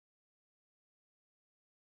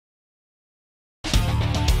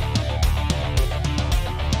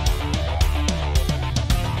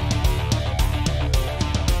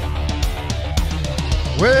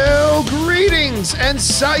Greetings and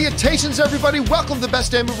salutations, everybody. Welcome to the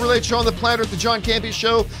best damn movie-related show on the planet, the John Campea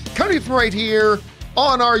Show, coming from right here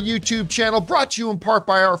on our YouTube channel, brought to you in part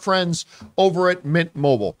by our friends over at Mint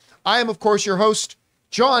Mobile. I am, of course, your host,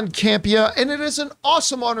 John Campea, and it is an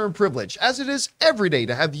awesome honor and privilege, as it is every day,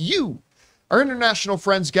 to have you, our international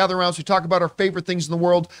friends, gather around as we talk about our favorite things in the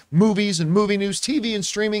world, movies and movie news, TV and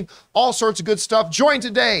streaming, all sorts of good stuff. Joined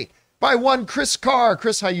today by one Chris Carr.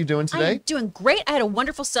 Chris, how you doing today? I'm doing great. I had a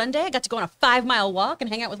wonderful Sunday. I got to go on a 5-mile walk and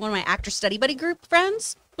hang out with one of my actor study buddy group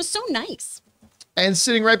friends. It was so nice. And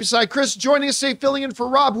sitting right beside Chris, joining us today, filling in for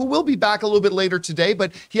Rob, who will be back a little bit later today,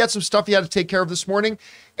 but he had some stuff he had to take care of this morning.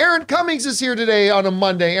 Aaron Cummings is here today on a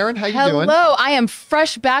Monday. Aaron, how you doing? Hello, I am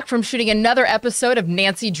fresh back from shooting another episode of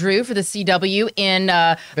Nancy Drew for the CW in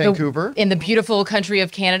Vancouver, in the beautiful country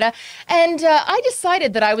of Canada. And I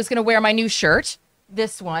decided that I was going to wear my new shirt,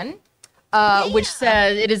 this one. Which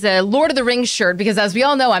says it is a Lord of the Rings shirt, because as we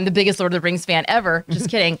all know, I'm the biggest Lord of the Rings fan ever. Just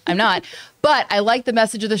kidding, I'm not. But I like the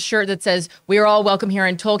message of the shirt that says, "We are all welcome here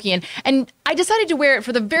in Tolkien." And I decided to wear it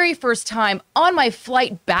for the very first time on my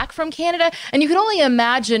flight back from Canada. And you can only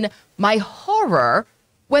imagine my horror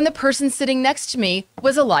when the person sitting next to me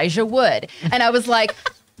was Elijah Wood. And I was like,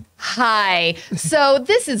 hi. So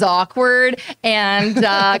this is awkward. And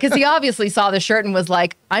because he obviously saw the shirt and was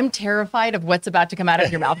like, I'm terrified of what's about to come out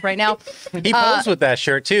of your mouth right now. He posed with that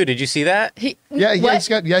shirt too. Did you see that? He's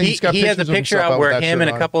got he has a picture out where him and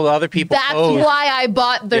a couple of other people posed. Why I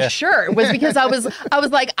bought the shirt, was because I was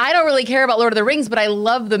like, I don't really care about Lord of the Rings, but I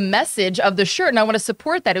love the message of the shirt and I want to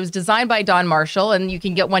support that. It was designed by Don Marshall and you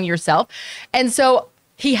can get one yourself. And so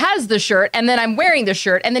he has the shirt, and then I'm wearing the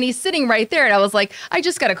shirt, and then he's sitting right there, and I was like, I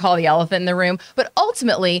just got to call the elephant in the room. But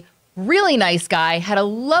ultimately, really nice guy, had a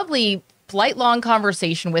lovely flight-long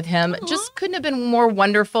conversation with him. Aww. Just couldn't have been more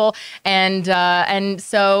wonderful. And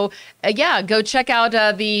so, go check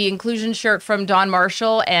out the inclusion shirt from Don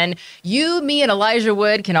Marshall, and you, me, and Elijah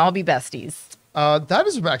Wood can all be besties. That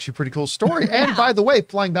is actually a pretty cool story. Yeah. And by the way,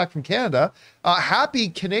 flying back from Canada, happy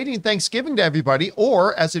Canadian Thanksgiving to everybody,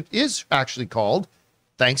 or as it is actually called,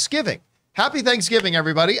 Thanksgiving. Happy Thanksgiving,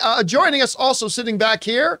 everybody. Joining us also sitting back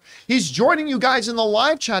here, he's joining you guys in the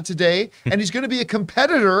live chat today, and he's going to be a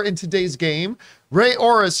competitor in today's game. Ray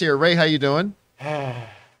Orr is here. Ray, how you doing? That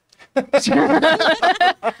good,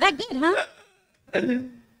 huh?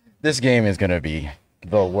 This game is going to be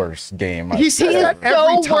the worst game. He says that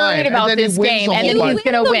every so worried about this game, and then he's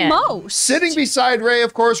going to win. Most. Sitting beside Ray,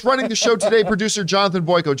 of course, running the show today, producer Jonathan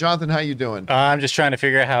Boyko. Jonathan, how you doing? I'm just trying to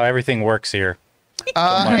figure out how everything works here.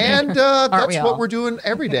 That's what we're doing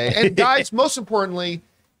every day. And guys, most importantly,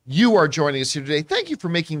 you are joining us here today. Thank you for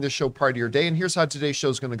making this show part of your day. And here's how today's show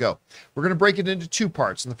is going to go. We're going to break it into two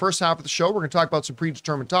parts. In the first half of the show, we're going to talk about some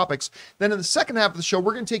predetermined topics. Then in the second half of the show,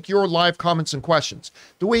 we're going to take your live comments and questions.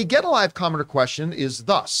 The way you get a live comment or question is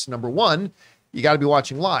thus. Number one, you got to be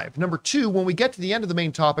watching live. Number two, when we get to the end of the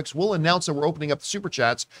main topics, we'll announce that we're opening up the super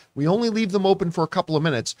chats. We only leave them open for a couple of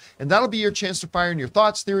minutes, and that'll be your chance to fire in your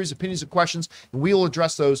thoughts, theories, opinions, and questions, and we will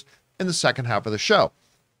address those in the second half of the show.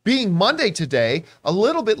 Being Monday today, a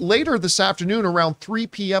little bit later this afternoon, around 3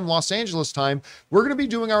 p.m. Los Angeles time, we're going to be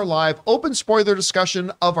doing our live open spoiler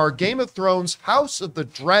discussion of our Game of Thrones House of the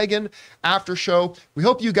Dragon after show. We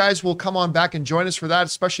hope you guys will come on back and join us for that,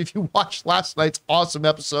 especially if you watched last night's awesome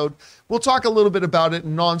episode. We'll talk a little bit about it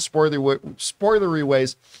in non-spoilery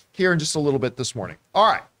ways here in just a little bit this morning.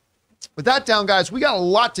 All right. With that down, guys, we got a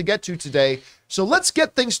lot to get to today. So let's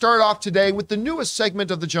get things started off today with the newest segment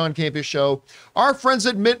of the John Campea Show. Our friends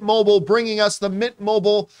at Mint Mobile bringing us the Mint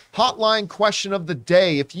Mobile Hotline Question of the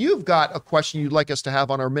Day. If you've got a question you'd like us to have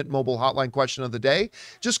on our Mint Mobile Hotline Question of the Day,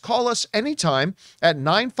 just call us anytime at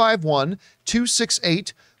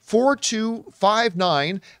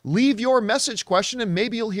 951-268-4259. Leave your message question and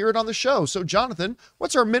maybe you'll hear it on the show. So Jonathan,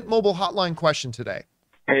 what's our Mint Mobile Hotline question today?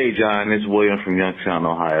 Hey, John, it's William from Youngstown,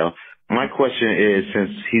 Ohio. My question is, since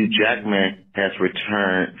Hugh Jackman has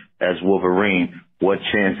returned as Wolverine, what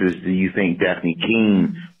chances do you think Dafne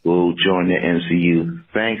Keen will join the MCU?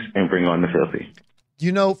 Thanks, and bring on the filthy.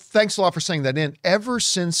 You know, thanks a lot for saying that in. Ever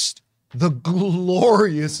since the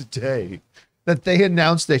glorious day that they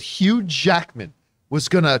announced that Hugh Jackman was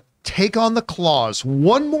going to take on the claws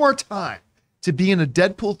one more time to be in a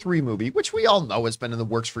Deadpool 3 movie, which we all know has been in the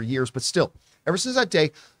works for years, but still, ever since that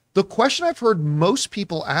day, the question I've heard most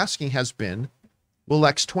people asking has been, will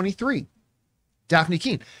X-23, Dafne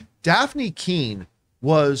Keen. Dafne Keen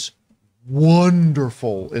was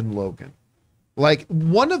wonderful in Logan. Like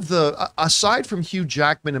one of the, aside from Hugh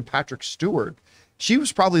Jackman and Patrick Stewart, she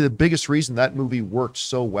was probably the biggest reason that movie worked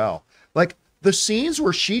so well. Like the scenes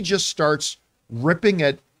where she just starts ripping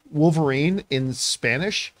at Wolverine in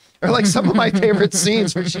Spanish Or like some of my favorite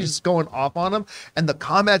scenes where she's going off on him, and the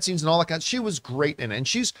combat scenes and all that kind. She was great in it, and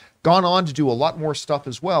she's gone on to do a lot more stuff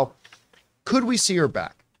as well. Could we see her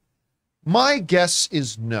back? My guess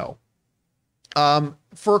is no,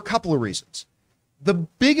 for a couple of reasons. The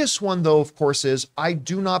biggest one, though, of course, is I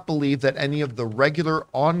do not believe that any of the regular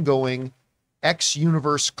ongoing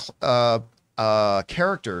X-Universe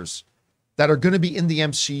characters that are going to be in the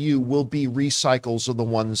MCU will be recycles of the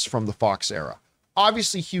ones from the Fox era.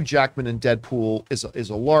 Obviously, Hugh Jackman in Deadpool is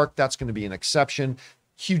a lark. That's going to be an exception.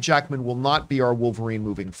 Hugh Jackman will not be our Wolverine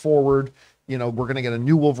moving forward. You know, we're going to get a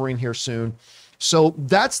new Wolverine here soon. So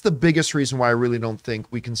that's the biggest reason why I really don't think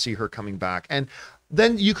we can see her coming back. And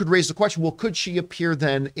then you could raise the question, well, could she appear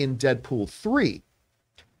then in Deadpool 3?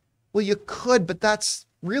 Well, you could, but that's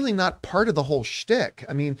really not part of the whole shtick.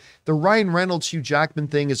 I mean, the Ryan Reynolds, Hugh Jackman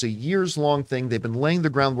thing is a years-long thing. They've been laying the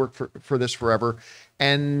groundwork for this forever.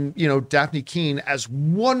 And, you know, Dafne Keen, as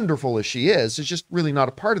wonderful as she is just really not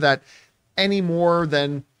a part of that any more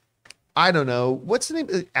than, I don't know, what's the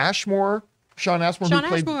name? Ashmore? Sean Ashmore,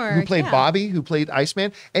 who played Bobby, who played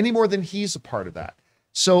Iceman, any more than he's a part of that.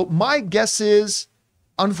 So my guess is,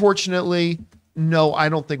 unfortunately, no, I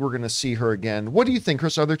don't think we're going to see her again. What do you think,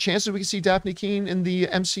 Chris? Are there chances we can see Dafne Keen in the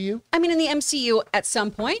MCU? I mean, in the MCU at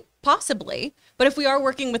some point, possibly. But if we are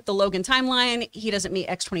working with the Logan timeline, he doesn't meet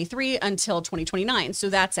X-23 until 2029. So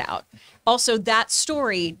that's out. Also, that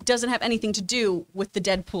story doesn't have anything to do with the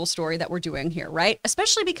Deadpool story that we're doing here, right?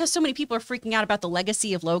 Especially because so many people are freaking out about the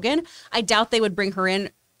legacy of Logan. I doubt they would bring her in.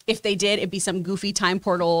 If they did, it'd be some goofy time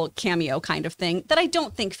portal cameo kind of thing that I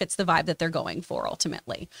don't think fits the vibe that they're going for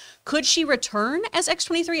ultimately. Could she return as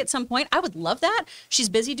X-23 at some point? I would love that. She's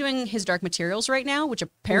busy doing his Dark Materials right now, which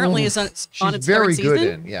apparently is on its third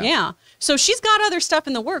season. Yeah. So she's got other stuff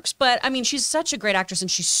in the works, but I mean, she's such a great actress and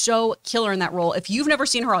she's so killer in that role. If you've never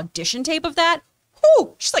seen her audition tape of that,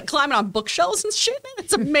 whoo, she's like climbing on bookshelves and shit.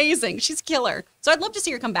 It's amazing. She's killer. So I'd love to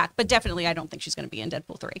see her come back, but definitely I don't think she's going to be in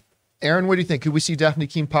Deadpool 3. Aaron, what do you think? Could we see Dafne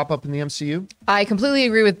Keen pop up in the MCU? I completely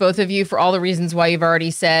agree with both of you for all the reasons why you've already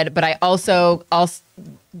said, but I'll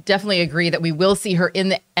definitely agree that we will see her in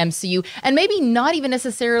the MCU, and maybe not even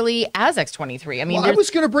necessarily as X-23. I mean, I was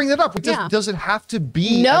going to bring that up. Does it have to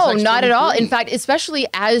be? No, not at all. In fact, especially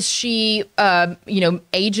as she,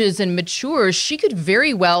 ages and matures, she could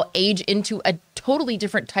very well age into a totally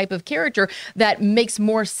different type of character that makes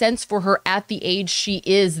more sense for her at the age she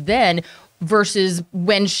is then, versus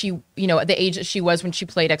when she, the age that she was when she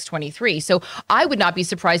played X-23. So I would not be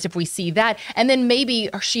surprised if we see that. And then maybe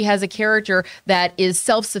she has a character that is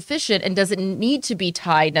self-sufficient and doesn't need to be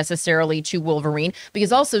tied necessarily to Wolverine,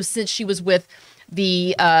 because also since she was with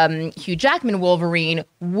the Hugh Jackman Wolverine,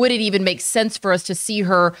 would it even make sense for us to see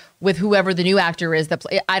her with whoever the new actor is?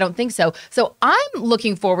 I don't think so. So I'm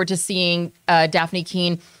looking forward to seeing Dafne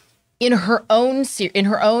Keen in her own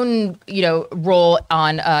role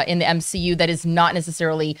on in the MCU that is not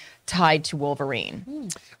necessarily tied to Wolverine.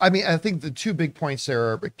 I mean, I think the two big points there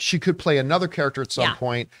are she could play another character at some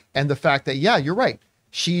point, and the fact that, yeah, you're right.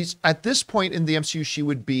 She's at this point in the MCU, she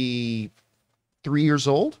would be 3 years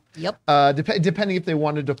old. Yep. Depending if they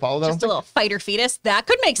wanted to follow that. Just a little fighter fetus. That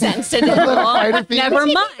could make sense. Never mind.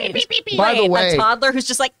 By the way, a toddler who's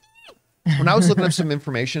just like. When I was looking up some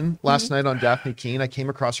information last night on Dafne Keen, I came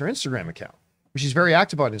across her Instagram account. She's very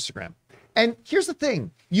active on Instagram. And here's the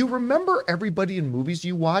thing. You remember everybody in movies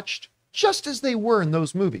you watched just as they were in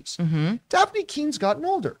those movies. Dafne Keen's gotten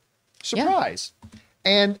older. Surprise. Yeah.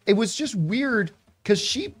 And it was just weird because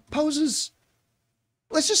she poses,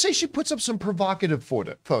 let's just say she puts up some provocative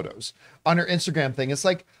photos on her Instagram thing. It's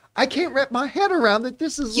like, I can't wrap my head around that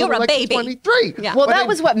this is like 23. Yeah. Well, that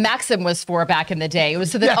was what Maxim was for back in the day. It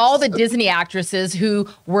was so that all the Disney actresses who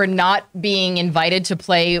were not being invited to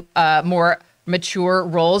play more mature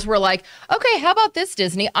roles were like, okay, how about this,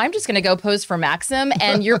 Disney? I'm just going to go pose for Maxim,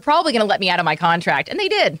 and you're probably going to let me out of my contract. And they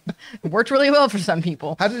did. It worked really well for some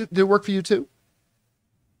people. How did it work for you too?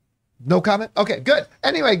 No comment? Okay, good.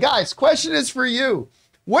 Anyway, guys, question is for you.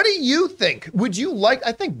 What do you think? Would you like,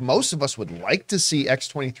 I think most of us would like to see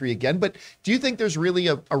X-23 again, but do you think there's really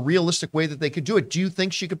a realistic way that they could do it? Do you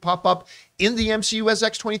think she could pop up in the MCU as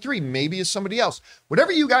X-23, maybe as somebody else?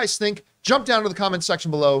 Whatever you guys think, jump down to the comment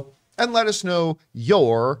section below and let us know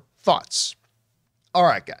your thoughts. All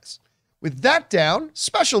right, guys. With that down,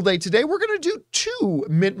 special day today, we're going to do 2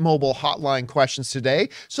 Mint Mobile hotline questions today.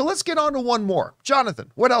 So let's get on to one more.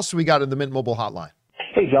 Jonathan, what else do we got in the Mint Mobile hotline?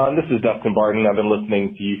 Hey, John, this is Dustin Barton. I've been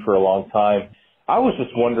listening to you for a long time. I was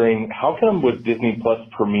just wondering, how come with Disney Plus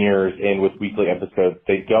premieres and with weekly episodes,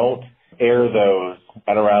 they don't air those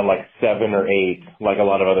at around like 7 or 8, like a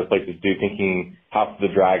lot of other places do, thinking House of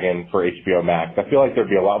the Dragon for HBO Max. I feel like there'd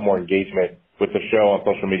be a lot more engagement with the show on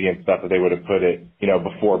social media and stuff if they would have put it,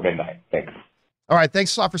 before midnight. Thanks. All right.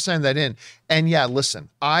 Thanks a lot for sending that in. And yeah, listen,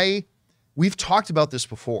 we've talked about this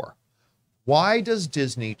before. Why does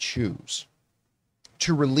Disney choose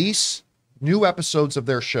to release new episodes of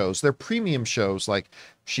their shows, their premium shows like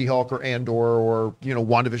She-Hulk or Andor or,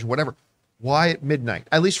 WandaVision, whatever? Why at midnight?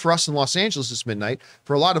 At least for us in Los Angeles, it's midnight.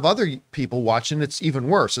 For a lot of other people watching, it's even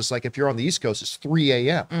worse. It's like if you're on the East Coast, it's 3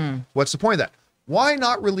 a.m. What's the point of that? Why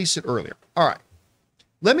not release it earlier? All right.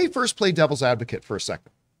 Let me first play devil's advocate for a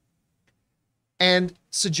second and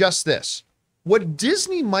suggest this. What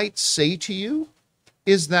Disney might say to you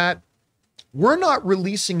is that we're not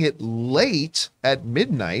releasing it late at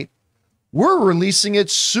midnight. We're releasing it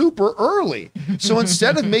super early. So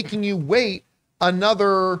instead of making you wait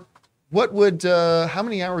another, how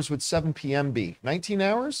many hours would 7 p.m. be? 19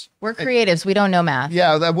 hours? We're creatives. We don't know math.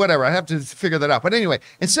 Yeah, whatever. I have to figure that out. But anyway,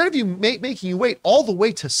 instead of you making you wait all the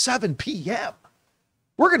way to 7 p.m.,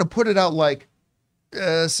 we're going to put it out like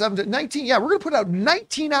 7 to 19. Yeah, we're going to put it out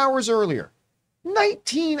 19 hours earlier.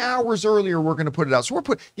 19 hours earlier, we're going to put it out. So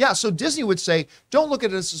so Disney would say, don't look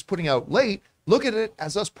at us as putting out late. Look at it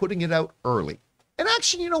as us putting it out early. And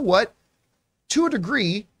actually, you know what? To a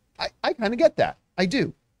degree, I kind of get that. I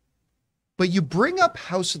do. But you bring up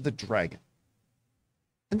House of the Dragon.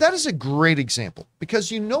 And that is a great example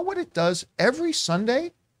because you know what it does every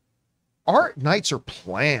Sunday? Our nights are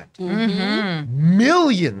planned. Mm-hmm.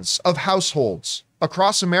 Millions of households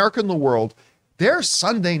across America and the world, their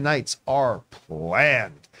Sunday nights are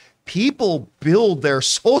planned. People build their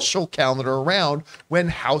social calendar around when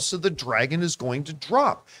House of the Dragon is going to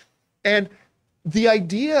drop. And the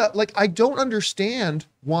idea, I don't understand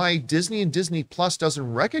why Disney and Disney Plus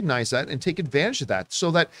doesn't recognize that and take advantage of that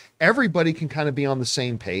so that everybody can kind of be on the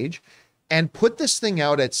same page and put this thing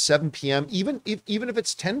out at 7 p.m. Even if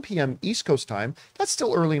it's 10 p.m. East Coast time, that's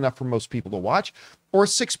still early enough for most people to watch, or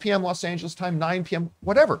 6 p.m. Los Angeles time, 9 p.m.,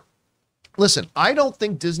 whatever. Listen, I don't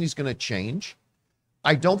think Disney's going to change.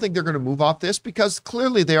 I don't think they're going to move off this because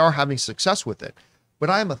clearly they are having success with it. But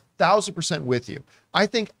I am 1,000% with you. I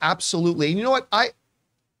think absolutely. And you know what?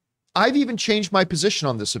 I've even changed my position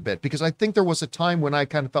on this a bit because I think there was a time when I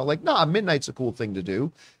kind of felt like, midnight's a cool thing to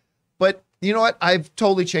do. But you know what? I've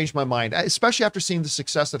totally changed my mind, especially after seeing the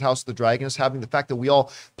success that House of the Dragon is having, the fact that we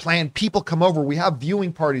all plan, people come over, we have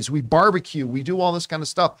viewing parties, we barbecue, we do all this kind of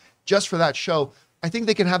stuff just for that show. I think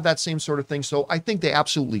they can have that same sort of thing. So I think they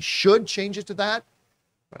absolutely should change it to that.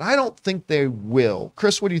 But I don't think they will.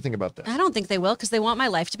 Chris, what do you think about this? I don't think they will because they want my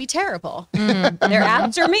life to be terrible. They're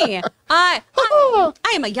after me. I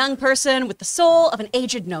am a young person with the soul of an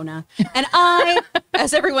aged Nona. And I,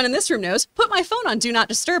 as everyone in this room knows, put my phone on Do Not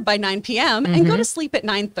Disturb by 9 p.m. and go to sleep at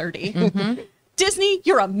 9:30. Disney,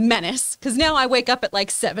 you're a menace because now I wake up at like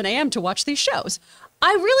 7 a.m. to watch these shows.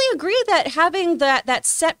 I really agree that having that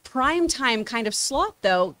set prime time kind of slot,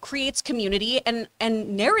 though, creates community and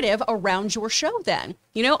narrative around your show then.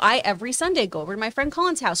 I every Sunday go over to my friend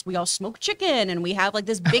Colin's house. We all smoke chicken and we have like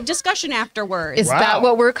this big discussion afterwards. Is that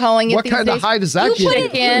what we're calling it what these kind days? of high does that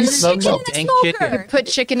get? Chicken. You put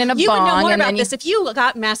chicken in a bong. You would know more and about this if you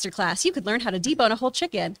got masterclass. You could learn how to debone a whole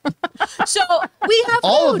chicken. So we have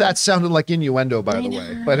all food. of that sounded like innuendo, by the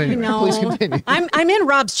way. But anyway, please continue. I'm in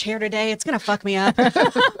Rob's chair today. It's gonna fuck me up.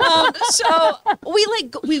 So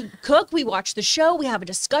we cook, we watch the show, we have a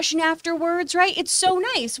discussion afterwards, right? It's so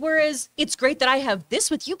nice. Whereas it's great that I have this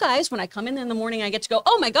with you guys when I come in the morning. I get to go,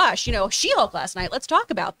 oh my gosh, She-Hulk last night. Let's talk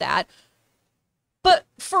about that. But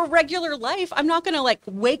for regular life, I'm not gonna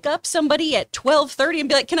wake up somebody at 12:30 and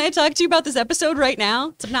be like, can I talk to you about this episode right now?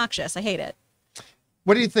 It's obnoxious. I hate it.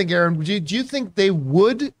 What do you think, Aaron? Do you think they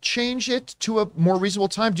would change it to a more reasonable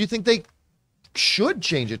time? Do you think they should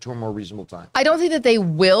change it to a more reasonable time? I don't think that they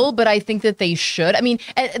will, but I think that they should. I mean,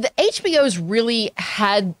 the HBO's really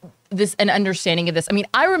had an understanding of this. I mean,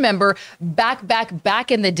 I remember back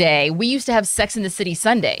in the day, we used to have Sex in the City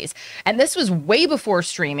Sundays, and this was way before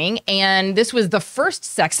streaming, and this was the first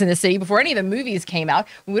Sex in the City before any of the movies came out.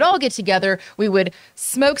 We would all get together, we would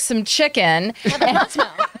smoke some chicken.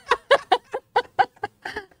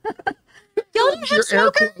 Y'all didn't have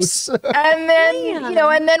smokers? And then,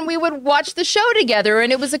 and then we would watch the show together,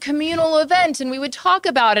 and it was a communal event, and we would talk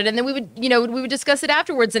about it, and then we would discuss it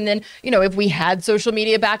afterwards. And then, if we had social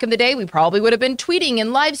media back in the day, we probably would have been tweeting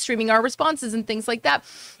and live streaming our responses and things like that.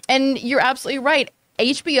 And you're absolutely right.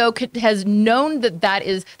 HBO has known that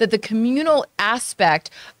the communal aspect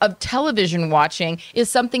of television watching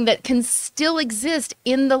is something that can still exist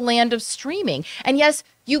in the land of streaming. And yes,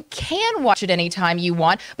 You can watch it anytime you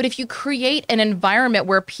want, but if you create an environment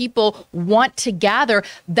where people want to gather,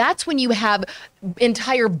 that's when you have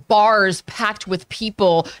entire bars packed with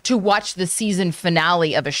people to watch the season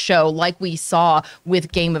finale of a show, like we saw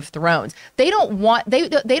with Game of Thrones. They don't want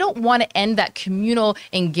to end that communal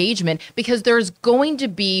engagement, because there's going to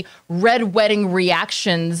be red wedding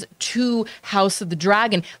reactions to House of the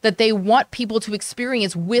Dragon that they want people to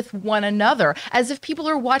experience with one another, as if people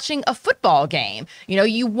are watching a football game. You know,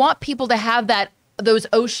 you want people to have those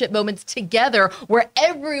oh shit moments together where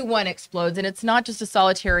everyone explodes, and it's not just a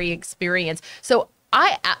solitary experience. So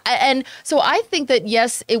I think that,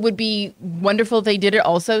 yes, it would be wonderful if they did it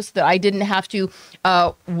also, so that I didn't have to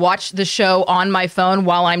watch the show on my phone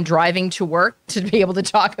while I'm driving to work to be able to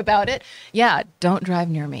talk about it. Yeah, don't drive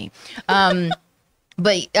near me.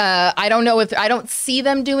 But I don't know I don't see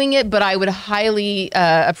them doing it, but I would highly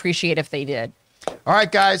appreciate if they did. All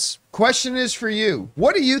right, guys, question is for you.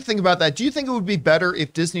 What do you think about that? Do you think it would be better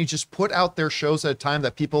if Disney just put out their shows at a time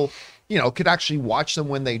that people, you know, could actually watch them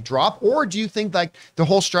when they drop? Or do you think like the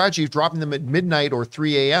whole strategy of dropping them at midnight or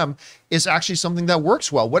 3 a.m. is actually something that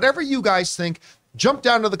works well? Whatever you guys think, jump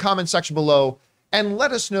down to the comment section below and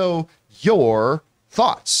let us know your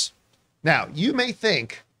thoughts. Now, you may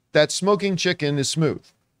think that smoking chicken is smooth.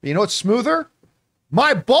 You know what's smoother?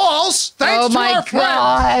 My balls, thanks to our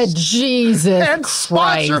friends. Jesus and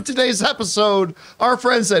sponsor of today's episode, our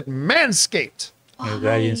friends at MANSCAPED. Oh,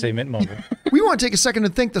 God, you didn't say Mint Mobile. We want to take a second to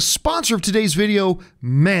thank the sponsor of today's video,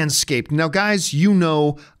 MANSCAPED. Now, guys, you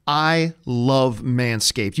know I love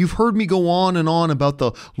Manscaped. You've heard me go on and on about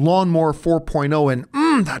the Lawnmower 4.0 and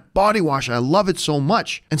that body wash. I love it so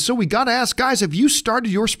much. And so we got to ask, guys, have you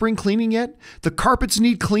started your spring cleaning yet? The carpets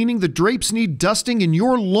need cleaning, the drapes need dusting, and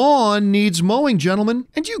your lawn needs mowing, gentlemen.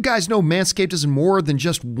 And you guys know Manscaped is more than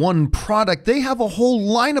just one product. They have a whole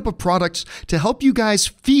lineup of products to help you guys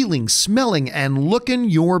feeling, smelling, and looking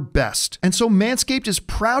your best. And so Manscaped is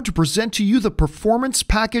proud to present to you the Performance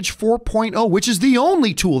Package 4.0, which is the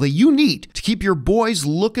only tool that you need to keep your boys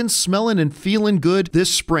looking, smelling, and feeling good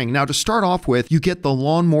this spring. Now, to start off with, you get the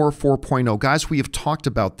Lawnmower 4.0. Guys, we have talked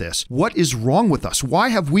about this. What is wrong with us? Why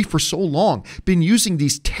have we for so long been using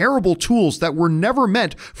these terrible tools that were never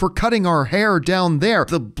meant for cutting our hair down there?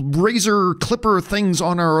 The razor clipper things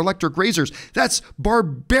on our electric razors. That's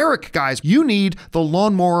barbaric, guys. You need the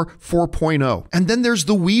Lawnmower 4.0. And then there's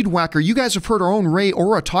the Weed Whacker. You guys have heard our own Ray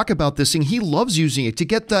Ora talk about this thing. He loves using it to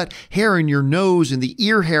get that hair in your nose and the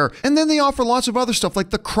ear hair. And then they offer lots of other stuff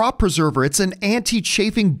like the Crop Preserver. It's an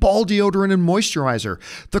anti-chafing ball deodorant and moisturizer.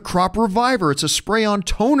 The Crop Reviver. It's a spray-on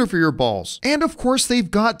toner for your balls. And of course,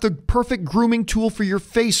 they've got the perfect grooming tool for your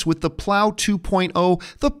face with the Plow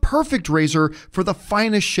 2.0, the perfect razor for the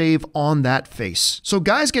finest shave on that face. So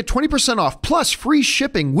guys, get 20% off plus free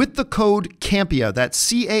shipping with the code Campea. That's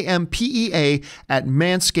C-A-M-P-E-A at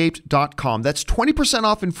manscaped.com. That's 20%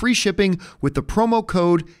 off and free shipping with the promo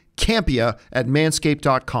code Campea at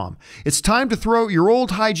manscaped.com. It's time to throw out your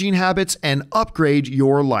old hygiene habits and upgrade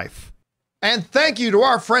your life. And thank you to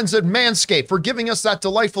our friends at Manscaped for giving us that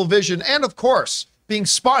delightful vision and, of course, being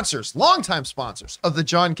sponsors, longtime sponsors of the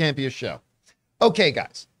John Campea Show. Okay,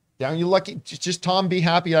 guys. Down you lucky. Just Tom, be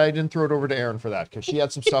happy I didn't throw it over to Erin for that because she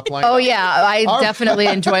had some stuff lined up. Oh, yeah. I definitely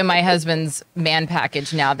enjoy my husband's man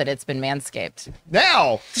package now that it's been manscaped.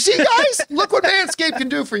 Now, see, guys, look what Manscaped can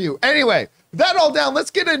do for you. Anyway, with that all down,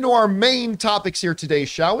 let's get into our main topics here today,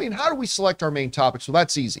 shall we? And how do we select our main topics? Well,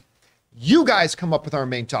 that's easy. You guys come up with our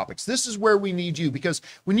main topics. This is where we need you, because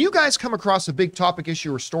when you guys come across a big topic,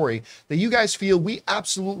 issue, or story that you guys feel we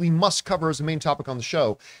absolutely must cover as a main topic on the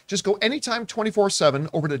show, just go anytime 24/7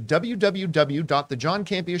 over to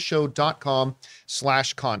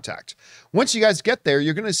www.thejohncampeashow.com/contact. Once you guys get there,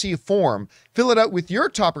 you're going to see a form. Fill it out with your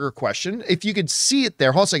topic or question. If you could see it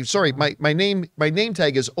there. Hold on a second. Sorry, my name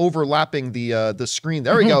tag is overlapping the screen.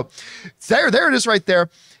 There we go. There it is right there.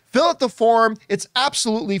 Fill out the form. It's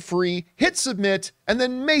absolutely free. Hit submit, and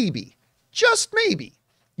then maybe, just maybe,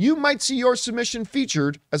 you might see your submission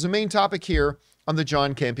featured as a main topic here on the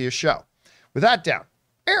John Campea Show. With that down,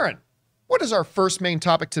 Erin, what is our first main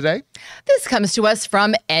topic today? This comes to us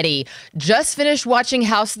from Eddie. Just finished watching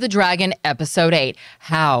House of the Dragon, Episode 8.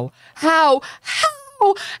 How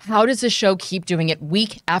does the show keep doing it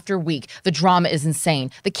week after week? The drama is insane.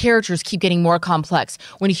 The characters keep getting more complex.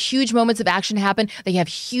 When huge moments of action happen, they have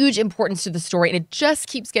huge importance to the story, and it just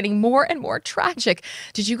keeps getting more and more tragic.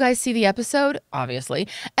 Did you guys see the episode? Obviously.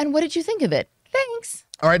 And what did you think of it? Thanks.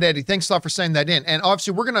 All right, Eddie, thanks a lot for sending that in. And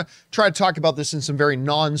obviously, we're going to try to talk about this in some very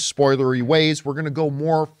non-spoilery ways. We're going to go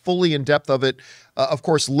more fully in depth of it, of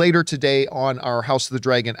course, later today on our House of the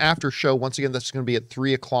Dragon after show. Once again, that's going to be at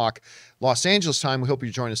 3 o'clock Los Angeles time. We hope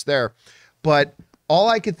you join us there. But all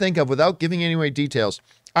I could think of, without giving any details,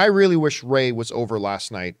 I really wish Ray was over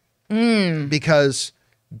last night because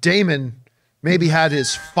Damon maybe had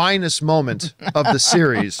his finest moment of the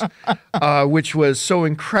series, which was so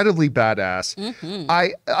incredibly badass.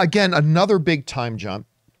 Again, another big time jump.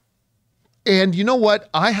 And you know what?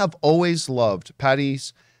 I have always loved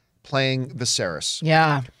Patty's playing Viserys.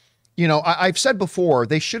 Yeah. You know, I've said before,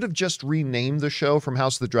 they should have just renamed the show from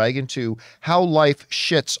House of the Dragon to How Life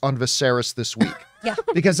Shits on Viserys This Week. Yeah.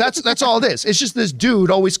 Because that's all it is. It's just this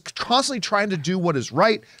dude always constantly trying to do what is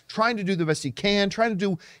right, trying to do the best he can, trying to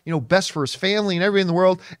do, you know, best for his family and everything in the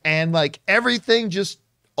world. And like everything just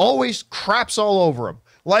always craps all over him.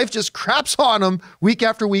 Life just craps on him week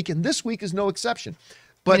after week. And this week is no exception.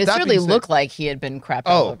 But it certainly looked like he had been crapped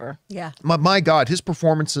all over. Yeah. My God, his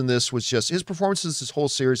performance in this was just, his performances this whole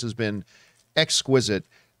series has been exquisite.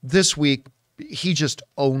 This week, he just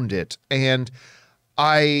owned it. And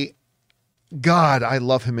God, I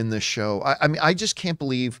love him in this show. I mean, I just can't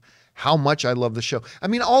believe how much I love the show. I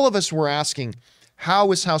mean, all of us were asking,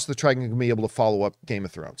 how is House of the Dragon going to be able to follow up Game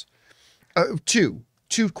of Thrones?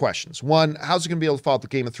 Two questions. One, how's it going to be able to follow up the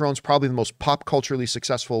Game of Thrones? Probably the most pop culturally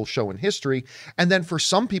successful show in history. And then for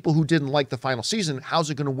some people who didn't like the final season, how's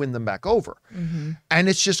it going to win them back over? And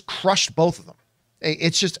it's just crushed both of them.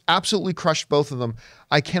 It's just absolutely crushed both of them.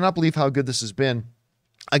 I cannot believe how good this has been.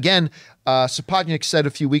 Again, Sapotnik said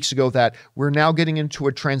a few weeks ago that we're now getting into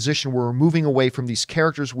a transition where we're moving away from these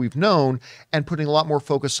characters we've known and putting a lot more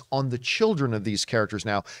focus on the children of these characters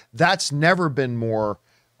now. That's never been more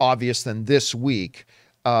obvious than this week,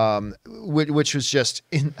 which was just,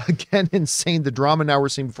 again, insane. The drama now we're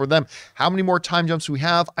seeing before them. How many more time jumps we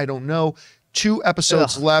have? I don't know. 2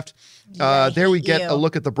 episodes left. There we get a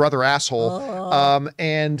look at the brother asshole.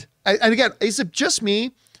 And again, is it just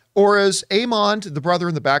me? Or is Aemond, the brother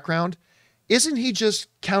in the background, isn't he just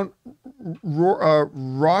Count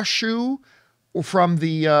Roshu from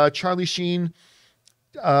the Charlie Sheen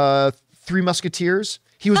Three Musketeers?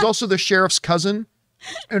 He was also the sheriff's cousin.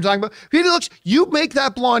 And talking about, you make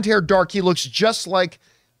that blonde hair dark, he looks just like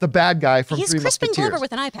the bad guy from Three Musketeers. He's Crispin Glover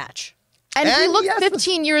with an eye patch. And he looks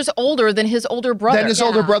 15 years older than his older brother. Than his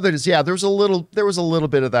older brother is. Yeah, there was a little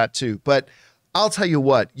bit of that too. But I'll tell you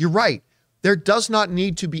what, you're right. There does not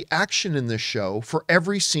need to be action in this show for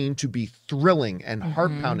every scene to be thrilling and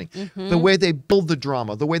heart-pounding. The way they build the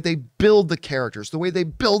drama, the way they build the characters, the way they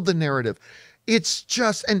build the narrative. It's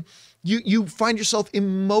just, and you find yourself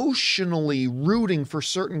emotionally rooting for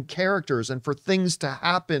certain characters and for things to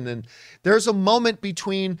happen. And there's a moment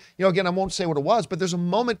between, you know, again, I won't say what it was, but there's a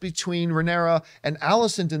moment between Rhaenyra and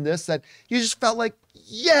Alicent in this that you just felt like,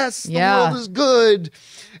 yes, the world is good.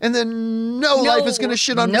 And then life is going to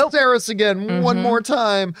shit on Viserys again one more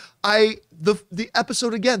time. The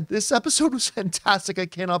episode again, this episode was fantastic. I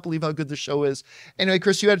cannot believe how good the show is. Anyway,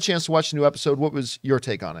 Chris, you had a chance to watch the new episode. What was your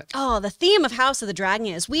take on it? Oh, the theme of House of the Dragon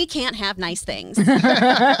is we can't have nice things. We can't.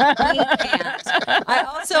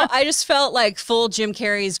 I just felt like full Jim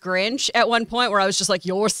Carrey's Grinch at one point where I was just like,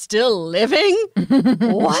 you're still living?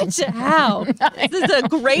 What? How? This is a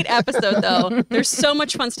great episode, though. There's so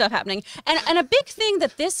much fun stuff happening. And a big thing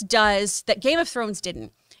that this does that Game of Thrones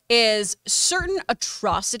didn't is certain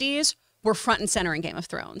atrocities were front and center in Game of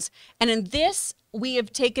Thrones. And in this, we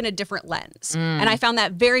have taken a different lens. And I found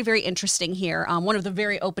that very, very interesting here. One of the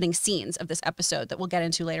very opening scenes of this episode that we'll get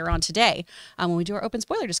into later on today when we do our open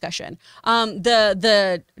spoiler discussion.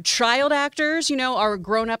 The child actors, you know, our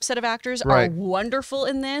grown-up set of actors are wonderful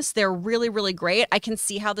in this. They're really, really great. I can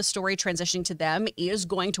see how the story transitioning to them is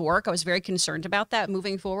going to work. I was very concerned about that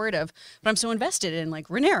moving forward but I'm so invested in like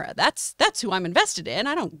Rhaenyra. That's who I'm invested in.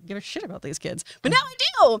 I don't give a shit about these kids, but now I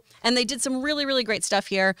do. And they did some really, really great stuff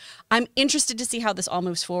here. I'm interested to see how this all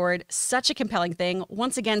moves forward. Such a compelling thing.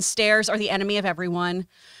 Once again, stairs are the enemy of everyone.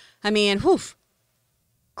 I mean,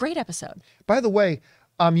 great episode. By the way,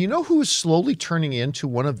 you know who is slowly turning into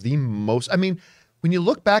one of the most, I mean, when you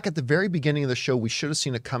look back at the very beginning of the show, we should have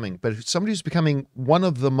seen it coming, but somebody who's becoming one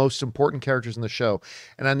of the most important characters in the show,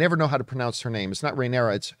 and I never know how to pronounce her name. It's not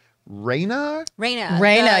Rhaenyra, it's Rhaena,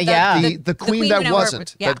 the queen that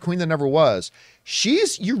wasn't, that queen that never was.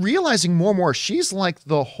 You're realizing more and more, she's like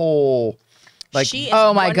the whole, like, she is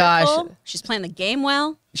oh my wonderful. gosh, she's playing the game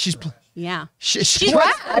well. She's she's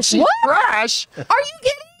trash. What? Trash. Are you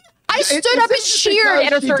kidding? I stood up and cheered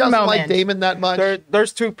at a certain moment. Like Damon that much.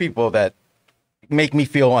 There's two people that make me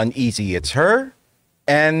feel uneasy. It's her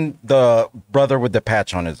and the brother with the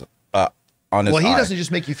patch on his Well, he eye. doesn't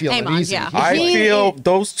just make you feel Amon, uneasy. yeah. I feel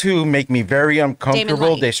those two make me very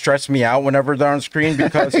uncomfortable. They stress me out whenever they're on screen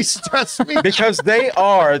because They stress me because they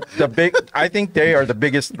are the big. I think they are the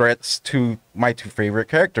biggest threats to my two favorite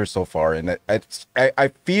characters so far, and I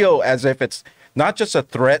feel as if it's not just a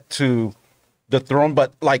threat to the throne,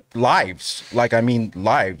 but like lives. Like I mean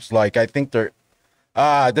lives. Like I think they're.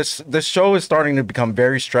 This show is starting to become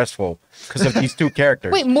very stressful because of these two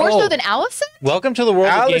characters. Wait, more so than Allison? Welcome to the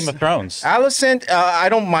world of Game of Thrones. Allison, I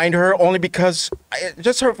don't mind her only because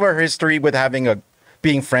just for her history with having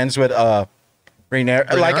being friends with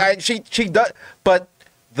Rhaenyra. Like she does, but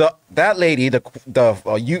that lady, the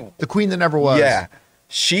queen that never was. Yeah,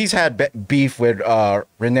 she's had beef with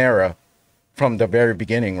Rhaenyra from the very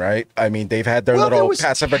beginning, right? I mean, they've had their little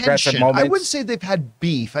passive-aggressive moments. I wouldn't say they've had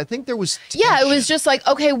beef. I think there was tension. Yeah, it was just like,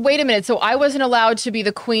 okay, wait a minute. So I wasn't allowed to be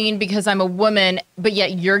the queen because I'm a woman, but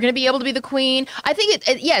yet you're going to be able to be the queen. I think,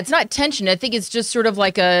 it's not tension. I think it's just sort of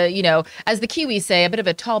like a, as the Kiwis say, a bit of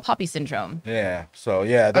a tall poppy syndrome. Yeah, so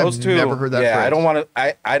yeah, those two. Never heard that phrase. I don't want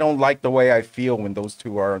to, I don't like the way I feel when those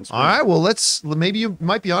two are on screen. All right, well, maybe you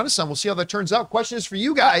might be onto something. We'll see how that turns out. Question is for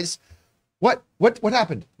you guys. What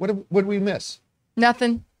happened? What did we miss?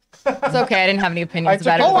 Nothing. It's okay. I didn't have any opinions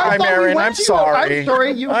about it. Oh, I thought Aaron. we I'm sorry. I'm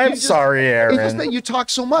sorry. I'm sorry, Aaron. It's just that you talk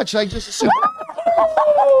so much. I just assumed.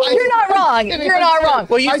 You're not wrong. You're not wrong.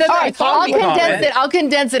 Well, you said I'll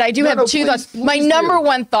condense it. I do have two thoughts. My number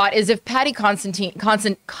one thought is if Patty Considine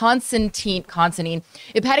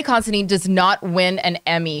does not win an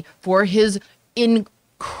Emmy for his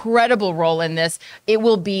incredible role in this, it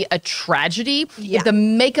will be a tragedy. Yeah. If the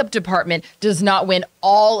makeup department does not win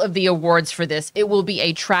all of the awards for this, it will be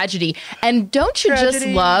a tragedy. And don't you just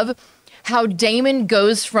love how Damon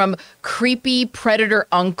goes from creepy predator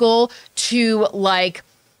uncle to like,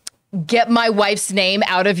 get my wife's name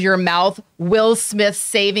out of your mouth, Will Smith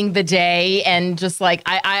saving the day, and just like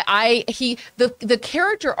the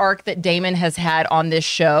character arc that Damon has had on this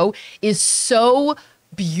show is so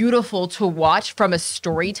beautiful to watch from a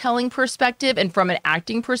storytelling perspective and from an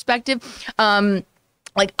acting perspective. I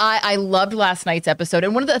loved last night's episode.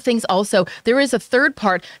 And one of the things also, there is a third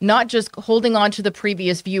part, not just holding on to the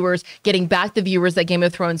previous viewers, getting back the viewers that Game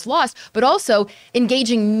of Thrones lost, but also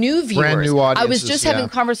engaging new viewers. Brand new audiences, I was just having a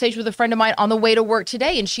conversation with a friend of mine on the way to work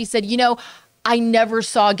today, and she said, I never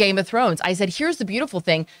saw Game of Thrones. I said, here's the beautiful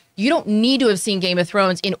thing. You don't need to have seen Game of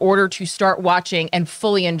Thrones in order to start watching and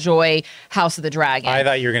fully enjoy House of the Dragon. I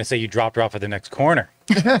thought you were going to say you dropped her off at the next corner.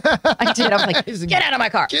 I did. I was like, get out of my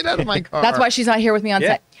car. Get out of my car. That's why she's not here with me on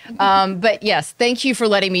set. But yes, thank you for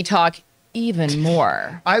letting me talk even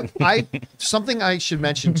more. Something I should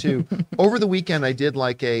mention too. Over the weekend, I did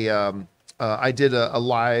like a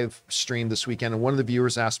live stream this weekend, and one of the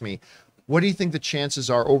viewers asked me, what do you think the chances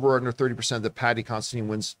are, over or under 30%, that Patty Considine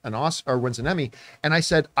wins an Oscar or wins an Emmy? And I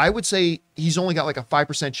said, I would say he's only got like a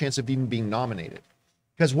 5% chance of even being nominated.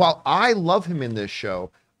 Because while I love him in this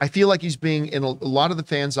show, I feel like he's being, in a lot of the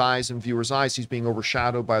fans' eyes and viewers' eyes, he's being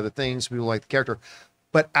overshadowed by the things, people like the character.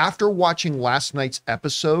 But after watching last night's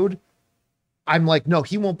episode, I'm like, no,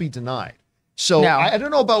 he won't be denied. So I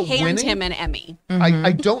don't know about winning. Hand him an Emmy.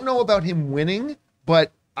 I don't know about him winning,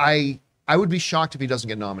 but I would be shocked if he doesn't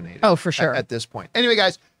get nominated. Oh, for sure. At this point. Anyway,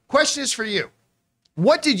 guys, question is for you.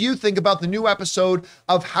 What did you think about the new episode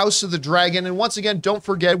of House of the Dragon? And once again, don't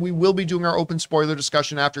forget, we will be doing our open spoiler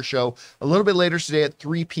discussion after show a little bit later today at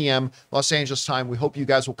 3 p.m. Los Angeles time. We hope you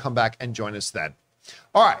guys will come back and join us then.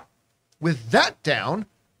 All right. With that down,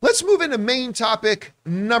 let's move into main topic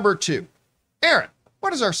number 2. Aaron,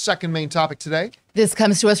 what is our second main topic today? This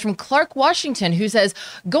comes to us from Clark Washington, who says,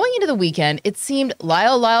 going into the weekend, it seemed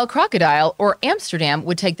Lyle Crocodile or Amsterdam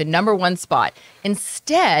would take the ‑1 spot.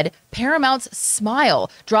 Instead, Paramount's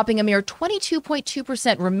Smile, dropping a mere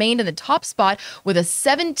 22.2%, remained in the top spot with a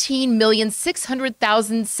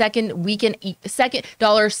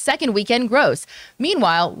 $17,600,000 second weekend gross.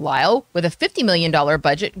 Meanwhile, Lyle, with a $50 million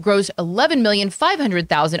budget, grossed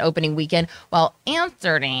 $11,500,000 opening weekend, while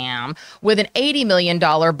Amsterdam, with an $80 million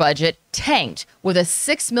budget, tanked with a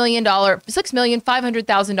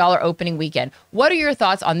 $6,500,000 opening weekend. What are your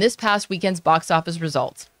thoughts on this past weekend's box office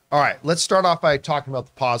results? All right, let's start off by talking about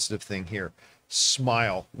the positive thing here.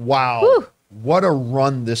 Smile. Wow. Woo. What a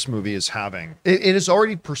run this movie is having. It is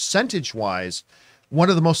already percentage-wise one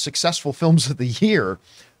of the most successful films of the year,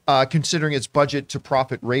 considering its budget to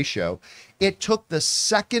profit ratio. It took the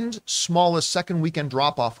second weekend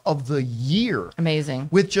drop-off of the year. Amazing.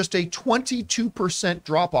 With just a 22%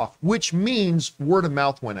 drop-off, which means word of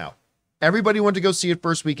mouth went out. Everybody went to go see it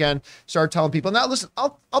first weekend, started telling people. Now, listen,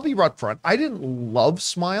 I'll be right front. I didn't love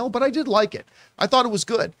Smile, but I did like it. I thought it was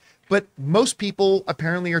good. But most people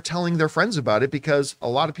apparently are telling their friends about it because a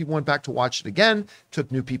lot of people went back to watch it again,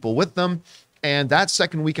 took new people with them. And that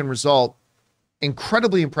second weekend result,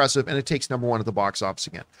 incredibly impressive, and it takes #1 at the box office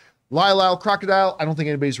again. Lyle Crocodile, I don't think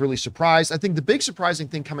anybody's really surprised. I think the big surprising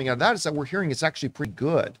thing coming out of that is that we're hearing it's actually pretty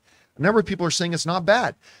good. A number of people are saying it's not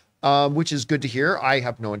bad, which is good to hear. I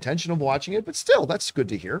have no intention of watching it, but still, that's good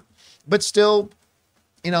to hear. But still,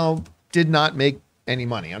 you know, did not make any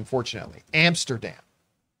money, unfortunately. Amsterdam.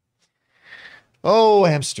 Oh,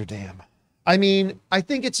 Amsterdam. I mean, I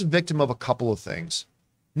think it's a victim of a couple of things.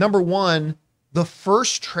 #1, the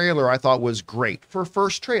first trailer I thought was great for a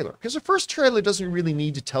first trailer, because the first trailer doesn't really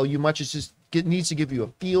need to tell you much. It's just, it needs to give you a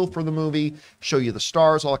feel for the movie, show you the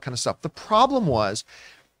stars, all that kind of stuff. The problem was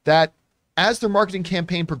that as their marketing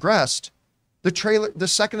campaign progressed, the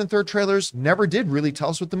second and third trailers never did really tell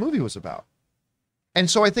us what the movie was about. And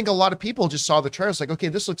so I think a lot of people just saw the trailers like, okay,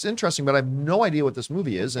 this looks interesting, but I have no idea what this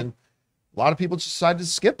movie is. And a lot of people just decided to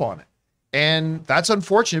skip on it. And that's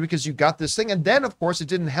unfortunate because you got this thing. And then, of course, it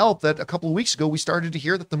didn't help that a couple of weeks ago, we started to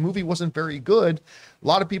hear that the movie wasn't very good. A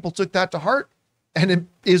lot of people took that to heart. And it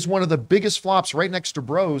is one of the biggest flops right next to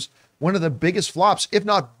Bros. One of the biggest flops, if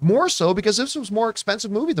not more so, because this was a more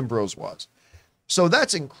expensive movie than Bros was. So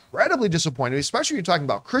that's incredibly disappointing, especially when you're talking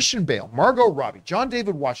about Christian Bale, Margot Robbie, John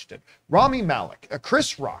David Washington, Rami Malek,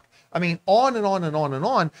 Chris Rock. I mean, on and on and on and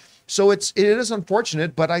on. So it is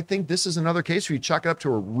unfortunate, but I think this is another case where you chalk it up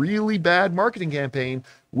to a really bad marketing campaign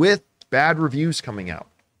with bad reviews coming out.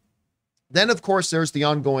 Then, of course, there's the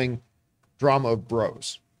ongoing drama of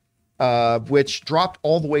Bros, which dropped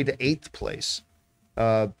all the way to 8th place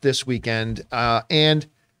this weekend. And,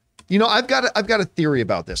 you know, I've got a theory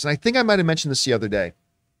about this, and I think I might have mentioned this the other day,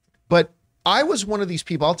 but I was one of these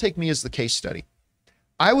people. I'll take me as the case study.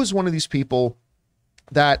 I was one of these people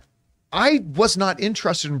that I was not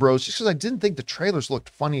interested in Bros just because I didn't think the trailers looked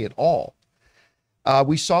funny at all.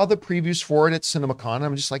 We saw the previews for it at CinemaCon.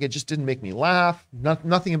 I'm just like, it just didn't make me laugh.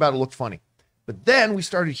 Nothing about it looked funny. But then we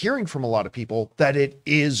started hearing from a lot of people that it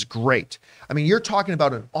is great. I mean, you're talking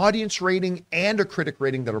about an audience rating and a critic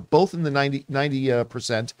rating that are both in the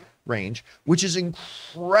 90% range, which is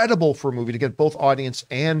incredible for a movie to get both audience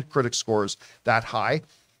and critic scores that high.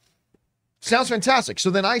 Sounds fantastic. So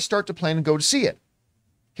then I start to plan and go to see it.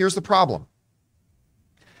 Here's the problem.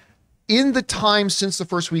 In the time since the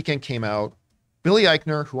first weekend came out, Billy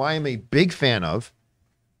Eichner, who I am a big fan of,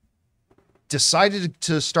 decided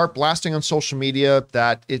to start blasting on social media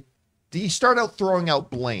that he started out throwing out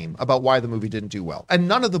blame about why the movie didn't do well. And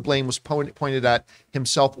none of the blame was pointed at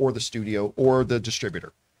himself or the studio or the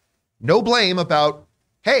distributor. No blame about,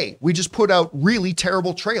 hey, we just put out really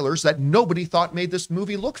terrible trailers that nobody thought made this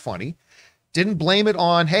movie look funny. Didn't blame it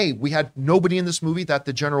on, hey, we had nobody in this movie that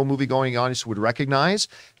the general movie-going audience would recognize.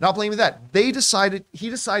 Not blaming that. He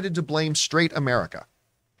decided to blame straight America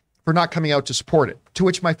for not coming out to support it. To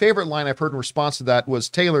which my favorite line I've heard in response to that was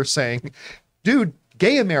Taylor saying, dude,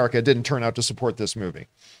 gay America didn't turn out to support this movie.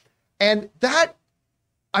 And that,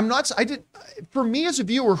 for me as a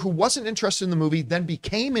viewer who wasn't interested in the movie, then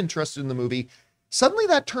became interested in the movie, suddenly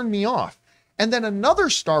that turned me off. And then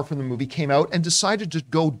another star from the movie came out and decided to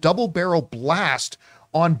go double barrel blast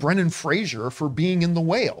on Brendan Fraser for being in The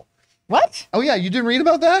Whale. What? Oh yeah, you didn't read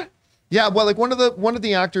about that? Yeah, well, like one of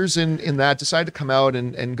the actors in that decided to come out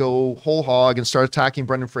and go whole hog and start attacking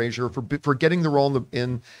Brendan Fraser for getting the role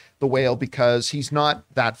in the Whale because he's not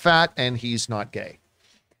that fat and he's not gay.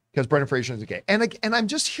 Because Brendan Fraser is gay. And I'm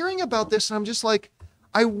just hearing about this and I'm just like,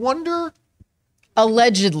 I wonder.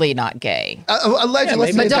 Allegedly not gay. Allegedly.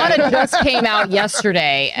 Yeah, Madonna just came out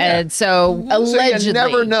yesterday, and so allegedly. So you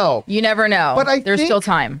never know. You never know. But there's still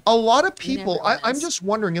time. A lot of people, I'm just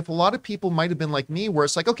wondering if a lot of people might have been like me, where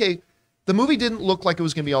it's like, okay, the movie didn't look like it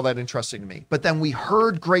was going to be all that interesting to me, but then we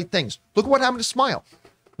heard great things. Look at what happened to Smile.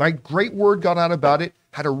 Right? Great word got out about it,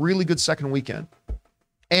 had a really good second weekend.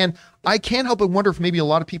 And I can't help but wonder if maybe a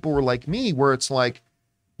lot of people were like me, where it's like,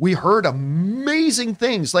 we heard amazing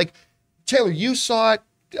things. Like, Taylor, you saw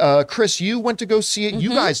it. Chris, you went to go see it. Mm-hmm. You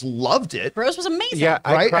guys loved it. Bros was amazing. Yeah,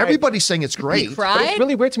 right? Everybody's saying it's great. We cried. But it's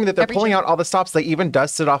really weird to me that they're pulling out all the stops. They even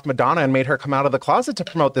dusted off Madonna and made her come out of the closet to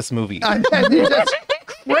promote this movie. That's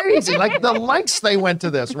crazy. Like the lengths they went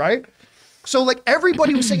to this, right? So like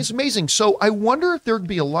everybody was saying it's amazing. So I wonder if there'd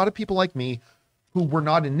be a lot of people like me who were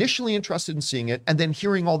not initially interested in seeing it and then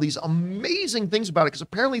hearing all these amazing things about it, because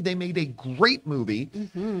apparently they made a great movie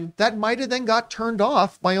that might have then got turned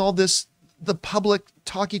off by all this, the public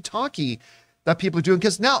talkie that people are doing.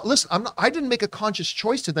 Because now, listen, I didn't make a conscious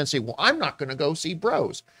choice to then say, well, I'm not going to go see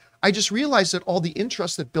Bros. I just realized that all the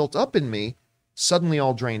interest that built up in me suddenly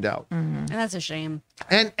all drained out. And that's a shame.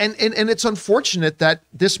 And it's unfortunate that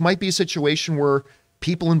this might be a situation where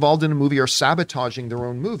people involved in a movie are sabotaging their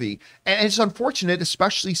own movie. And it's unfortunate,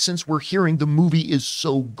 especially since we're hearing the movie is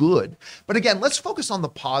so good. But again, let's focus on the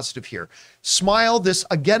positive here. Smile, this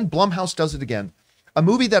again, Blumhouse does it again. A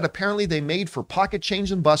movie that apparently they made for pocket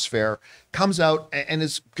change and bus fare comes out and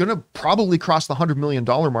is going to probably cross the $100 million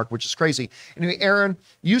mark, which is crazy. Anyway, Aaron,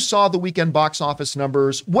 you saw the weekend box office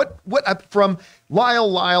numbers. What from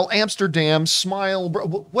Lyle, Amsterdam, Smile,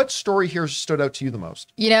 what story here stood out to you the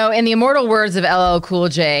most? You know, in the immortal words of LL Cool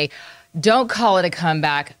J, don't call it a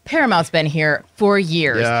comeback. Paramount's been here for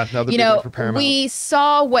years. Yeah, another big one for Paramount. We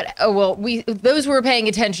saw what, those who were paying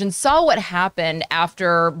attention saw what happened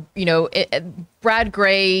after, Brad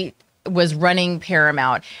Gray was running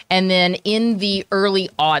Paramount. And then in the early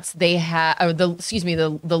aughts, they had,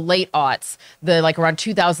 the late aughts, around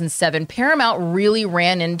 2007, Paramount really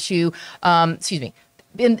ran into,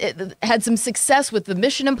 had some success with the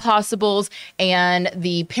Mission Impossibles and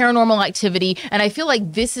the Paranormal Activity, and I feel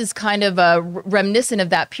like this is kind of reminiscent of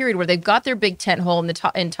that period where they've got their big tent hole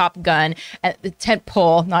in Top Gun, tent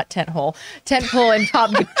pole in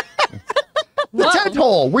Top Gun. The tent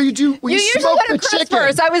hole where you usually smoke let the him chicken.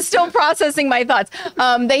 first. I was still processing my thoughts.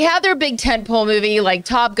 They have their big tentpole movie like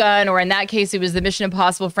Top Gun, or in that case, it was the Mission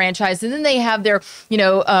Impossible franchise. And then they have their,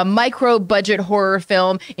 micro budget horror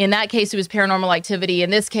film. In that case, it was Paranormal Activity. In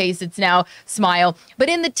this case, it's now Smile. But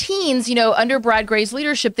in the teens, under Brad Gray's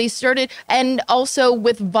leadership, they started, and also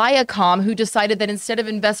with Viacom, who decided that instead of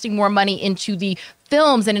investing more money into the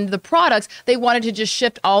films and into the products, they wanted to just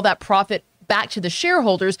shift all that profit back to the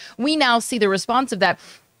shareholders. We now see the response of that.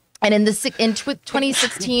 And in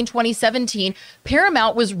 2016, 2017,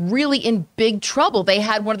 Paramount was really in big trouble. They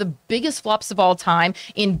had one of the biggest flops of all time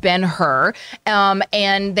in Ben-Hur.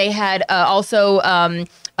 And they had also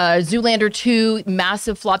Zoolander 2,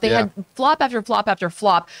 massive flop. They had flop after flop after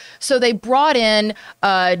flop. So they brought in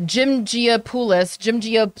Jim G, as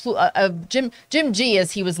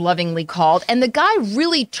he was lovingly called. And the guy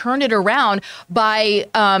really turned it around by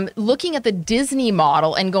looking at the Disney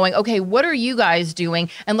model and going, okay, what are you guys doing?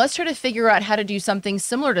 And let's try to figure out how to do something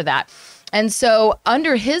similar to that. And so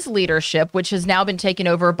under his leadership, which has now been taken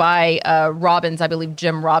over by Robbins, I believe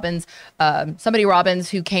Jim Robbins, somebody Robbins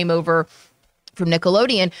who came over from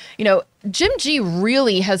Nickelodeon, Jim G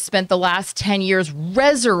really has spent the last 10 years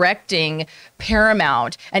resurrecting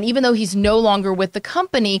Paramount. And even though he's no longer with the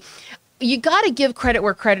company, you got to give credit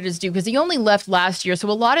where credit is due, because he only left last year. So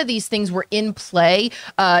a lot of these things were in play,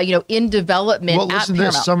 in development. Well, listen to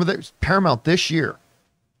this. Some of the Paramount this year: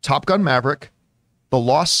 Top Gun Maverick, The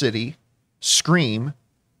Lost City, Scream,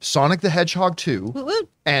 Sonic the Hedgehog 2,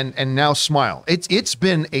 and now Smile. It's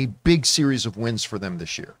been a big series of wins for them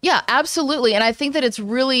this year. Yeah, absolutely. And I think that it's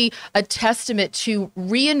really a testament to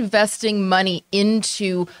reinvesting money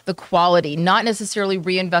into the quality, not necessarily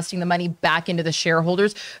reinvesting the money back into the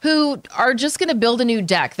shareholders who are just going to build a new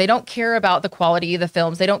deck. They don't care about the quality of the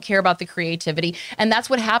films. They don't care about the creativity. And that's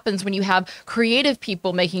what happens when you have creative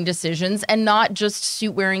people making decisions and not just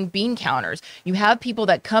suit-wearing bean counters. You have people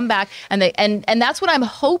that come back and and that's what I'm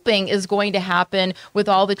hoping is going to happen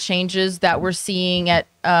with all the changes that we're seeing at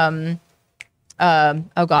Warner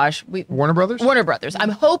Brothers. I'm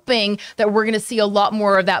hoping that we're going to see a lot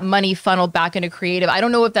more of that money funneled back into creative. I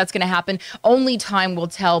don't know if that's going to happen. Only time will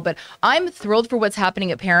tell, but I'm thrilled for what's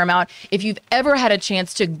happening at Paramount. If you've ever had a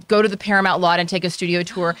chance to go to the Paramount lot and take a studio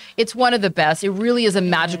tour, it's one of the best. It really is a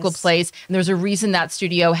magical place. And there's a reason that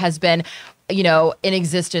studio has been, in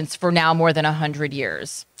existence for now more than 100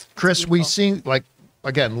 years. Chris, we see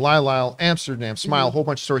again, Lyle, Amsterdam, Smile, a whole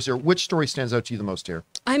bunch of stories here. Which story stands out to you the most here?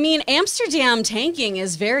 I mean, Amsterdam tanking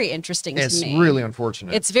is very interesting to me. It's really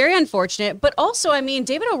unfortunate. It's very unfortunate. But also, I mean,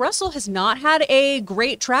 David O. Russell has not had a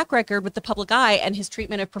great track record with the public eye and his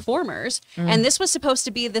treatment of performers. And this was supposed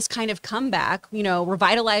to be this kind of comeback,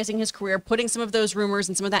 revitalizing his career, putting some of those rumors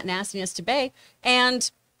and some of that nastiness to bay. And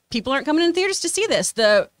people aren't coming in theaters to see this.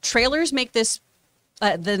 The trailers make this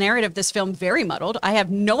the narrative of this film very muddled. I have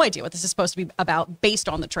no idea what this is supposed to be about based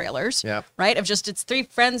on the trailers. Yeah. Right? Of just, it's three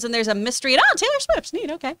friends and there's a mystery and Taylor Swift's neat.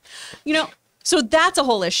 Okay. So that's a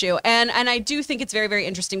whole issue. And I do think it's very, very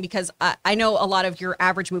interesting because I know a lot of your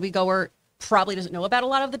average moviegoer probably doesn't know about a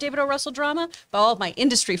lot of the David O. Russell drama, but all of my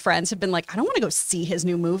industry friends have been like, I don't want to go see his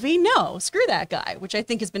new movie. No, screw that guy, which I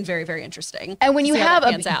think has been very, very interesting. And when you have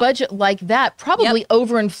a budget like that, probably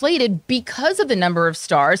overinflated because of the number of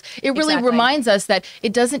stars, it really reminds us that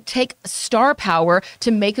it doesn't take star power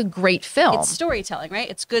to make a great film. It's storytelling, right?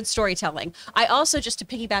 It's good storytelling. I also, just to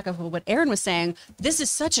piggyback off of what Aaron was saying, this is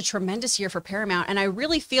such a tremendous year for Paramount, and I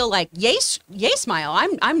really feel like, yay smile.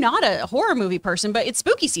 I'm not a horror movie person, but it's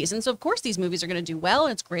spooky season, so of course these movies are going to do well,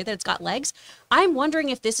 and it's great that it's got legs. I'm wondering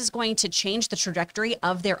if this is going to change the trajectory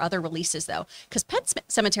of their other releases, though, because Pet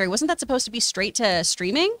Sematary, wasn't that supposed to be straight to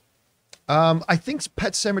streaming? I think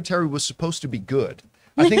Pet Sematary was supposed to be good.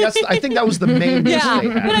 I think that was the main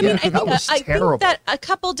mistake. But I mean, I terrible. think that a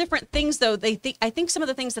couple different things, though, I think some of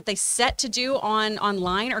the things that they set to do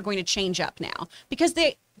online are going to change up now, because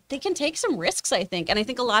they can take some risks, I think. And I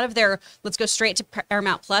think a lot of their let's go straight to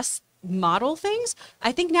Paramount Plus model things,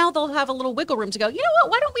 I think now they'll have a little wiggle room to go, you know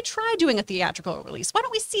what, why don't we try doing a theatrical release? Why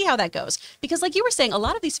don't we see how that goes? Because like you were saying, a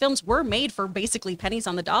lot of these films were made for basically pennies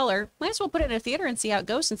on the dollar. Might as well put it in a theater and see how it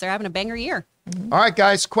goes, since they're having a banger year. All right,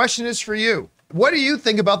 guys, question is for you. What do you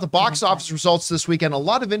think about the box office results this weekend? A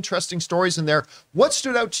lot of interesting stories in there. What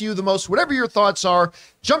stood out to you the most? Whatever your thoughts are,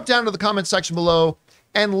 jump down to the comment section below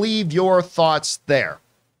and leave your thoughts there.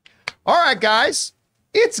 All right, guys,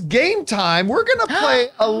 it's game time. We're going to play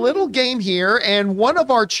a little game here, and one of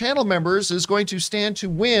our channel members is going to stand to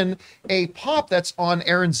win a pop that's on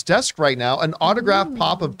Aaron's desk right now, an autographed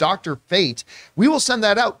pop of Dr. Fate. We will send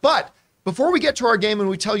that out, but before we get to our game and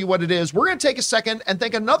we tell you what it is, we're going to take a second and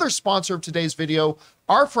thank another sponsor of today's video,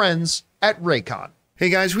 our friends at Raycon. Hey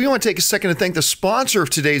guys, we want to take a second to thank the sponsor of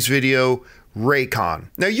today's video, Raycon.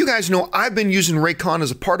 Now, you guys know I've been using Raycon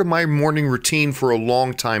as a part of my morning routine for a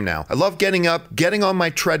long time now. I love getting up, getting on my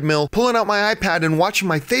treadmill, pulling out my iPad and watching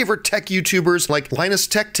my favorite tech YouTubers like Linus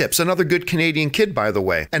Tech Tips, another good Canadian kid, by the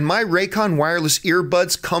way. And my Raycon wireless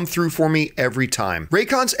earbuds come through for me every time.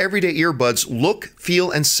 Raycon's everyday earbuds look,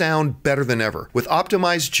 feel, and sound better than ever. With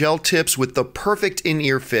optimized gel tips with the perfect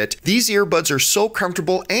in-ear fit, these earbuds are so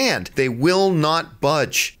comfortable and they will not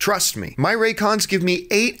budge. Trust me. My Raycons give me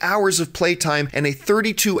 8 hours of playtime and a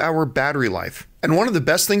 32-hour battery life. And one of the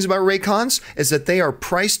best things about Raycons is that they are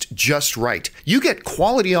priced just right. You get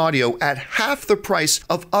quality audio at half the price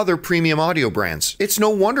of other premium audio brands. It's no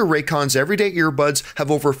wonder Raycon's everyday earbuds have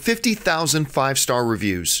over 50,000 five-star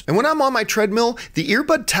reviews. And when I'm on my treadmill, the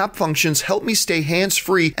earbud tap functions help me stay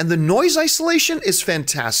hands-free, and the noise isolation is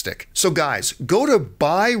fantastic. So guys, go to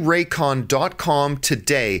buyraycon.com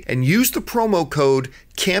today and use the promo code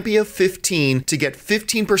Campea15 to get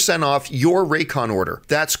 15% off your Raycon order.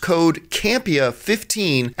 That's code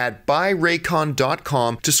Campea15 at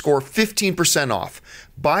buyraycon.com to score 15% off.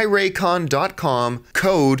 Buyraycon.com,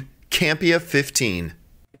 code Campea15.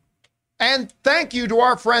 And thank you to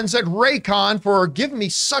our friends at Raycon for giving me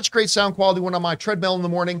such great sound quality when I'm on my treadmill in the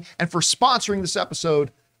morning, and for sponsoring this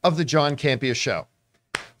episode of the John Campea Show.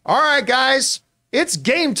 All right, guys. It's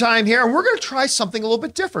game time here, and we're going to try something a little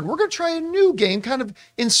bit different. We're going to try a new game, kind of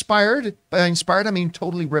inspired. By inspired, I mean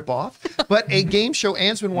totally rip off, but a game show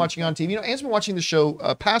Anne's been watching on TV. You know, Anne's been watching the show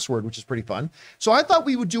Password, which is pretty fun. So I thought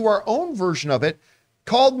we would do our own version of it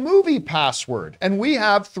called Movie Password. And we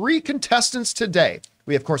have 3 contestants today.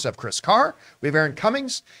 We, of course, have Chris Carr, we have Aaron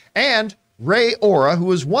Cummings, and Ray Ora,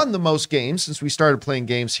 who has won the most games since we started playing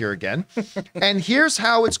games here again. And here's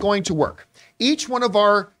how it's going to work. Each one of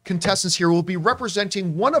our contestants here will be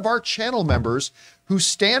representing one of our channel members who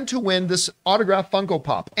stand to win this autographed Funko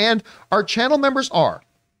Pop. And our channel members are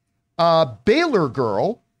Baylor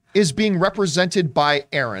Girl is being represented by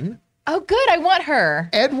Aaron. Oh, good. I want her.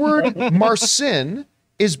 Edward Marcin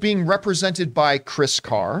is being represented by Chris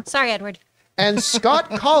Carr. Sorry, Edward. And Scott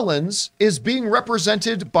Collins is being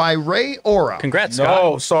represented by Ray Ora. Congrats, Scott.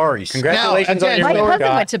 No, sorry. Congratulations on your My vote, husband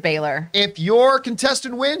Scott. went to Baylor. If your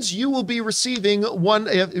contestant wins, you will be receiving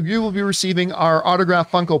our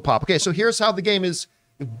autographed Funko Pop. Okay, so here's how the game is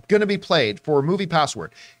going to be played for Movie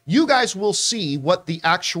Password. You guys will see what the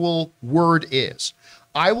actual word is.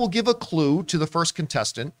 I will give a clue to the first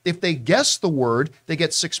contestant. If they guess the word, they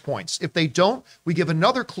get 6 points. If they don't, we give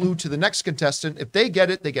another clue to the next contestant. If they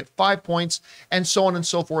get it, they get 5 points, and so on and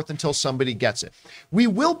so forth until somebody gets it. We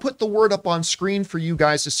will put the word up on screen for you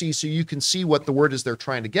guys to see so you can see what the word is they're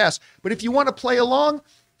trying to guess. But if you want to play along,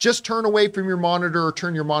 just turn away from your monitor or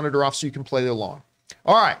turn your monitor off so you can play along.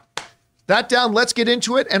 All right, that down, let's get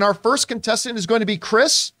into it. And our first contestant is going to be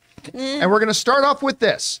Chris. And we're going to start off with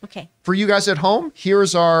this. Okay. For you guys at home,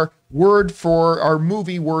 here's our word for our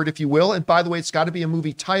movie word, if you will. And by the way, it's got to be a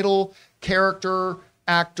movie title, character,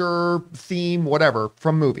 actor, theme, whatever,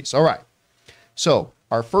 from movies. All right. So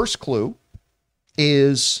our first clue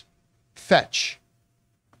is fetch.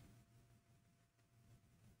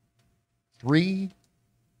 3,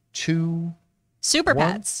 2, Super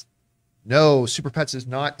 1. Pets. No, Super Pets is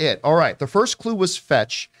not it. All right, the first clue was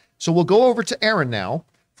fetch. So we'll go over to Aaron now.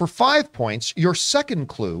 For 5 points, your second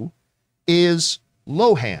clue is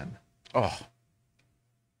Lohan. Oh,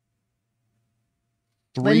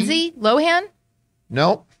 3. Lindsay Lohan?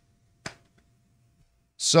 No.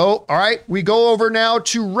 So, all right, we go over now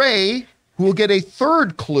to Ray, who will get a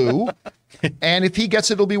third clue. And if he gets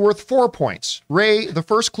it, it'll be worth 4 points. Ray, the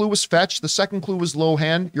first clue was fetch. The second clue was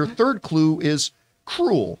Lohan. Your third clue is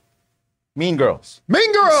cruel. Mean Girls.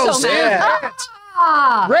 Mean Girls! So mad.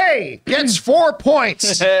 Ray gets 4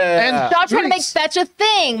 points. And Stop trying to make fetch a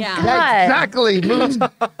thing. Yeah. God. exactly.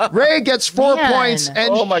 Ray gets 4 Man. points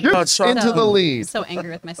and Oh my God, shoots stop. into the lead. So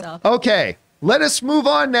angry with myself. Okay, let us move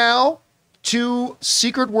on now to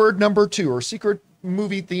secret word number 2, or secret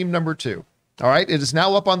movie theme number 2. All right, it is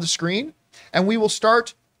now up on the screen, and we will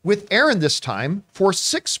start with Aaron this time for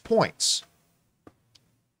 6 points.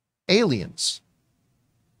 Aliens.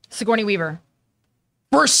 Sigourney Weaver.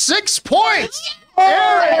 For 6 points!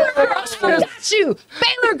 Aaron! Got you,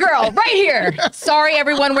 Baylor girl, right here. Sorry,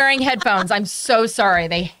 everyone wearing headphones. I'm so sorry.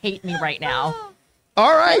 They hate me right now.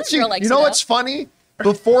 All right, Taylor you likes know it what's funny?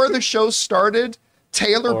 Before the show started,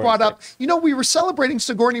 Taylor brought up, we were celebrating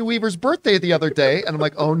Sigourney Weaver's birthday the other day, and I'm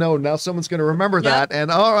like, oh no, now someone's going to remember that.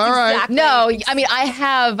 And all right. Exactly. No, I mean, I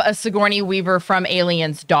have a Sigourney Weaver from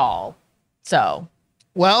Aliens doll. So,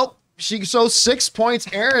 Well, so 6 points.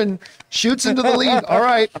 Aaron shoots into the lead. All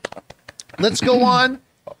right. Let's go on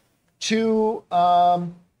to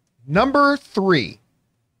number 3.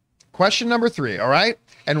 Question number 3. All right.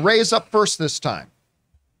 And Ray is up first this time.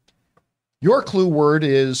 Your clue word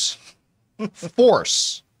is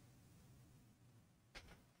force.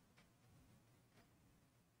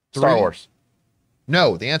 Star 3. Wars.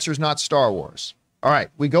 No, the answer is not Star Wars. All right.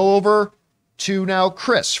 We go over to now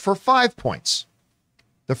Chris for 5 points.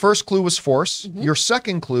 The first clue was force. Your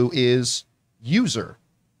second clue is user.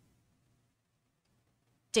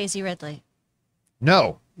 Daisy Ridley.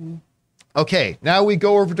 No. Okay, now we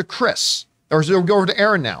go over to Chris. Or we go over to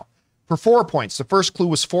Aaron now. For 4 points, the first clue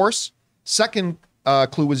was force. Second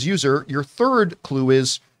clue was user. Your third clue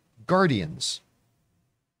is guardians.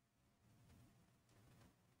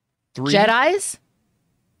 3. Jedis?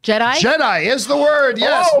 Jedi? Jedi is the word,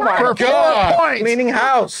 yes. Oh my for God. 4 points. Cleaning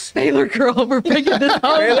house. Baylor girl, we're picking this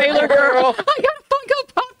home. Baylor girl. I got a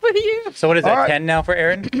Funko Pop with you. So what is that, All right. 10 now for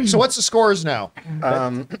Aaron? So what's the scores now?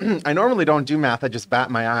 I normally don't do math. I just bat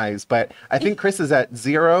my eyes. But I think Chris is at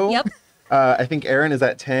 0. Yep. I think Aaron is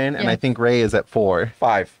at 10. And I think Ray is at 4.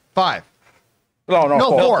 5. 5. No, No,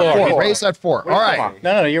 4. four. 4. Ray's at 4. All right.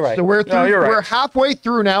 No, you're right. So we're through, you're right. we're halfway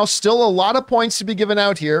through now. Still a lot of points to be given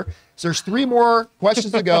out here. So there's 3 more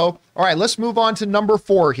questions to go. All right, let's move on to number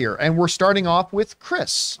 4 here. And we're starting off with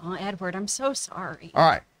Chris. Oh, Edward, I'm so sorry. All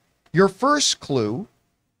right. Your first clue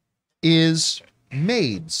is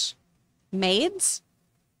maids. Maids?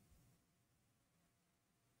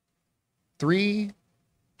 3,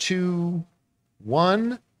 2,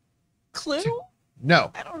 1. Clue?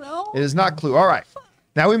 No, I don't know. it is not clue. All right.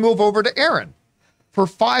 Now we move over to Aaron. For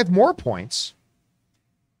 5 more points,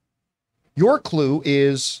 your clue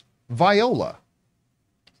is viola.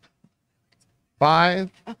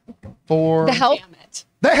 5, 4. The Help. Damn it.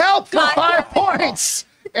 The Help for God. 5 points.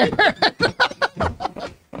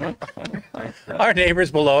 Our neighbors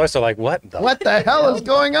below us are like, what the? What the hell is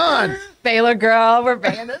going on? Baylor girl, we're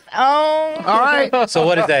bringing this home. All right. So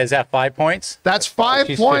what is that? Is that 5 points? That's 5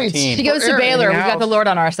 She's points. 15. She goes for to Aaron. Baylor. We've got the Lord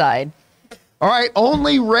on our side. All right.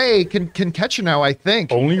 Only Ray can catch you now, I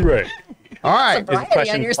think. Only right. All right. Is Variety on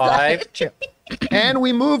question your 5? side. And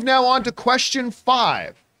we move now on to question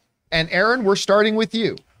 5. And Aaron, we're starting with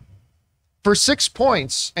you. For 6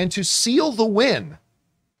 points and to seal the win,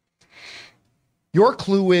 your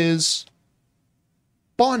clue is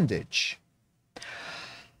bondage.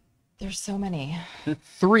 There's so many.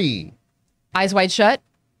 3. Eyes Wide Shut.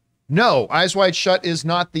 No, Eyes Wide Shut is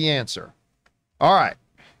not the answer. All right.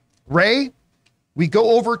 Ray, we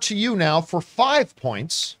go over to you now for 5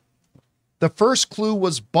 points. The first clue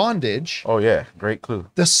was bondage. Oh, yeah. Great clue.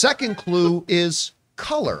 The second clue is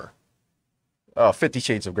color. 50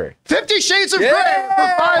 Shades of Grey. 50 Shades of Grey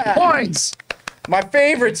for 5 points. My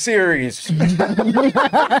favorite series.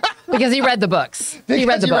 Because he read the books. He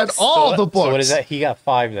read the books. all the books. So what is that? He got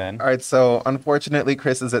 5 then. All right, so unfortunately,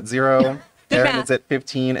 Chris is at 0. Aaron math. is at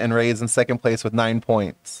 15, and Ray is in second place with 9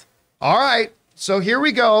 points. All right. So here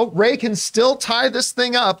we go. Ray can still tie this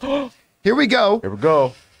thing up. Here we go. Here we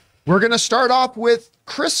go. We're going to start off with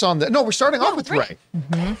Chris on the. No, we're starting off with Ray.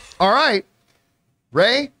 All right.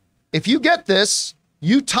 Ray, if you get this,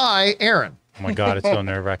 you tie Aaron. Oh my God, it's so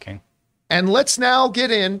nerve-wracking. And let's now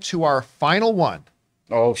get into our final one.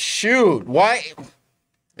 Oh, shoot. Why?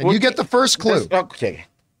 And you get the first clue. Okay.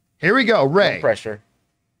 Here we go, Ray. No pressure.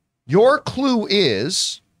 Your clue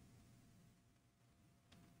is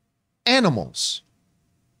animals.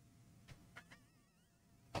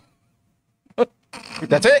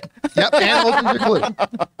 That's it? Yep, animals is your clue.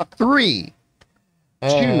 3, 2,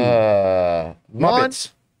 1. Muppets.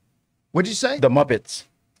 What'd you say? The Muppets.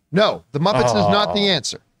 No, the Muppets is not the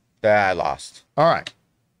answer. I lost. All right.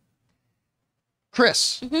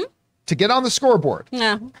 Chris, to get on the scoreboard,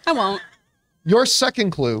 No, I won't. your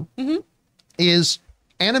second clue is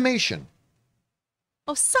animation.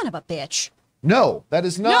 Oh, son of a bitch. No, that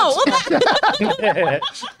is not. No.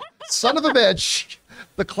 Son of a bitch.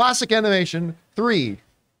 The classic animation. 3,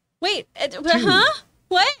 Wait. Huh?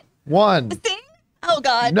 What? 1. Thing? Oh,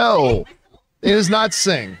 God. No, it is not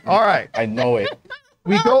Sing. All right. I know it.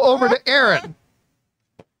 We go over to Aaron.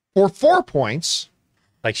 For 4 points,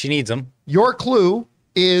 Like she needs them. your clue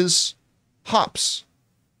is hops.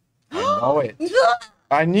 I know it.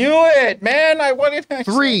 I knew it, man. What did I say?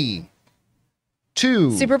 3,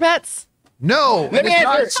 2. Super Pets? No, Let me it's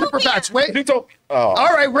not answer. Super Pets. Wait. Zootopia. Oh. All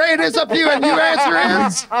right, Ray, it is up to you. And your answer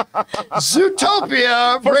is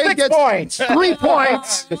Zootopia. For Ray 6 gets points. 3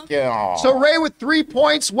 points. So So Ray with 3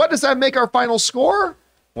 points. What does that make our final score?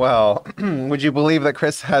 Well, would you believe that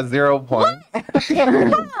Chris has 0 points?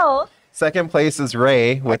 Wow. Second place is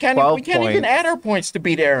Ray with 12 we can't points. even add our points to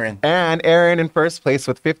beat Aaron. And Aaron in first place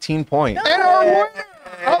with 15 points. And our winner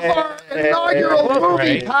of our inaugural movie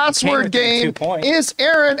Right. password Came within 2 game points. is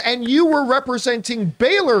Aaron, and you were representing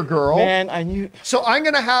Baylor Girl. Man, I knew. So I'm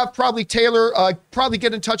going to have probably Taylor probably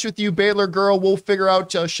get in touch with you, Baylor Girl. We'll figure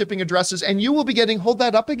out shipping addresses, and you will be getting, hold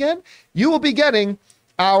that up again, you will be getting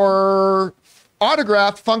our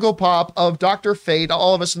autographed Funko Pop of Dr. Fate.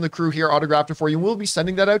 All of us in the crew here autographed it for you. We'll be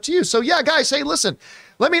sending that out to you. So yeah, guys, hey, listen,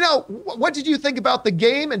 let me know, what did you think about the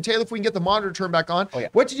game? And Taylor, if we can get the monitor turned back on,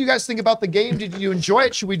 what did you guys think about the game? Did you enjoy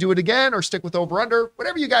it? Should we do it again or stick with over-under?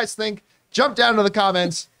 Whatever you guys think, jump down to the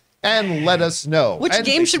comments and let us know. Which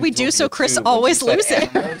game should we do so Chris always loses?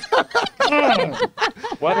 Why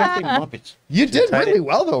did I say Muppets? You did really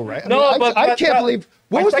well though, right? No, I but can't believe.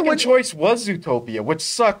 What my was the second one? choice was Zootopia, which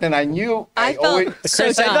sucked, and I knew. I felt so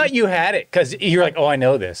Chris, I dumb. thought you had it because you're like, oh, I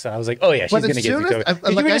know this. And I was like, oh, yeah, she's But going to as get soon as, Zootopia. 'Cause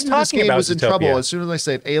like, you were I just knew this talking game about was in trouble. Zootopia. As soon as I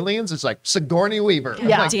said aliens, it's like Sigourney Weaver. I'm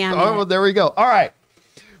Yeah. like, Damn oh, it. well, there we go. All right.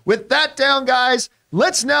 With that down, guys,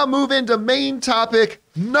 let's now move into main topic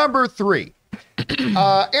number 3.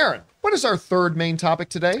 Aaron, what is our third main topic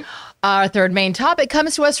today? Our third main topic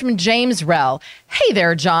comes to us from James Rell. Hey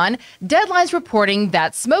there, John. Deadline's reporting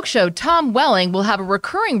that smoke show Tom Welling will have a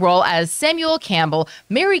recurring role as Samuel Campbell,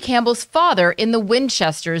 Mary Campbell's father in the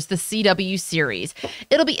Winchesters, the CW series.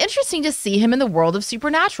 It'll be interesting to see him in the world of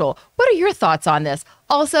Supernatural. What are your thoughts on this?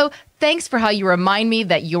 Also, thanks for how you remind me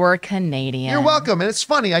that you're Canadian. You're welcome. And it's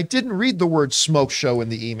funny, I didn't read the word smoke show in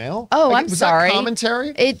the email. Oh, Like, I'm was sorry. That commentary?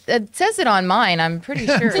 It says it on mine. I'm pretty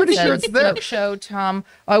sure. Pretty it sure says it's there. Smoke show Tom.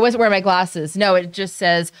 Oh, I wasn't wearing my glasses. No, it just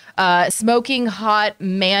says smoking hot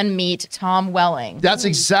man meat Tom Welling. That's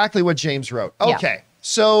exactly what James wrote. Yeah. Okay,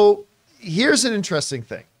 so here's an interesting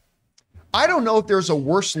thing. I don't know if there's a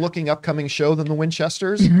worse looking upcoming show than the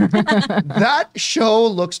Winchesters. That show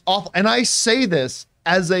looks awful. And I say this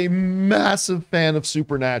as a massive fan of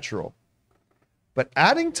Supernatural. But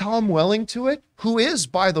adding Tom Welling to it, who is,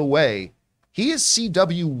 by the way, he is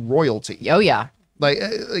CW royalty. Oh yeah. Like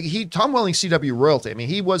Tom Welling, CW royalty. I mean,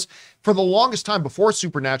 he was for the longest time before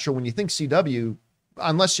Supernatural. When you think CW,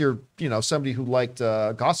 unless you're somebody who liked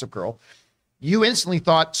Gossip Girl, you instantly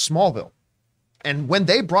thought Smallville. And when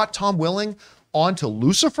they brought Tom Welling onto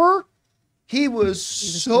Lucifer, he was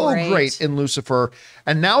so great in Lucifer.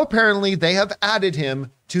 And now apparently they have added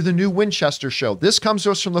him to the new Winchester show. This comes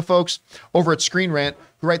to us from the folks over at Screen Rant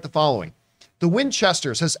who write the following. The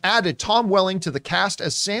Winchesters has added Tom Welling to the cast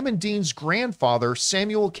as Sam and Dean's grandfather,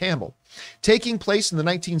 Samuel Campbell. Taking place in the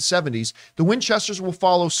 1970s, the Winchesters will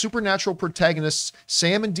follow supernatural protagonists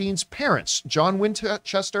Sam and Dean's parents, John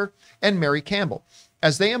Winchester and Mary Campbell,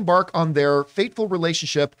 as they embark on their fateful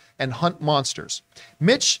relationship and hunt monsters.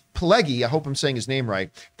 Mitch Pileggi, I hope I'm saying his name right,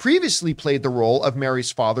 previously played the role of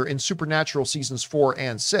Mary's father in Supernatural seasons 4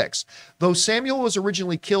 and 6. Though Samuel was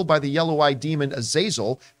originally killed by the yellow-eyed demon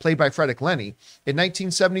Azazel, played by Frederick Lenny, in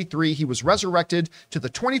 1973 he was resurrected to the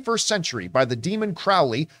 21st century by the demon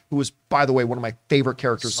Crowley, who was, by the way, one of my favorite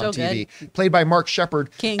characters So on TV, good. played by Mark Shepard,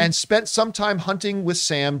 King. and spent some time hunting with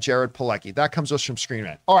Sam Jared Pileggi. That comes to us from Screen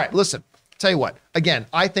Rant. All right, listen. Tell you what, again,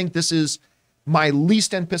 I think this is my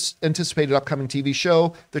least anticipated upcoming TV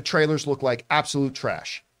show. The trailers look like absolute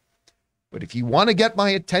trash. But if you want to get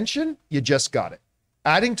my attention, you just got it.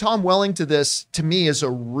 Adding Tom Welling to this, to me, is a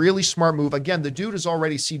really smart move. Again, the dude is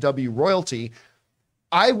already CW royalty.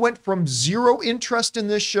 I went from zero interest in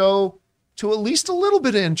this show to at least a little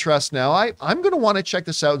bit of interest now. I'm going to want to check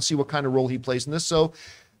this out and see what kind of role he plays in this. So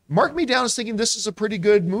mark me down as thinking this is a pretty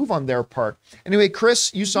good move on their part. Anyway,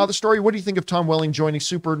 Chris, you saw the story. What do you think of Tom Welling joining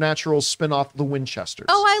Supernatural's spinoff, The Winchesters?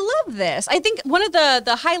 Oh, I love this. I think one of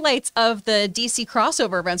the highlights of the DC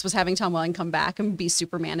crossover events was having Tom Welling come back and be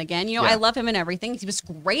Superman again. You know, I love him in everything. He was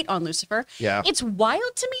great on Lucifer. Yeah. It's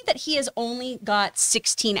wild to me that he has only got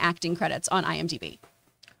 16 acting credits on IMDb.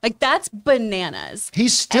 Like, that's bananas.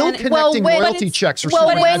 He's still connecting royalty checks.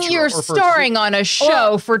 When you're starring on a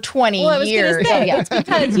show for 20 years. Yeah, it's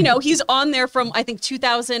because, you know, he's on there from, I think,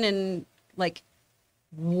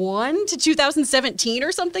 2001 to 2017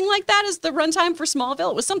 or something like that is the runtime for Smallville.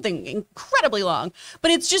 It was something incredibly long. But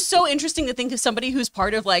it's just so interesting to think of somebody who's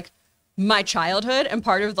part of, like, my childhood and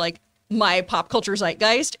part of, like, my pop culture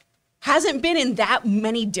zeitgeist hasn't been in that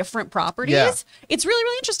many different properties. Yeah. It's really,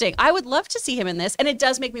 really interesting. I would love to see him in this. And it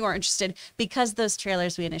does make me more interested because those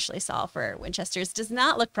trailers we initially saw for Winchesters does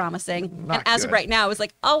not look promising. Not and as good. of right now, it was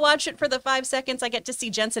like, I'll watch it for the 5 seconds I get to see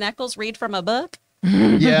Jensen Ackles read from a book.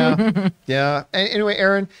 Yeah. Yeah. Anyway,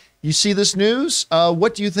 Aaron, you see this news.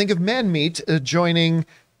 What do you think of Man Meat joining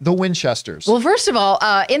the Winchesters? Well, first of all,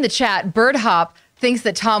 in the chat, Bird Hop thinks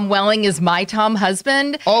that Tom Welling is my Tom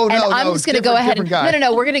husband. Oh, no, and I'm just going to go ahead and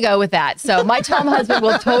no, we're going to go with that. So my Tom husband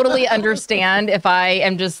will totally understand if I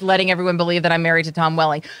am just letting everyone believe that I'm married to Tom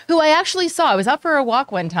Welling, who I actually saw. I was out for a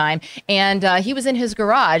walk one time, and he was in his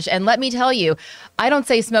garage. And let me tell you, I don't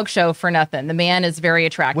say smoke show for nothing. The man is very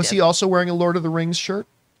attractive. Was he also wearing a Lord of the Rings shirt?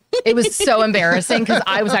 It was so embarrassing because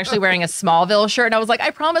I was actually wearing a Smallville shirt, and I was like,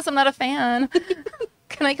 I promise I'm not a fan.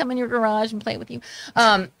 Can I come in your garage and play with you?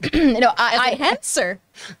 No, sir.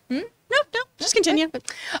 No, just continue.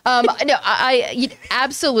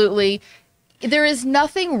 Absolutely. There is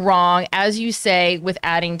nothing wrong, as you say, with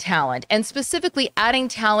adding talent, and specifically adding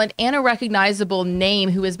talent and a recognizable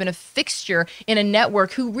name who has been a fixture in a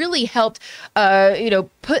network who really helped,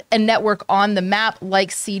 put a network on the map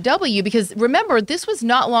like CW. Because remember, this was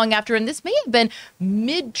not long after, and this may have been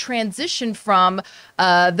mid-transition from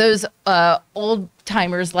those old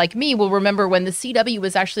timers like me will remember when the CW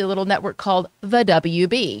was actually a little network called the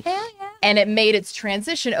WB. Hell yeah. And it made its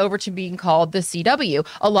transition over to being called the CW.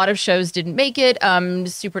 A lot of shows didn't make it.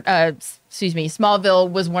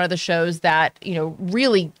 Smallville was one of the shows that,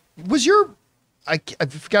 really was your. I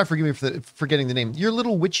forgot. Forgive me for forgetting the name. Your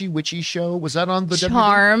little witchy show, was that on the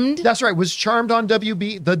Charmed? WB? That's right. Was Charmed on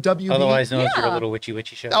WB? The WB. Otherwise known as your little witchy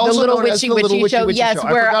show. The little witchy show. Yes,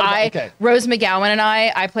 where Rose McGowan and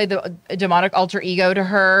I played the demonic alter ego to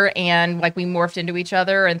her, and like we morphed into each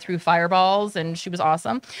other and threw fireballs, and she was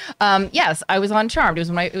awesome. Yes, I was on Charmed.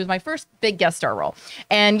 It was my first big guest star role,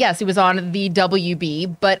 and yes, it was on the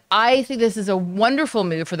WB. But I think this is a wonderful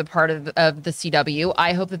move for the part of the CW.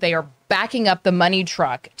 I hope that they are backing up the money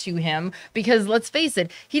truck to him, because let's face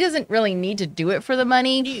it, he doesn't really need to do it for the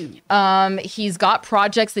money. He's got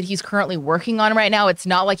projects that he's currently working on right now. It's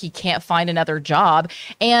not like he can't find another job.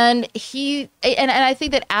 And I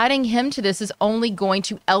think that adding him to this is only going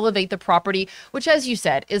to elevate the property, which, as you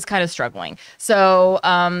said, is kind of struggling. So,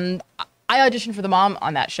 I auditioned for the mom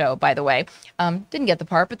on that show, by the way. Didn't get the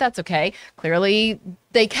part, but that's okay. Clearly,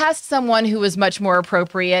 they cast someone who was much more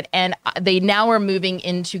appropriate, and they now are moving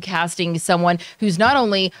into casting someone who's not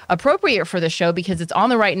only appropriate for the show because it's on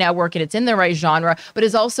the right network and it's in the right genre, but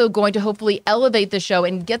is also going to hopefully elevate the show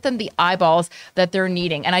and get them the eyeballs that they're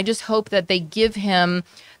needing. And I just hope that they give him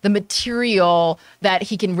the material that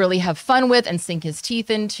he can really have fun with and sink his teeth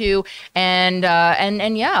into. And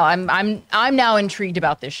yeah, I'm now intrigued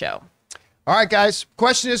about this show. All right, guys,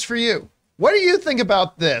 question is for you. What do you think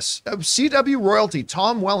about this? CW royalty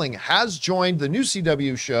Tom Welling has joined the new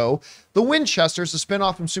CW show, The Winchesters, a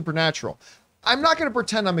spinoff from Supernatural. I'm not going to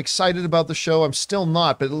pretend I'm excited about the show. I'm still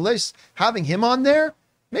not, but at least having him on there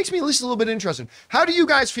makes me at least a little bit interested. How do you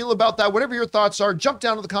guys feel about that? Whatever your thoughts are, jump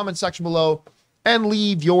down to the comment section below and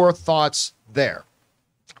leave your thoughts there.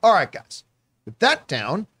 All right, guys, with that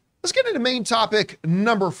down, let's get into main topic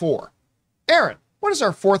number 4. Aaron, what is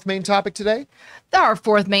our fourth main topic today? Our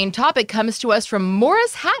fourth main topic comes to us from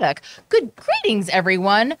Morris Haddock. Good greetings,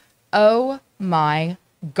 everyone. Oh my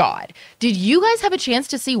God. Did you guys have a chance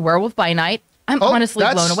to see Werewolf by Night? I'm honestly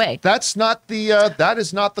blown away. That is not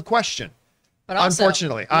the question. But also,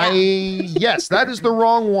 unfortunately, yeah. Yes, that is the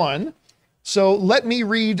wrong one. So let me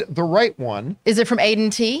read the right one. Is it from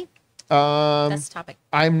Aiden T? That's the topic.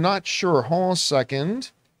 I'm not sure. Hold on a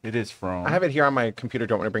second. It is from. I have it here on my computer.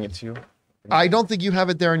 Don't want to bring it to you. I don't think you have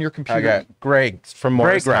it there on your computer. I got Greg From Greg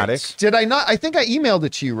Morris writes. Did I not? I think I emailed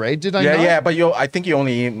it to you, Ray. Did I not? Yeah, but I think you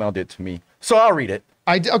only emailed it to me. So I'll read it.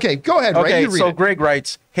 Okay, go ahead, Ray. Okay, You read so it. Greg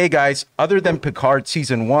writes, "Hey guys, other than Picard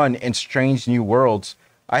season 1 and Strange New Worlds,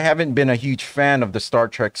 I haven't been a huge fan of the Star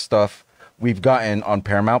Trek stuff we've gotten on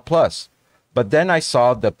Paramount Plus. But then I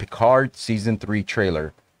saw the Picard season 3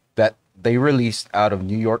 trailer that they released out of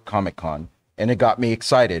New York Comic Con, and it got me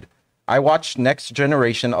excited. I watched Next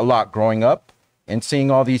Generation a lot growing up, and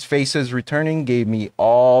seeing all these faces returning gave me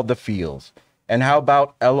all the feels. And how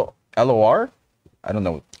about LOR? I don't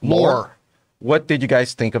know. Lore. What did you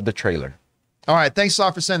guys think of the trailer?" All right, thanks a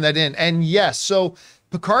lot for sending that in. And yes, so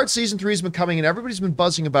Picard season 3 has been coming and everybody's been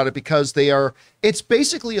buzzing about it because it's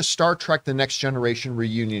basically a Star Trek The Next Generation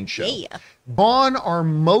reunion show. Yeah. Gone are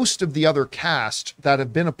most of the other cast that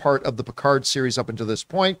have been a part of the Picard series up until this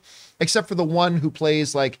point, except for the one who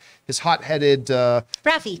plays like his hot-headed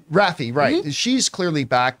Raffi. Raffi, right? She's clearly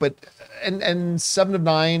back, but and Seven of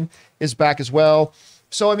Nine is back as well.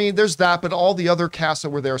 So I mean, there's that, but all the other casts that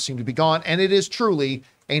were there seem to be gone, and it is truly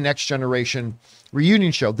a Next Generation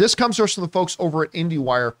reunion show. This comes to us from the folks over at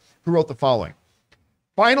IndieWire who wrote the following: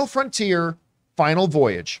 Final Frontier, Final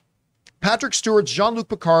Voyage. Patrick Stewart's Jean-Luc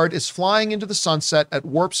Picard is flying into the sunset at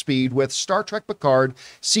warp speed with Star Trek Picard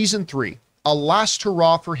Season 3, a last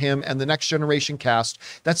hurrah for him and the Next Generation cast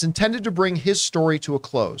that's intended to bring his story to a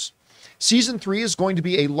close. Season 3 is going to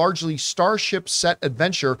be a largely starship set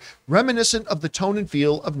adventure reminiscent of the tone and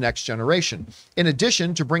feel of Next Generation. In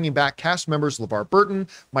addition to bringing back cast members LeVar Burton,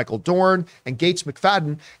 Michael Dorn, and Gates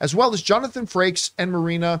McFadden, as well as Jonathan Frakes and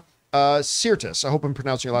Marina Sirtis, I hope I'm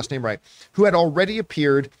pronouncing your last name right, who had already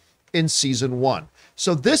appeared in Season 1.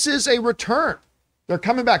 So this is a return. They're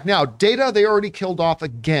coming back. Now, Data, they already killed off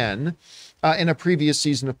again in a previous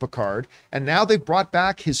season of Picard, and now they've brought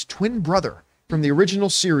back his twin brother from the original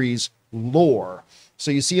series, Lore.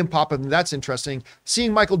 So you see him pop up, and that's interesting.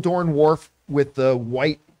 Seeing Michael Dorn Worf with the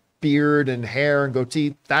white beard and hair and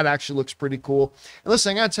goatee, that actually looks pretty cool. And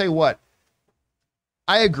listen, I gotta tell you what,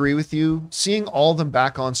 I agree with you. Seeing all of them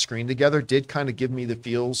back on screen together did kind of give me the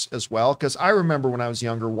feels as well, because I remember when I was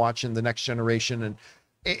younger watching The Next Generation, and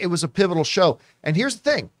it was a pivotal show. And here's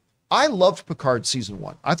the thing, I loved Picard Season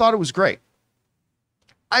 1. I thought it was great.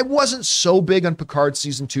 I wasn't so big on Picard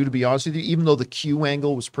Season 2, to be honest with you, even though the Q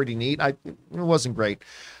angle was pretty neat. It wasn't great.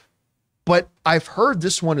 But I've heard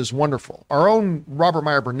this one is wonderful. Our own Robert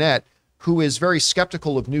Meyer Burnett, who is very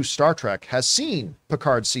skeptical of new Star Trek, has seen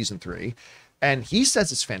Picard Season 3, and he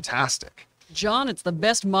says it's fantastic. John, it's the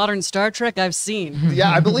best modern Star Trek I've seen.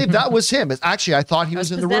 Yeah, I believe that was him. Actually, I thought he was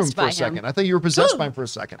in the room for a second. I thought you were possessed by him for a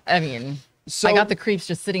second. I mean... So, I got the creeps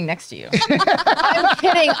just sitting next to you. I'm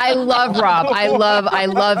kidding. I love Rob. I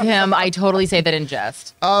love him. I totally say that in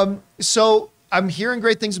jest. So I'm hearing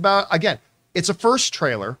great things about, again, it's a first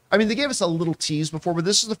trailer. I mean, they gave us a little tease before, but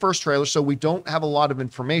this is the first trailer, so we don't have a lot of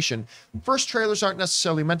information. First trailers aren't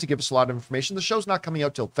necessarily meant to give us a lot of information. The show's not coming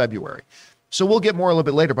out till February. So we'll get more a little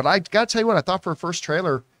bit later. But I got to tell you what, I thought for a first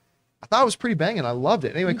trailer, I thought it was pretty banging. I loved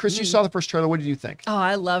it. Anyway, Chris, you saw the first trailer. What did you think? Oh,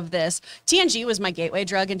 I love this. TNG was my gateway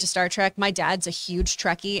drug into Star Trek. My dad's a huge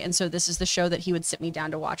Trekkie, and so this is the show that he would sit me down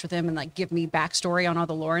to watch with him and like give me backstory on all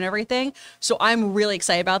the lore and everything. So I'm really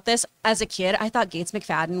excited about this. As a kid, I thought Gates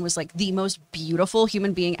McFadden was like the most beautiful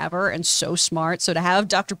human being ever and so smart. So to have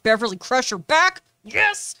Dr. Beverly Crusher back,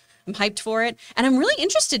 yes! I'm hyped for it. And I'm really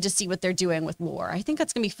interested to see what they're doing with Lore. I think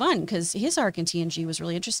that's going to be fun because his arc in TNG was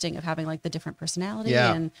really interesting of having like the different personality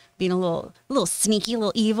and being a little sneaky, a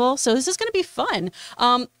little evil. So this is going to be fun.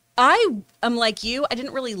 I am like you. I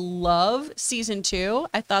didn't really love Season 2.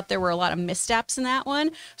 I thought there were a lot of missteps in that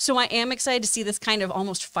one. So I am excited to see this kind of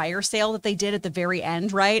almost fire sale that they did at the very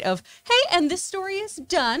end, right? Of, hey, and this story is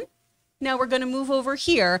done. Now we're going to move over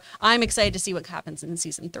here. I'm excited to see what happens in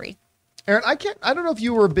Season 3. Aaron, I don't know if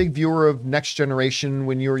you were a big viewer of Next Generation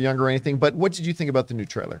when you were younger or anything, but what did you think about the new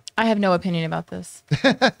trailer? I have no opinion about this.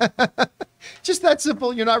 Just that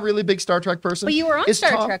simple. You're not really a big Star Trek person. But you were on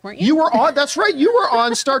Star Trek, weren't you? You were on, that's right. You were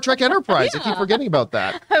on Star Trek Enterprise. I keep forgetting about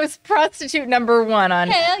that. I was prostitute number 1 on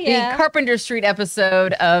the Carpenter Street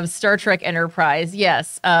episode of Star Trek Enterprise.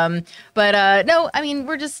 Yes. No, I mean,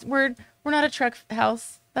 we're not a Trek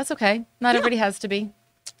house. That's okay. Not everybody has to be.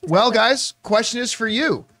 Well, guys, question is for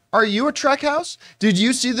you. Are you a Trek house? Did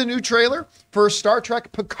you see the new trailer for Star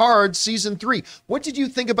Trek Picard Season 3? What did you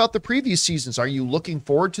think about the previous seasons? Are you looking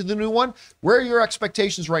forward to the new one? Where are your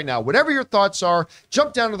expectations right now? Whatever your thoughts are,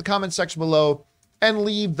 jump down to the comment section below and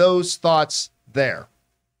leave those thoughts there.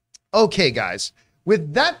 Okay, guys.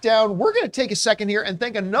 with that down, we're going to take a second here and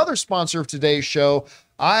thank another sponsor of today's show.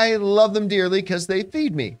 I love them dearly because they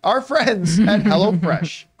feed me. Our friends at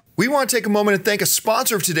HelloFresh. We want to take a moment and thank a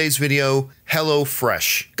sponsor of today's video,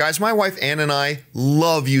 HelloFresh. Guys, my wife Ann and I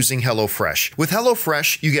love using HelloFresh. With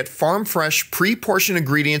HelloFresh, you get farm-fresh, pre-portioned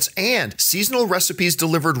ingredients and seasonal recipes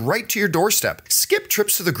delivered right to your doorstep. Skip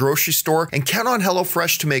trips to the grocery store and count on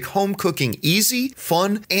HelloFresh to make home cooking easy,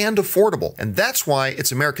 fun, and affordable. And that's why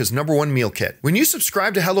it's America's #1 meal kit. When you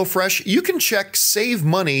subscribe to HelloFresh, you can check Save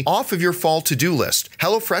Money off of your fall to-do list.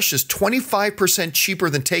 HelloFresh is 25%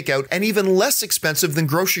 cheaper than takeout and even less expensive than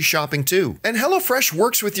grocery shopping too. And HelloFresh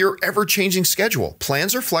works with your ever-changing schedule.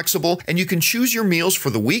 Plans are flexible and you can choose your meals for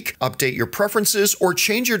the week, update your preferences, or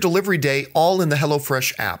change your delivery day all in the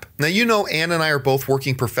HelloFresh app. Now, you know Ann and I are both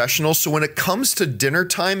working professionals, so when it comes to dinner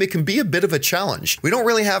time, it can be a bit of a challenge. We don't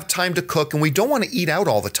really have time to cook and we don't want to eat out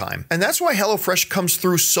all the time. And that's why HelloFresh comes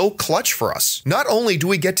through so clutch for us. Not only do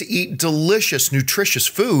we get to eat delicious, nutritious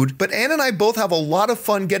food, but Ann and I both have a lot of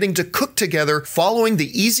fun getting to cook together, following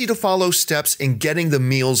the easy-to-follow steps in getting the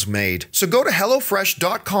meals made. So go to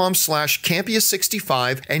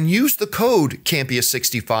HelloFresh.com/Campea65 and use the code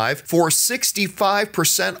Campea65 for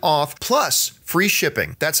 65% off plus free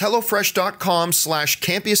shipping. That's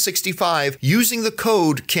HelloFresh.com/Campea65 using the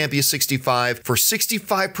code Campea65 for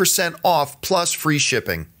 65% off plus free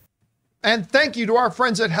shipping. And thank you to our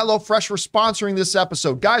friends at HelloFresh for sponsoring this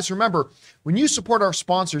episode. Guys, remember, when you support our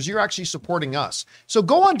sponsors, you're actually supporting us. So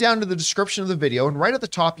go on down to the description of the video, and right at the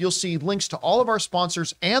top, you'll see links to all of our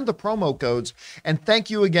sponsors and the promo codes. And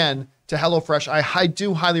thank you again to HelloFresh. I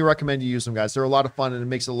do highly recommend you use them, guys. They're a lot of fun, and it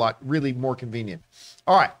makes it a lot really more convenient.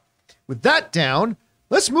 All right, with that down,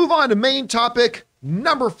 let's move on to main topic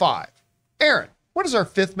number 5. Aaron, what is our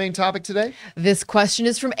 5th main topic today? This question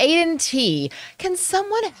is from Aiden T. Can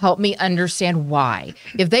someone help me understand why,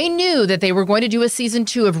 if they knew that they were going to do a season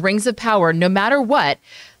 2 of Rings of Power, no matter what,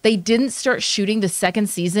 they didn't start shooting the 2nd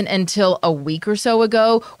season until a week or so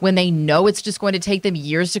ago when they know it's just going to take them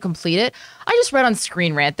years to complete it? I just read on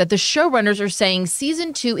Screen Rant that the showrunners are saying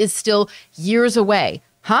season 2 is still years away.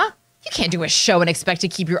 Huh? You can't do a show and expect to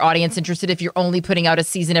keep your audience interested if you're only putting out a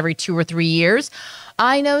season every 2 or 3 years.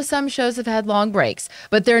 I know some shows have had long breaks,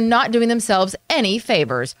 but they're not doing themselves any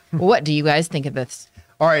favors. What do you guys think of this?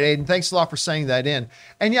 All right, Aiden, thanks a lot for saying that in.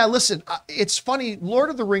 And yeah, listen, it's funny. Lord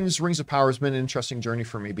of the Rings, Rings of Power has been an interesting journey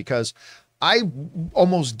for me because I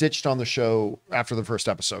almost ditched on the show after the first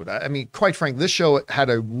episode. I mean, quite frankly, this show had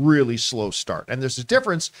a really slow start. And there's a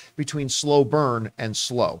difference between slow burn and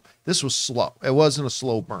slow. This was slow. It wasn't a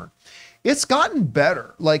slow burn. It's gotten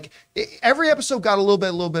better. Like every episode got a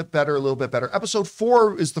little bit better. Episode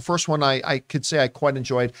 4 is the first one I could say I quite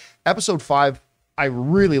enjoyed. Episode 5, I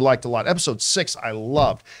really liked a lot. Episode 6, I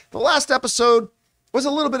loved. The last episode was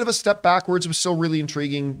a little bit of a step backwards. It was still really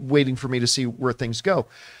intriguing, waiting for me to see where things go.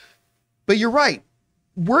 But you're right.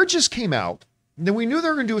 Word just came out that we knew they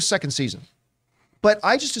were going to do a 2nd season. But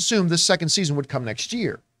I just assumed this 2nd season would come next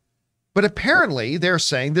year. But apparently they're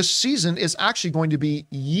saying this season is actually going to be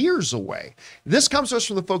years away. This comes to us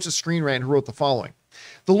from the folks at Screen Rant who wrote the following.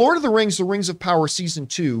 The Lord of the Rings, The Rings of Power Season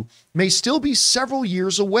 2 may still be several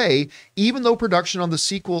years away, even though production on the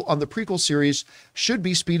prequel series should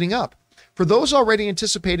be speeding up. For those already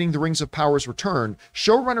anticipating The Rings of Power's return,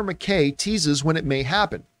 showrunner McKay teases when it may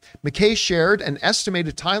happen. McKay shared an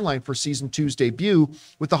estimated timeline for Season 2's debut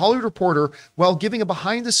with The Hollywood Reporter while giving a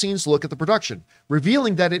behind-the-scenes look at the production,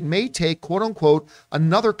 revealing that it may take, quote-unquote,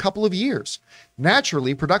 another couple of years.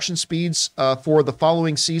 Naturally, production speeds for the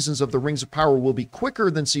following seasons of The Rings of Power will be quicker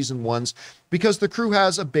than Season 1's because the crew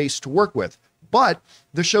has a base to work with. But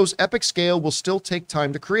the show's epic scale will still take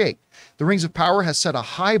time to create. The Rings of Power has set a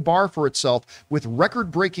high bar for itself with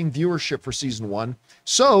record-breaking viewership for Season 1,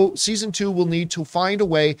 so Season 2 will need to find a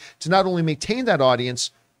way to not only maintain that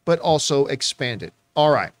audience, but also expand it. All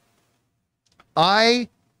right. I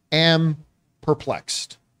am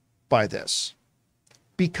perplexed by this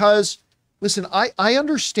because, listen, I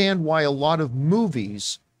understand why a lot of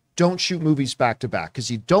movies don't shoot movies back to back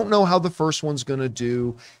because you don't know how the first one's going to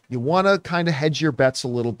do. You want to kind of hedge your bets a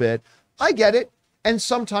little bit. I get it. And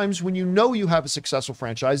sometimes when you know you have a successful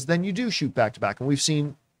franchise, then you do shoot back to back. And we've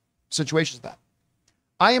seen situations of that.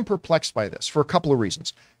 I am perplexed by this for a couple of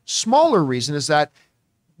reasons. Smaller reason is that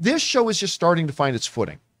this show is just starting to find its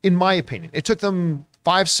footing, in my opinion. It took them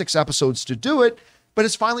 5-6 episodes to do it, but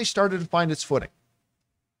it's finally started to find its footing.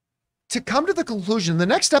 To come to the conclusion, the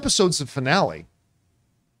next episode's the finale,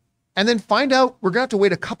 and then find out we're going to have to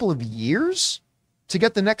wait a couple of years to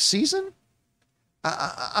get the next season?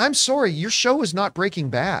 I'm sorry, your show is not Breaking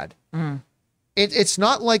Bad. It's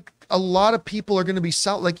not like a lot of people are going to be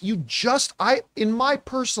like in my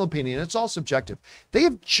personal opinion, it's all subjective. They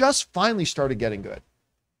have just finally started getting good.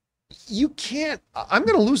 You can't, I'm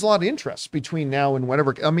going to lose a lot of interest between now and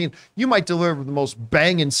whenever. I mean, you might deliver the most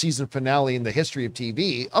banging season finale in the history of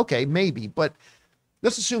TV. Okay, maybe, but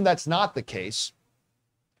let's assume that's not the case.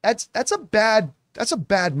 That's a bad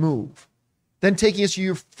move. Then taking us,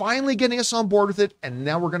 you're finally getting us on board with it, and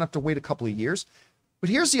now we're going to have to wait a couple of years. But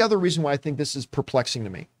here's the other reason why I think this is perplexing to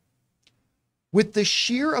me. With the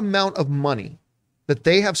sheer amount of money that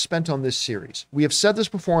they have spent on this series, we have said this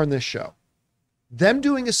before on this show, them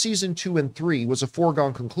doing a season 2 and 3 was a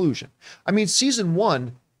foregone conclusion. I mean, season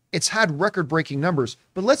 1, it's had record-breaking numbers,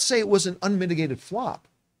 but let's say it was an unmitigated flop.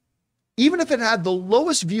 Even if it had the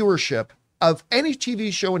lowest viewership of any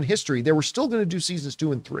TV show in history, they were still going to do seasons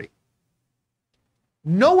 2 and 3.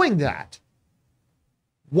 Knowing that,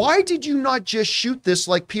 why did you not just shoot this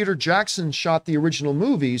like Peter Jackson shot the original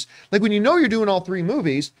movies? Like when you know you're doing all 3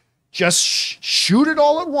 movies, just shoot it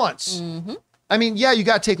all at once. Mm-hmm. I mean, yeah, you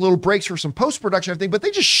got to take little breaks for some post-production and everything, but they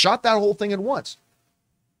just shot that whole thing at once.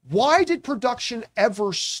 Why did production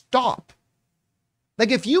ever stop?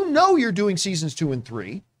 Like if you know you're doing seasons 2 and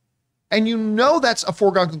 3, and you know that's a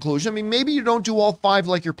foregone conclusion, I mean, maybe you don't do all 5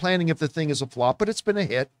 like you're planning if the thing is a flop, but it's been a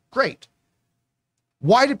hit, great.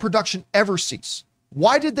 Why did production ever cease?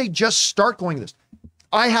 Why did they just start going this?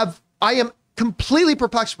 I am completely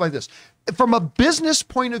perplexed by this. From a business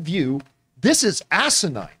point of view, this is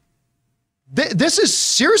asinine. This is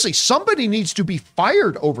seriously, somebody needs to be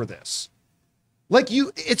fired over this. Like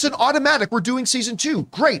it's an automatic, we're doing season 2,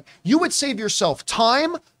 great. You would save yourself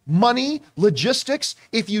time, money, logistics,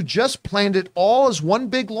 if you just planned it all as one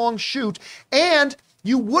big long shoot, and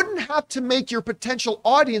you wouldn't have to make your potential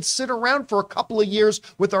audience sit around for a couple of years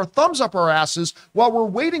with our thumbs up our asses while we're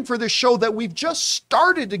waiting for this show that we've just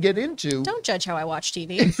started to get into. Don't judge how I watch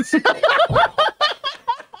TV.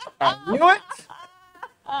 You know what?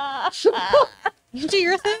 You do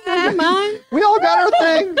your thing, I have mine. We all got our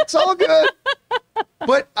thing. It's all good.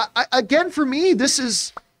 But again, for me, this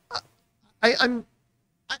is, I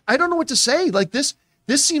don't know what to say. Like this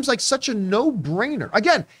seems like such a no-brainer.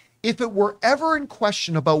 Again, if it were ever in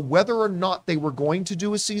question about whether or not they were going to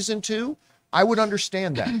do a season 2, I would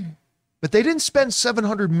understand that. But they didn't spend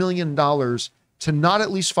 $700 million to not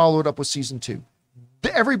at least follow it up with season 2.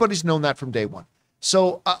 Everybody's known that from day one.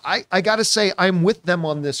 So I got to say, I'm with them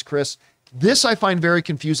on this, Chris. This I find very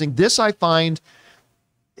confusing. This I find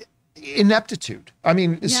ineptitude. I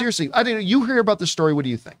mean, seriously, I don't know. You hear about the story. What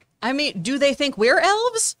do you think? I mean, do they think we're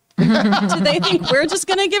elves? Do they think we're just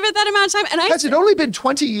going to give it that amount of time? And has it only been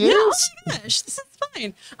 20 years? Oh my gosh, this is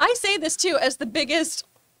fine. I say this too as the biggest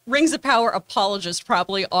Rings of Power apologist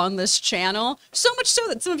probably on this channel. So much so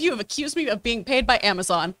that some of you have accused me of being paid by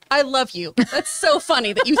Amazon. I love you. That's so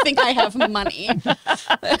funny that you think I have money.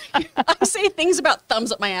 I say things about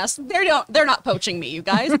thumbs up my ass. They're not poaching me, you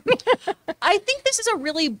guys. I think this is a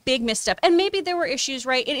really big misstep. And maybe there were issues,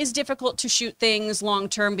 right? It is difficult to shoot things long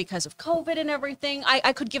term because of COVID and everything.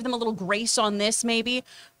 I could give them a little grace on this maybe.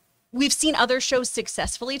 We've seen other shows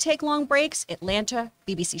successfully take long breaks. Atlanta,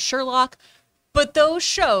 BBC Sherlock. But those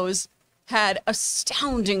shows had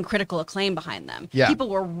astounding critical acclaim behind them. Yeah. People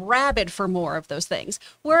were rabid for more of those things.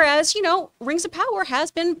 Whereas, you know, Rings of Power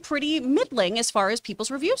has been pretty middling as far as people's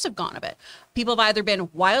reviews have gone of it. People have either been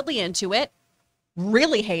wildly into it,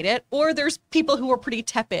 really hate it, or there's people who are pretty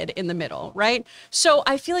tepid in the middle, right? So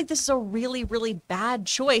I feel like this is a really, really bad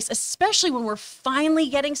choice, especially when we're finally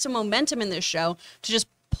getting some momentum in this show to just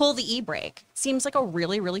pull the e-brake. Seems like a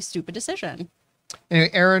really, really stupid decision. Anyway,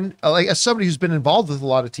 Aaron, like as somebody who's been involved with a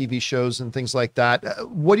lot of TV shows and things like that,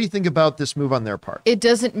 what do you think about this move on their part? It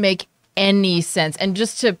doesn't make any sense. And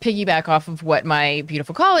just to piggyback off of what my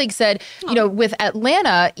beautiful colleague said, you know, with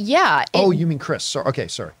Atlanta, yeah. Oh, you mean Chris? Sorry. Okay,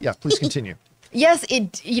 sorry. Yeah, please continue. Yes,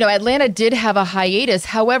 Atlanta did have a hiatus.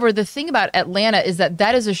 However, the thing about Atlanta is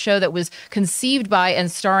that is a show that was conceived by and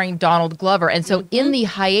starring Donald Glover. And so in the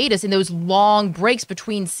hiatus, in those long breaks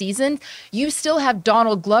between seasons, you still have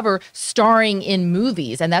Donald Glover starring in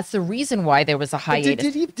movies. And that's the reason why there was a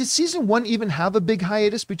hiatus. Did season 1 even have a big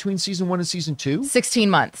hiatus between season 1 and season 2? 16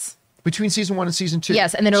 months. Between season 1 and season 2.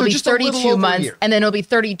 Yes, and then it'll be 32 months, and then it'll be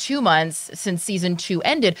 32 months since season 2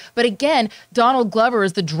 ended. But again, Donald Glover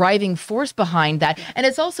is the driving force behind that. And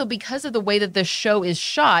it's also because of the way that the show is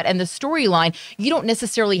shot and the storyline, you don't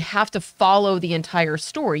necessarily have to follow the entire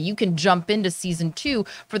story. You can jump into season 2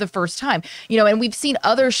 for the first time. You know, and we've seen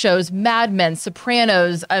other shows, Mad Men,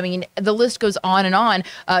 Sopranos, I mean, the list goes on and on.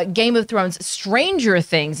 Game of Thrones, Stranger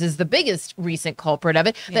Things is the biggest recent culprit of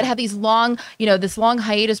it, that have these long, this long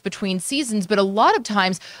hiatus between between seasons, but a lot of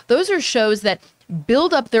times those are shows that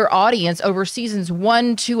build up their audience over seasons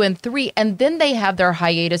 1, 2, and 3, and then they have their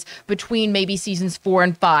hiatus between maybe seasons 4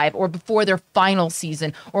 and 5, or before their final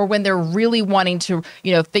season, or when they're really wanting to,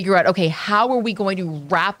 figure out, okay, how are we going to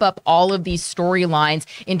wrap up all of these storylines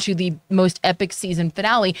into the most epic season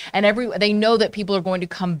finale? And they know that people are going to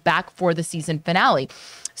come back for the season finale.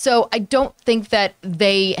 So I don't think that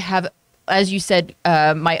they have, as you said,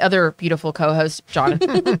 my other beautiful co-host,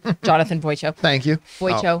 Jonathan Boycho. Thank you.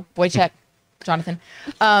 Boychuk. Jonathan.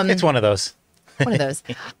 It's one of those. One of those.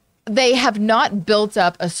 They have not built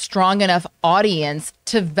up a strong enough audience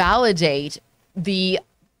to validate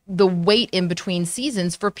the wait in between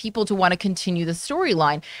seasons for people to want to continue the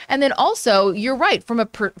storyline. And then also, you're right, from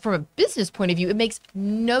a business point of view, it makes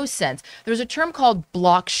no sense. There's a term called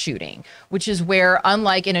block shooting, which is where,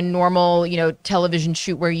 unlike in a normal, television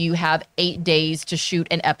shoot where you have 8 days to shoot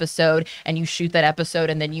an episode and you shoot that episode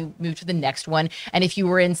and then you move to the next one. And if you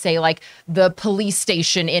were in, say, like the police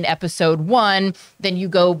station in episode 1, then you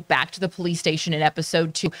go back to the police station in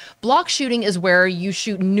episode 2. Block shooting is where you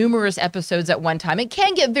shoot numerous episodes at one time. It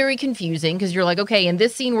can get very confusing because you're like, okay, in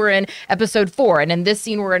this scene we're in episode 4 and in this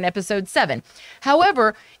scene we're in episode 7.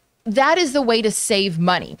 However, that is the way to save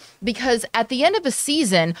money, because at the end of a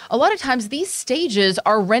season, a lot of times these stages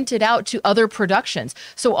are rented out to other productions.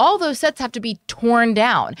 So all those sets have to be torn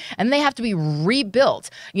down and they have to be rebuilt.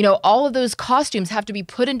 All of those costumes have to be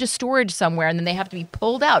put into storage somewhere and then they have to be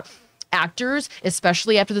pulled out. Actors,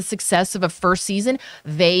 especially after the success of a first season,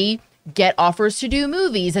 they get offers to do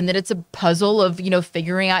movies, and then it's a puzzle of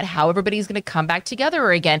figuring out how everybody's going to come back together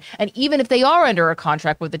again. And even if they are under a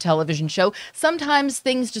contract with the television show, sometimes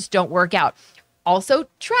things just don't work out. Also,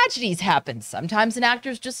 tragedies happen. Sometimes an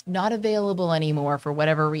actor's just not available anymore for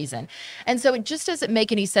whatever reason. And so it just doesn't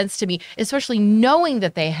make any sense to me, especially knowing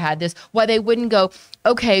that they had this, why they wouldn't go,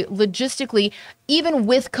 okay, logistically, even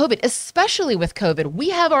with COVID, especially with COVID, we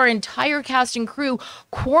have our entire cast and crew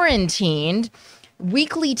quarantined,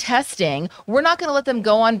 weekly testing. We're not going to let them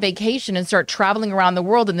go on vacation and start traveling around the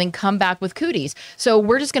world and then come back with cooties. So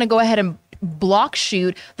we're just going to go ahead and block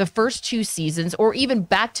shoot the first 2 seasons, or even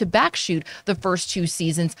back-to-back shoot the first 2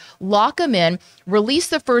 seasons, lock them in, release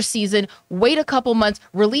the first season, wait a couple months,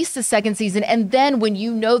 release the second season, and then when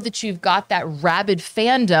you know that you've got that rabid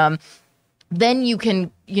fandom, then you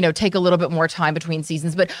can, take a little bit more time between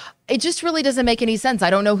seasons. But it just really doesn't make any sense.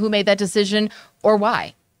 I don't know who made that decision or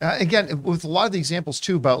why. Again, with a lot of the examples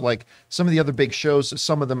too about like some of the other big shows,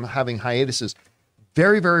 some of them having hiatuses,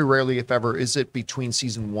 very, very rarely, if ever, is it between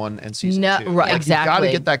season 1 and season 2. Right, exactly. You got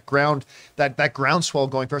to get that groundswell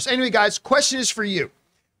going first. Anyway, guys, question is for you.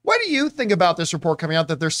 What do you think about this report coming out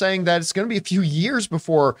that they're saying that it's going to be a few years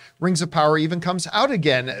before Rings of Power even comes out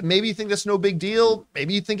again? Maybe you think that's no big deal.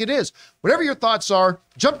 Maybe you think it is. Whatever your thoughts are,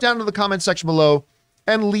 jump down to the comment section below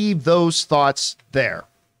and leave those thoughts there.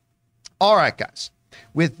 All right, guys.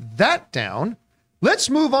 With that down, let's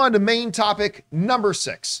move on to main topic number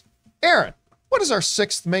 6. Aaron, what is our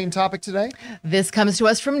 6th main topic today? This comes to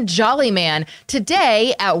us from Jolly Man.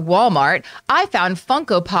 Today at Walmart, I found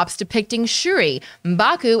Funko Pops depicting Shuri,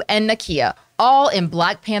 M'Baku, and Nakia, all in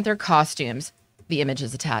Black Panther costumes. The image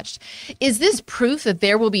is attached. Is this proof that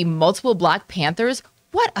there will be multiple Black Panthers?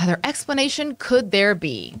 What other explanation could there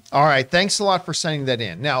be? All right, thanks a lot for sending that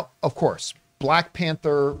in. Now, of course, Black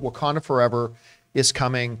Panther, Wakanda Forever is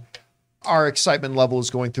coming. Our excitement level is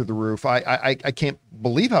going through the roof. I can't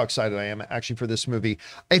believe how excited I am actually for this movie.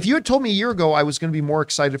 If you had told me a year ago I was going to be more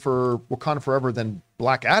excited for Wakanda Forever than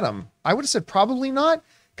Black Adam, I would have said probably not,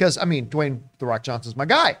 because Dwayne "The Rock" Johnson's my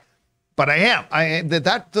guy. But I am.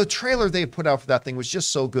 The trailer they put out for that thing was just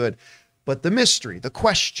so good. But the mystery, the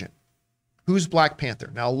question, who's Black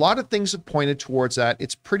Panther? Now, a lot of things have pointed towards that.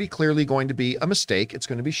 It's pretty clearly going to be a mistake. It's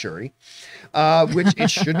going to be Shuri, which it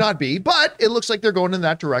should not be. But it looks like they're going in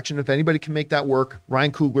that direction. If anybody can make that work,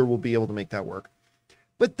 Ryan Coogler will be able to make that work.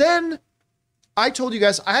 But then I told you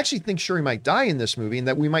guys, I actually think Shuri might die in this movie and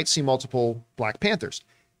that we might see multiple Black Panthers.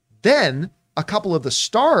 Then a couple of the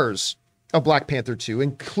stars of Black Panther 2,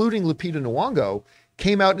 including Lupita Nyong'o,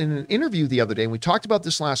 came out in an interview the other day, and we talked about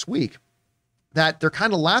this last week, that they're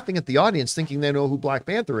kind of laughing at the audience thinking they know who Black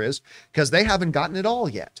Panther is because they haven't gotten it all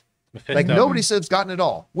yet. Like nobody says gotten it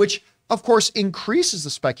all, which of course increases the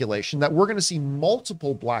speculation that we're going to see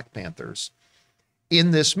multiple Black Panthers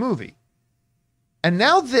in this movie. And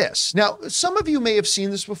now this. Now, some of you may have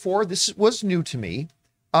seen this before. This was new to me.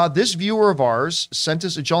 This viewer of ours sent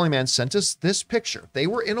us, a Jolly Man sent us this picture. They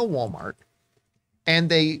were in a Walmart and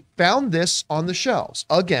they found this on the shelves,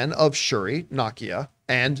 again, of Shuri, Nakia,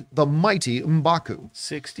 and the mighty M'Baku.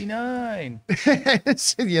 69.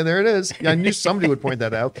 Yeah, there it is. I knew somebody would point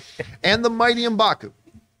that out. And the mighty M'Baku.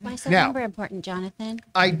 Why is that Now, number important, Jonathan?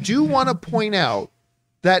 I do want to point out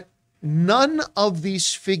that none of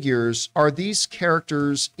these figures are these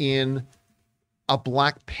characters in a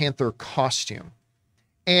Black Panther costume.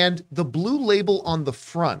 And the blue label on the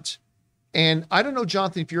front, and I don't know,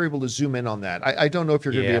 Jonathan, if you're able to zoom in on that. I don't know if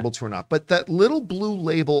you're going to be able to or not, but that little blue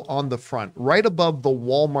label on the front, right above the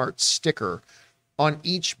Walmart sticker on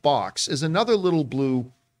each box, is another little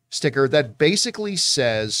blue sticker that basically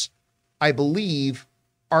says, I believe,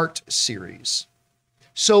 art series.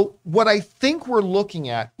 So what I think we're looking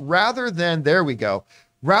at, rather than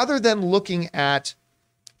looking at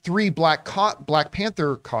 3 Black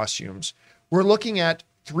Panther costumes, we're looking at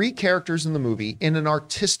 3 characters in the movie in an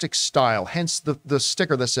artistic style, hence the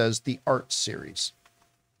sticker that says the art series.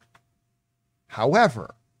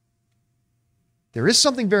 However, there is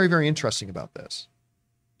something very, very interesting about this.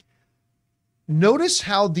 Notice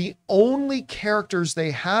how the only characters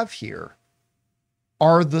they have here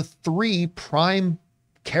are the 3 prime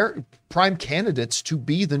candidates to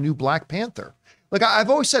be the new Black Panther. Like I've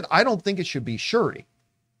always said, I don't think it should be Shuri.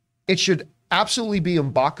 It should absolutely be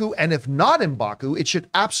M'Baku, and if not M'Baku, it should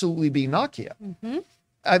absolutely be Nakia. Mm-hmm.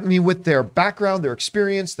 I mean, with their background, their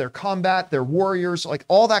experience, their combat, their warriors, like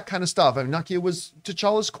all that kind of stuff. I mean, Nakia was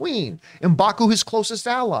T'Challa's queen, M'Baku his closest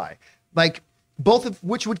ally, like both of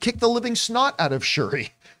which would kick the living snot out of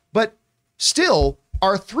Shuri. But still,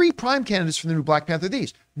 our 3 prime candidates for the new Black Panther,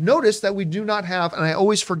 these. Notice that we do not have, and I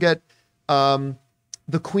always forget the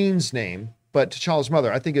queen's name, but T'Challa's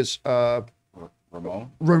mother, I think is Renona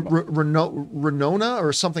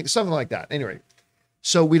or something like that. Anyway,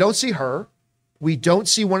 so we don't see her. We don't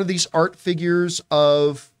see one of these art figures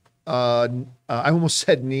of, I almost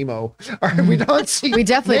said Nemo. All right, we don't see. We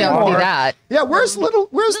definitely Namor. don't see that. Yeah, where's little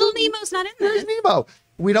Nemo's not in Where's there. Nemo?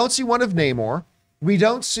 We don't see one of Namor. We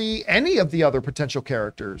don't see any of the other potential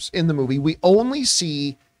characters in the movie. We only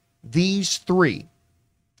see these 3.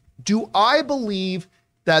 Do I believe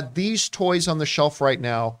that these toys on the shelf right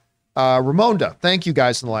now, Ramonda, thank you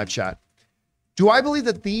guys in the live chat. Do I believe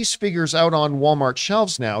that these figures out on Walmart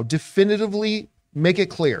shelves now definitively make it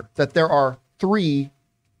clear that there are 3,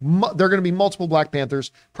 there are going to be multiple Black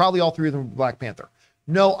Panthers, probably all 3 of them Black Panther?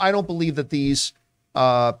 No, I don't believe that these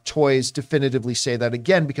toys definitively say that,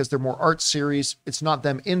 again, because they're more art series. It's not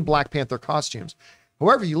them in Black Panther costumes.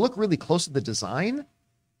 However, you look really close at the design.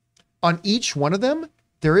 On each one of them,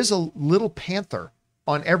 there is a little panther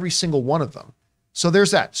on every single one of them. So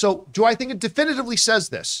there's that. So do I think it definitively says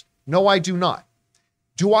this? No, I do not.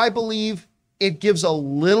 Do I believe it gives a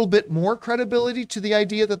little bit more credibility to the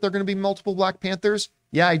idea that there are going to be multiple Black Panthers?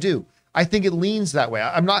 Yeah, I do. I think it leans that way.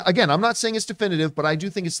 I'm not saying it's definitive, but I do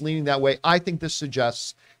think it's leaning that way. I think this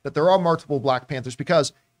suggests that there are multiple Black Panthers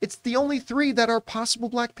because it's the only 3 that are possible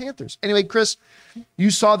Black Panthers. Anyway, Chris,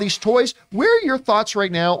 you saw these toys. Where are your thoughts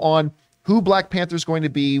right now on who Black Panther is going to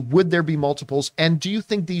be? Would there be multiples? And do you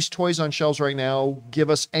think these toys on shelves right now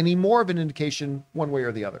give us any more of an indication one way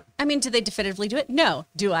or the other? I mean, did they definitively do it? No.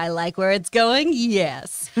 Do I like where it's going?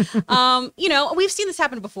 Yes. You know, we've seen this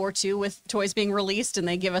happen before too with toys being released and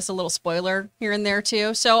they give us a little spoiler here and there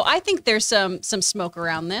too. So I think there's some smoke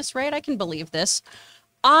around this, right? I can believe this.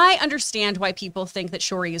 I understand why people think that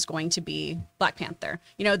Shuri is going to be Black Panther.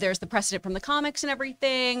 You know, there's the precedent from the comics and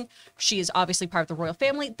everything. She is obviously part of the royal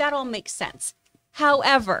family. That all makes sense.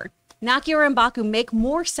 However, Nakia and M'Baku make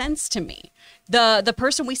more sense to me. The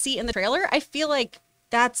person we see in the trailer, I feel like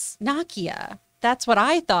that's Nakia. That's what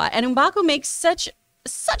I thought. And M'Baku makes such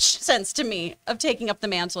sense to me of taking up the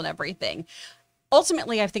mantle and everything.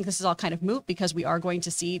 Ultimately, I think this is all kind of moot because we are going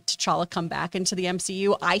to see T'Challa come back into the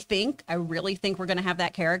MCU. I really think we're going to have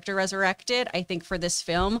that character resurrected. I think for this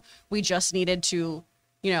film, we just needed to,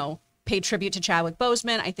 you know, pay tribute to Chadwick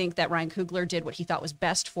Boseman. I think that Ryan Coogler did what he thought was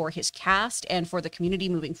best for his cast and for the community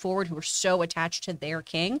moving forward who are so attached to their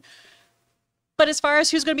king. But as far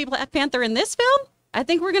as who's going to be Black Panther in this film, I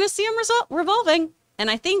think we're going to see him revolving.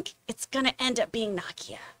 And I think it's going to end up being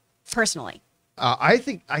Nakia, personally. I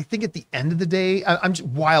think at the end of the day, I'm just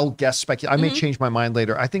wild guess speculation. I may change my mind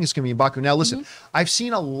later. I think it's going to be M'Baku. Now, listen, I've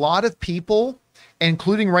seen a lot of people,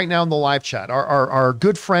 including right now in the live chat, our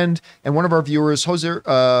good friend and one of our viewers, Hoser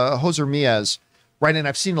Miaz, right? And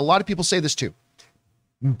I've seen a lot of people say this too.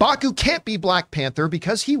 M'Baku can't be Black Panther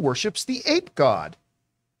because he worships the ape god.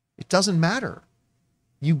 It doesn't matter.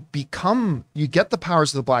 You get the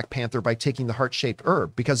powers of the Black Panther by taking the heart-shaped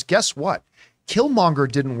herb, because guess what?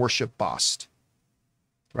 Killmonger didn't worship Bast.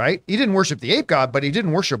 Right? He didn't worship the ape god, but he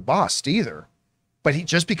didn't worship Bast either. But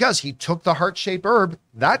just because he took the heart-shaped herb,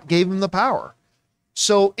 that gave him the power.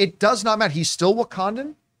 So it does not matter. He's still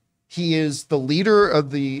Wakandan. He is the leader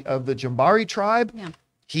of the Jambari tribe. Yeah.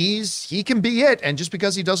 He can be it. And just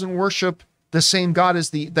because he doesn't worship the same God as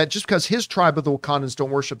just because his tribe of the Wakandans don't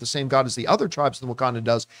worship the same God as the other tribes of the Wakanda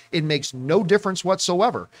does, it makes no difference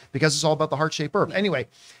whatsoever because it's all about the heart-shaped herb. Anyway,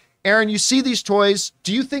 Aaron, you see these toys.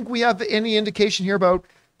 Do you think we have any indication here about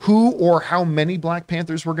who or how many Black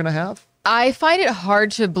Panthers we're going to have? I find it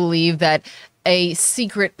hard to believe that a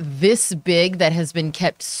secret this big that has been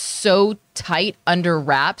kept so tight under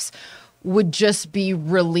wraps would just be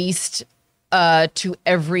released to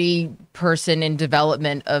every person in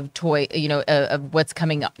development of of what's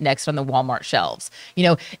coming up next on the Walmart shelves.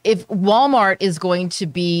 If Walmart is going to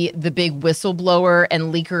be the big whistleblower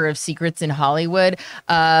and leaker of secrets in Hollywood,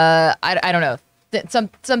 I don't know.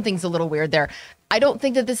 Something's a little weird there. I don't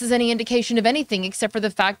think that this is any indication of anything except for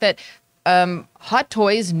the fact that Hot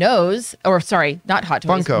Toys knows, or sorry, not Hot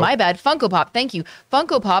Toys, Funko. my bad, Funko Pop, thank you.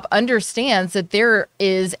 Funko Pop understands that there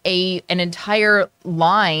is an entire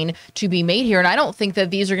line to be made here, and I don't think that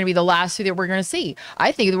these are going to be the last three that we're going to see.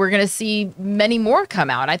 I think that we're going to see many more come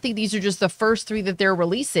out. I think these are just the first three that they're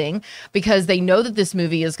releasing because they know that this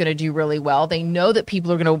movie is going to do really well. They know that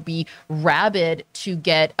people are going to be rabid to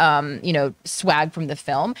get, swag from the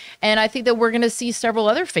film, and I think that we're going to see several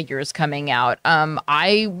other figures coming out.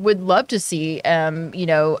 I would love to see,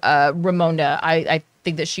 Ramona. I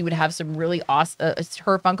think that she would have some really awesome,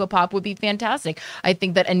 her Funko Pop would be fantastic. I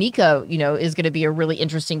think that Anika, is going to be a really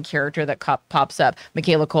interesting character that pops up.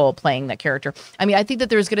 Michaela Cole playing that character. I mean, I think that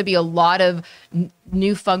there's going to be a lot of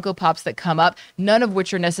new Funko Pops that come up, none of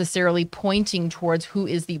which are necessarily pointing towards who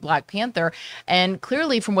is the Black Panther. And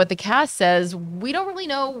clearly from what the cast says, we don't really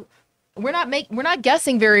know. We're not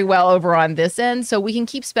guessing very well over on this end, so we can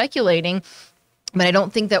keep speculating. But I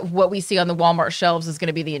don't think that what we see on the Walmart shelves is going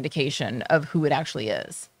to be the indication of who it actually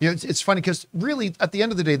is. It's funny because really, at the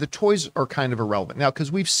end of the day, the toys are kind of irrelevant now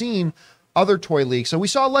because we've seen other toy leaks. So we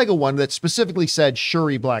saw a Lego one that specifically said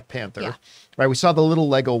Shuri Black Panther, right? We saw the little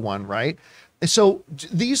Lego one, right? So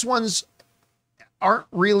these ones aren't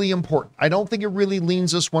really important. I don't think it really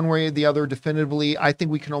leans us one way or the other definitively. I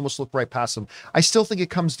think we can almost look right past them. I still think it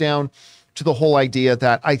comes down to the whole idea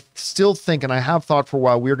that I still think, and I have thought for a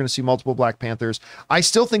while, we're going to see multiple Black Panthers. I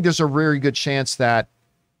still think there's a very good chance that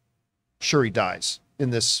Shuri dies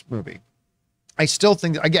in this movie. I still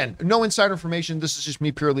think, again, no insider information. This is just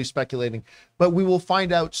me purely speculating, but we will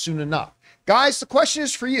find out soon enough. Guys, the question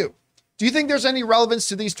is for you. Do you think there's any relevance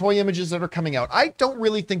to these toy images that are coming out? I don't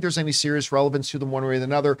really think there's any serious relevance to them one way or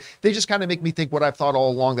another. They just kind of make me think what I've thought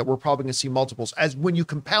all along, that we're probably going to see multiples. As when you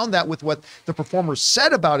compound that with what the performers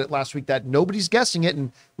said about it last week, that nobody's guessing it,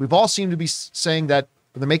 and we've all seemed to be saying that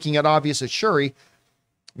they're making it obvious it's Shuri.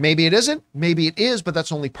 Maybe it isn't, maybe it is, but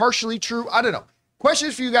that's only partially true. I don't know. Question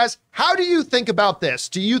is for you guys. How do you think about this?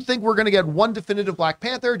 Do you think we're going to get one definitive Black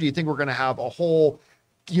Panther? Do you think we're going to have a whole,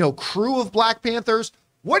 crew of Black Panthers?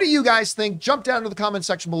 What do you guys think? Jump down to the comment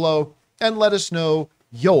section below and let us know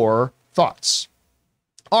your thoughts.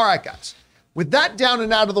 All right, guys. With that down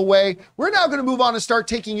and out of the way, we're now going to move on and start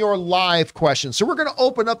taking your live questions. So we're going to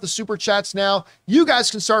open up the super chats now. You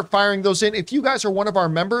guys can start firing those in. If you guys are one of our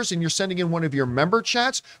members and you're sending in one of your member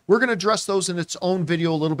chats, we're going to address those in its own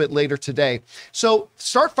video a little bit later today. So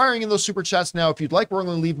start firing in those super chats now if you'd like. We're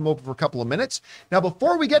going to leave them open for a couple of minutes. Now,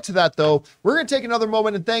 before we get to that, though, we're going to take another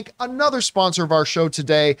moment and thank another sponsor of our show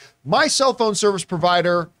today, my cell phone service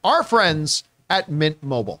provider, our friends at Mint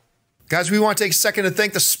Mobile. Guys, we want to take a second to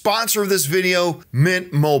thank the sponsor of this video,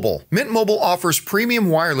 Mint Mobile. Mint Mobile offers premium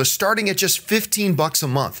wireless starting at just $15 a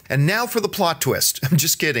month. And now for the plot twist. I'm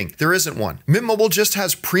just kidding. There isn't one. Mint Mobile just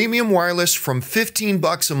has premium wireless from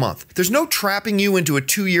 $15 a month. There's no trapping you into a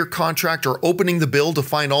 2-year contract or opening the bill to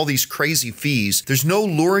find all these crazy fees. There's no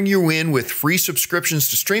luring you in with free subscriptions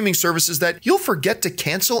to streaming services that you'll forget to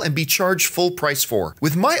cancel and be charged full price for.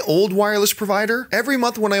 With my old wireless provider, every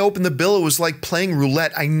month when I opened the bill, it was like playing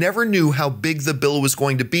roulette. I never knew how big the bill was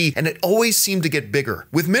going to be, and it always seemed to get bigger.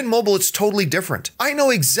 With Mint Mobile, it's totally different. I know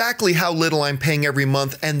exactly how little I'm paying every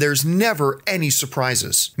month, and there's never any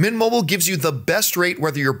surprises. Mint Mobile gives you the best rate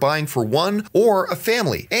whether you're buying for one or a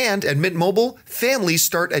family. And at Mint Mobile, families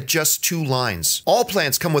start at just 2 lines. All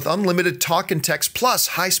plans come with unlimited talk and text plus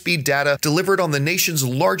high-speed data delivered on the nation's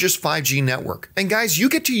largest 5G network. And guys, you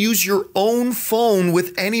get to use your own phone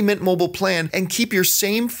with any Mint Mobile plan and keep your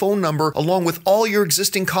same phone number along with all your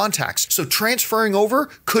existing contacts. So transferring over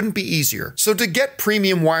couldn't be easier. So to get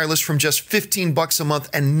premium wireless from just $15 a month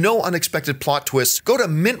and no unexpected plot twists, go to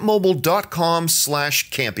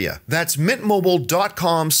mintmobile.com/Campea. That's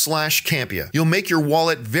mintmobile.com/Campea. You'll make your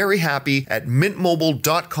wallet very happy at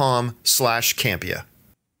mintmobile.com/Campea.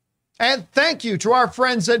 And thank you to our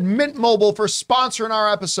friends at Mint Mobile for sponsoring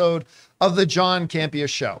our episode of the John Campea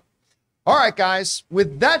Show. All right, guys,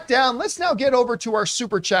 with that down, let's now get over to our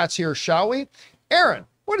super chats here, shall we? Aaron,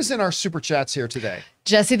 what is in our super chats here today?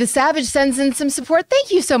 Jesse the Savage sends in some support. Thank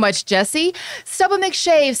you so much, Jesse. Stubba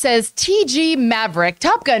McShave says TG Maverick,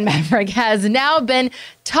 Top Gun Maverick, has now been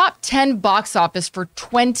top 10 box office for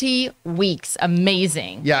 20 weeks.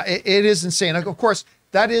 Amazing. Yeah, it is insane. Of course,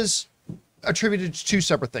 that is attributed to two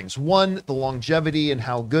separate things. One, the longevity and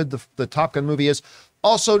how good the Top Gun movie is.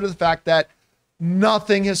 Also to the fact that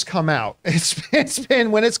nothing has come out. It's been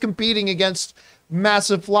when it's competing against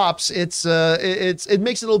massive flops, it makes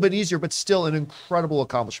it a little bit easier, but still an incredible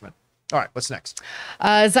accomplishment. All right, what's next?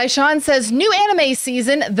 Zyshawn says, new anime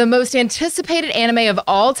season, the most anticipated anime of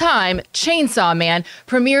all time, Chainsaw Man,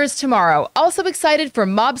 premieres tomorrow. Also excited for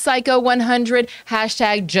Mob Psycho 100,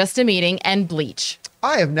 hashtag Just a Meeting, and Bleach.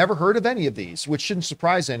 I have never heard of any of these, which shouldn't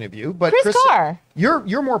surprise any of you. But Chris Carr.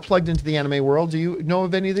 You're more plugged into the anime world. Do you know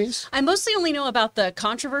of any of these? I mostly only know about the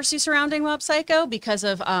controversy surrounding Mob Psycho because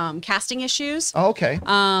of casting issues. Oh, okay.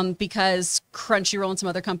 Because Crunchyroll and some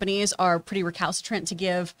other companies are pretty recalcitrant to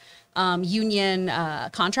give union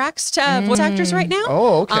contracts to voice actors right now.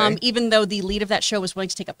 Oh, okay. Even though the lead of that show was willing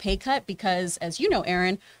to take a pay cut because, as you know,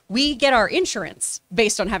 Aaron, we get our insurance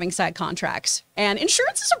based on having SAG contracts. And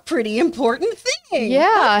insurance is a pretty important thing.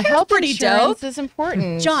 Yeah, health pretty insurance dope. is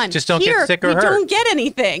important. John, Just don't here, get sick or we hurt. don't get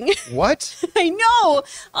anything. What? I know.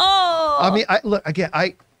 Oh. I mean, look, again,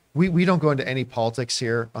 we don't go into any politics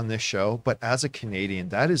here on this show, but as a Canadian,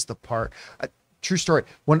 that is the part. True story.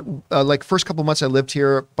 When like first couple of months I lived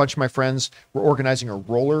here, a bunch of my friends were organizing a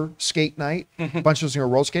roller skate night. A bunch of us were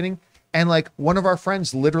roller skating, and like one of our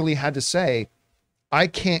friends literally had to say, "I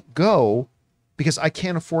can't go because I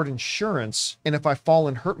can't afford insurance, and if I fall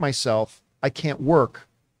and hurt myself, I can't work,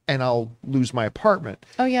 and I'll lose my apartment."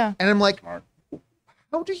 Oh, yeah. And I'm like,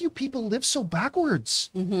 how do you people live so backwards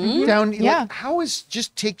down? Yeah. Like, how is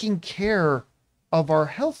just taking care of our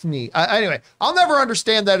health need? Anyway, I'll never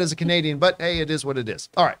understand that as a Canadian, but hey, it is what it is.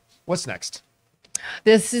 All right, what's next?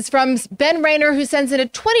 This is from Ben Rayner, who sends in a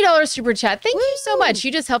 $20 super chat. Thank you so much.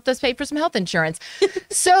 You just helped us pay for some health insurance.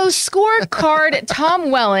 So scorecard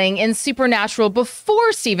Tom Welling in Supernatural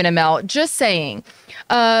before Stephen Amell, just saying.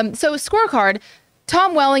 So scorecard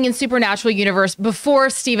Tom Welling in Supernatural universe before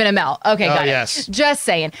Stephen Amell. Okay, got it. Yes. Just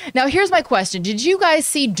saying. Now, here's my question. Did you guys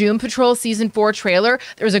see Doom Patrol Season 4 trailer?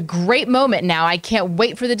 There's a great moment now. I can't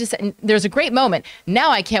wait for there's a great moment. Now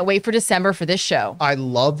I can't wait for December for this show. I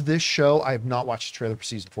love this show. I have not watched the trailer for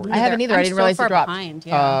season 4 yet. I haven't either. I didn't realize it dropped. Behind,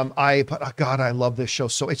 yeah. God, I love this show.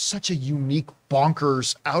 So it's such a unique,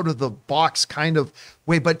 bonkers, out of the box kind of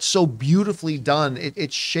way, but so beautifully done.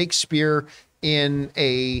 It's Shakespeare in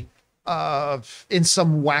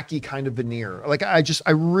some wacky kind of veneer. Like I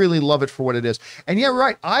really love it for what it is. And yeah,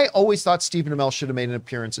 right. I always thought Stephen Amell should have made an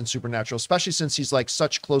appearance in Supernatural, especially since he's like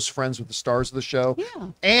such close friends with the stars of the show. Yeah.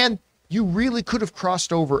 And you really could have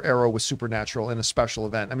crossed over Arrow with Supernatural in a special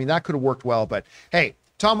event. I mean, that could have worked well, but hey,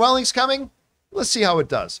 Tom Welling's coming. Let's see how it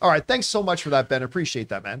does. All right. Thanks so much for that, Ben. Appreciate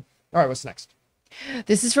that, man. All right. What's next?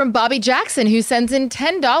 This is from Bobby Jackson, who sends in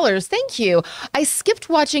 $10. Thank you. I skipped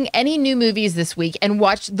watching any new movies this week and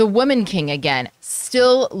watched The Woman King again.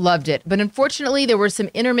 Still loved it. But unfortunately, there were some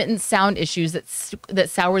intermittent sound issues that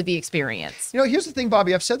soured the experience. You know, here's the thing,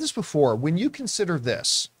 Bobby. I've said this before. When you consider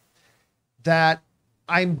this, that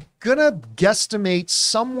I'm going to guesstimate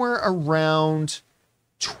somewhere around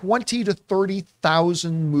 20 to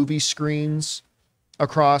 30,000 movie screens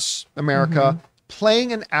across America,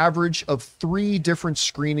 playing an average of 3 different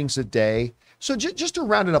screenings a day. So just to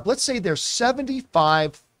round it up, let's say there's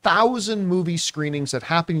 75,000 movie screenings that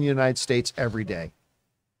happen in the United States every day.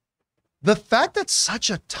 The fact that such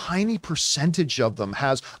a tiny percentage of them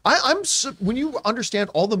has, when you understand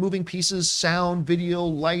all the moving pieces, sound, video,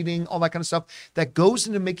 lighting, all that kind of stuff that goes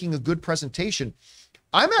into making a good presentation,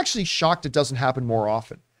 I'm actually shocked it doesn't happen more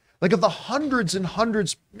often. Like of the hundreds and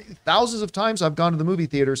hundreds, thousands of times I've gone to the movie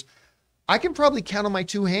theaters, I can probably count on my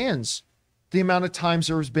 2 hands the amount of times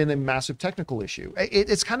there's been a massive technical issue.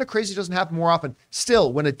 It's kind of crazy it doesn't happen more often.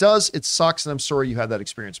 Still, when it does, it sucks, and I'm sorry you had that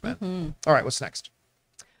experience, man. All right, what's next?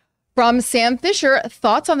 From Sam Fisher,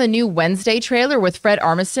 thoughts on the new Wednesday trailer with Fred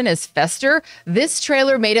Armisen as Fester? This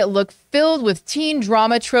trailer made it look filled with teen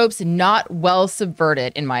drama tropes, not well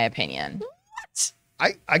subverted, in my opinion. What?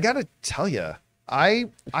 I gotta tell you, I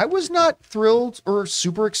was not thrilled or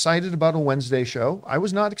super excited about a Wednesday show. I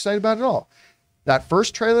was not excited about it at all. That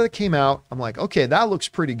first trailer that came out, I'm like, okay, that looks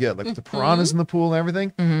pretty good. Like with the piranhas in the pool and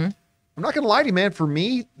everything. I'm not gonna lie to you, man. For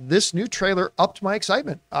me, this new trailer upped my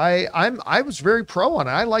excitement. I was very pro on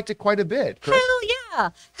it. I liked it quite a bit. Chris? Hell yeah.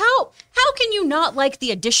 How can you not like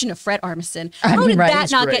the addition of Fred Armisen? How did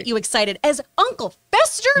that not get you excited as Uncle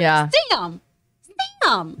Fester? Yeah. Sam,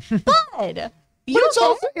 bud.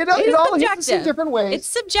 But it all hits in different ways. It's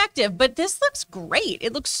subjective, but this looks great.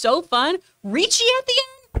 It looks so fun. Reachy at the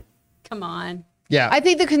end. Come on. Yeah, I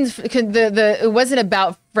think it wasn't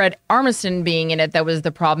about Fred Armisen being in it that was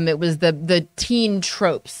the problem. It was the teen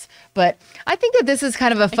tropes. But I think that this is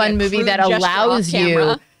kind of a fun movie that allows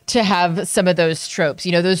you to have some of those tropes.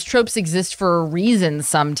 You know, those tropes exist for a reason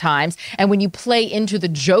sometimes. And when you play into the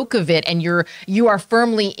joke of it and you are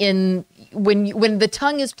firmly in, when the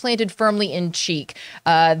tongue is planted firmly in cheek,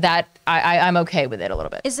 that I'm okay with it a little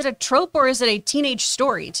bit. Is it a trope or is it a teenage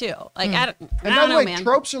story too? Like, I don't know, man.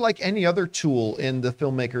 Tropes are like any other tool in the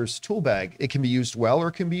filmmaker's tool bag. It can be used well or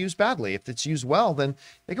it can be used badly. If it's used well, then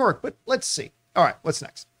it can work. But let's see. All right, what's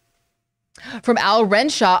next? From Al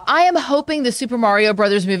Renshaw, I am hoping the Super Mario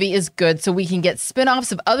Brothers movie is good so we can get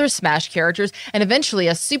spin-offs of other Smash characters and eventually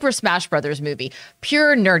a Super Smash Brothers movie.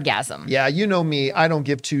 Pure nerdgasm. Yeah, you know me. I don't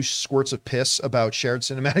give two squirts of piss about shared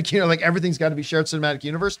cinematic universe. Like, everything's got to be shared cinematic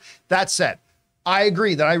universe. That said, I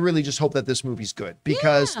agree that I really just hope that this movie's good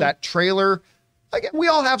because that trailer, again, we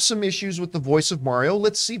all have some issues with the voice of Mario.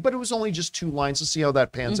 Let's see, but it was only just 2 lines. Let's see how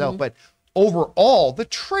that pans out. But overall, the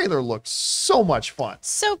trailer looks so much fun.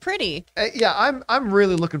 So pretty. Yeah, I'm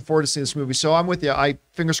really looking forward to seeing this movie. So I'm with you.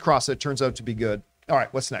 Fingers crossed it turns out to be good. All right,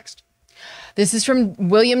 what's next? This is from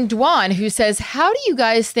William Dwan, who says, how do you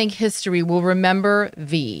guys think history will remember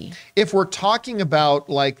V? If we're talking about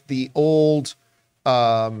like the old,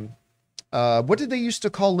 what did they used to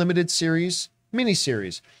call limited series?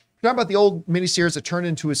 Miniseries. We're talking about the old miniseries that turned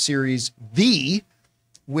into a series. V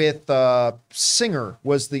with Singer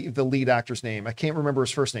was the lead actor's name. I can't remember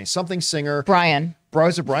his first name. Something Singer. Brian.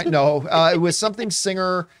 Was it Brian? No, it was something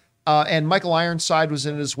Singer, and Michael Ironside was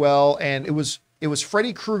in it as well. And it was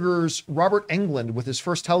Freddy Krueger's Robert Englund with his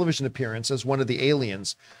first television appearance as one of the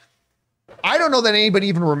aliens. I don't know that anybody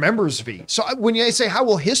even remembers V. So when you say how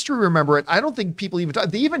will history remember it, I don't think people even.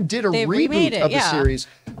 They even did a reboot of the series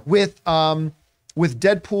with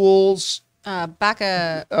Deadpool's.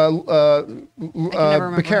 Picard.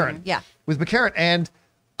 Yeah. With Picard. And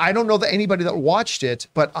I don't know that anybody that watched it,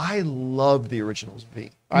 but I love the original V.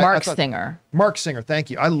 Mark Singer. Mark Singer, thank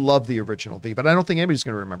you. I love the original V, but I don't think anybody's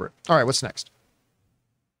going to remember it. All right, what's next?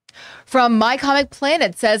 From My Comic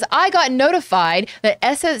Planet says, I got notified that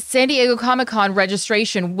San Diego Comic-Con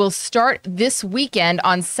registration will start this weekend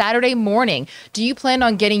on Saturday morning. Do you plan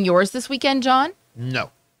on getting yours this weekend, John? No.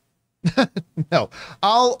 No,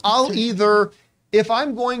 I'll either, if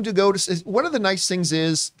I'm going to go to, one of the nice things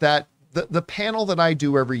is that the panel that I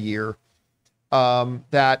do every year,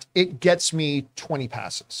 that it gets me 20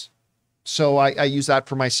 passes. So I use that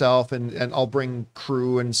for myself and I'll bring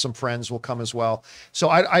crew and some friends will come as well. So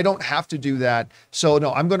I don't have to do that. So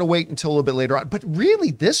no, I'm going to wait until a little bit later on, but really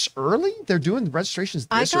this early, they're doing the registrations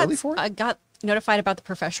this early for it? I got notified about the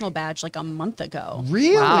professional badge like a month ago.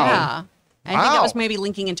 Really? Wow. Yeah. I think that was maybe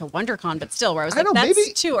linking into WonderCon, but still, where I was like, that's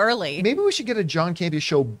maybe, too early. Maybe we should get a John Campea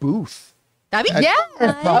show booth. That'd be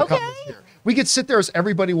okay. We could sit there as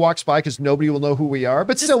everybody walks by because nobody will know who we are,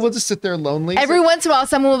 but still, we'll just sit there lonely. Every once in a while,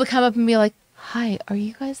 someone will come up and be like, hi, are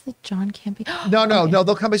you guys the John Campea? No.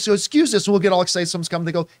 They'll come and say, excuse us, and we'll get all excited. Someone's coming.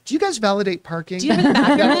 They go, do you guys validate parking? Do you have a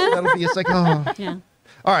bathroom? That'll be, it's like, oh. Yeah.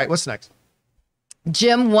 All right, what's next?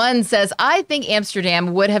 Jim One says, I think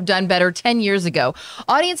Amsterdam would have done better 10 years ago.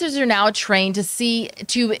 Audiences are now trained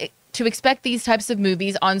to expect these types of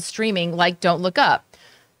movies on streaming like Don't Look Up.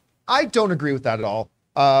 I don't agree with that at all.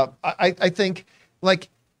 I think like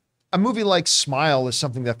a movie like Smile is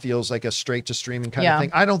something that feels like a straight to streaming kind of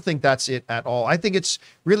thing. I don't think that's it at all. I think it's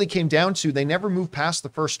really came down to they never moved past the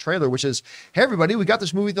first trailer, which is, hey, everybody, we got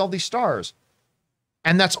this movie with all these stars.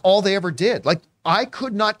 And that's all they ever did. Like, I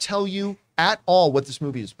could not tell you at all what this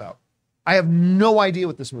movie is about. I have no idea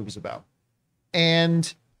what this movie's about.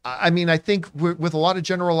 And I mean, I think with a lot of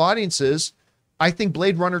general audiences, I think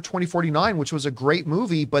Blade Runner 2049, which was a great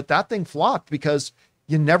movie, but that thing flopped because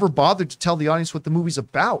you never bothered to tell the audience what the movie's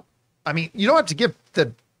about. I mean, you don't have to give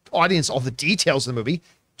the audience all the details of the movie.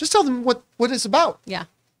 Just tell them what it's about. Yeah.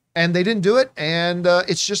 And they didn't do it. And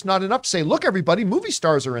it's just not enough to say, look, everybody, movie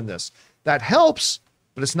stars are in this. That helps,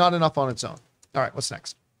 but it's not enough on its own. All right, what's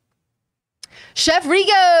next? Chef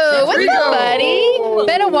Rigo, what's up, buddy?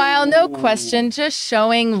 Been a while, no question, just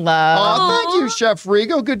showing love. Oh, thank you, Chef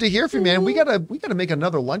Rigo. Good to hear from you, man. We gotta make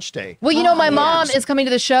another lunch day. Well, you know, my mom is coming to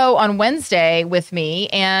the show on Wednesday with me,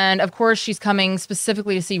 and of course, she's coming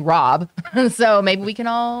specifically to see Rob. So maybe we can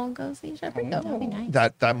all go see Chef Rigo. That'd be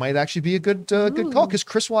nice. That might actually be a good call because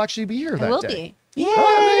Chris will actually be here that day.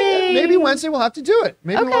 Yay! Maybe Wednesday we'll have to do it.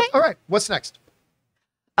 Maybe Okay. all right, what's next?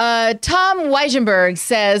 Tom Weisenberg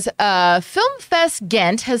says, Film Fest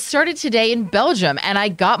Ghent has started today in Belgium, and I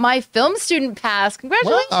got my film student pass.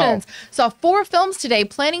 Congratulations. Wow. Saw 4 films today,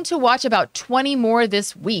 planning to watch about 20 more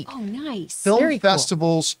this week. Oh, nice. Film Very cool.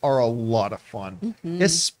 festivals are a lot of fun,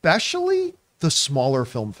 especially the smaller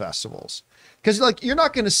film festivals. Because like you're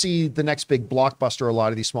not going to see the next big blockbuster a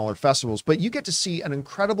lot of these smaller festivals, but you get to see an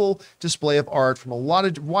incredible display of art from a lot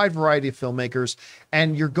of wide variety of filmmakers,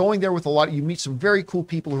 and you're going there with you meet some very cool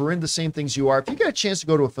people who are into the same things you are. If you get a chance to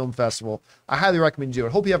go to a film festival, I highly recommend you do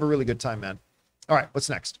it. Hope you have a really good time, man. All right, what's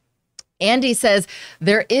next? Andy says,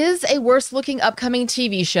 there is a worse looking upcoming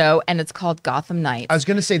TV show, and it's called Gotham Knights. I was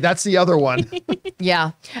going to say that's the other one.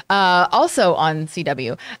 Yeah. Also on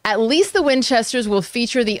CW, at least the Winchesters will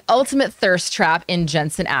feature the ultimate thirst trap in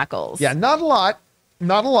Jensen Ackles. Yeah, not a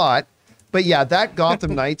lot, but yeah, that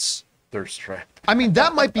Gotham Knights. Thirst trap. I mean,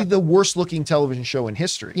 that might be the worst looking television show in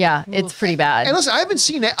history. Yeah, it's pretty bad. And listen, I haven't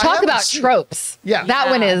seen it. Talk about tropes. Yeah. That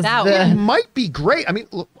one is that the... It might be great. I mean,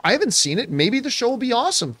 look, I haven't seen it. Maybe the show will be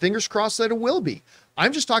awesome. Fingers crossed that it will be.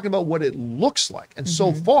 I'm just talking about what it looks like. And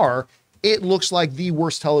so far, it looks like the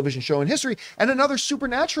worst television show in history. And another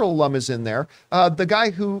Supernatural alum is in there. The guy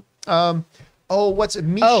who, what's it?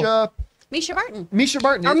 Misha Barton. Misha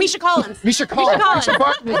Barton. Or Misha Collins. Misha Collins. Misha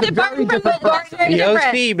Barton is a very different person. The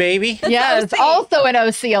OC, baby. Yes, also an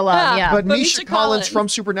OC alum. Yeah. But But Misha Misha Collins Collins. from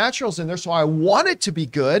Supernatural's in there, so I want it to be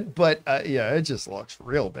good, but yeah, it just looks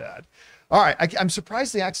real bad. All right, I'm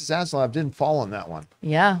surprised the Axis Aslov didn't fall on that one.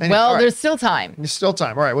 Yeah. Anyway, Well, all right. there's still time. There's still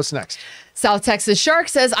time. All right, what's next? South Texas Shark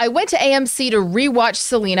says, I went to AMC to rewatch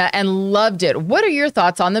Selena and loved it. What are your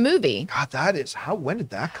thoughts on the movie? God, when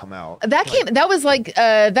did that come out?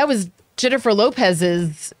 That was Jennifer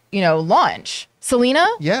Lopez's, launch. Selena?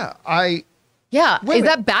 Yeah, Yeah. Wait a Is minute.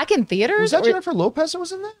 that back in theaters? was that Or- Jennifer Lopez that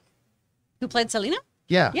was in that? Who played Selena?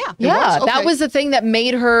 Yeah. Yeah. It Yeah, was? that Okay. was the thing that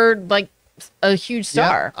made her like a huge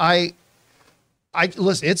star. Yeah, I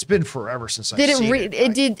listen, it's been forever since I've seen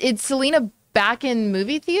it. Did Selena back in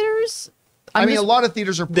movie theaters? I mean, a lot of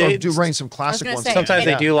theaters are running some classic gonna ones. say, Sometimes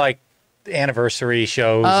Yeah. they do like anniversary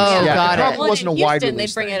shows. Oh, and Yeah, stuff got like it. that. probably wasn't a in wide Houston,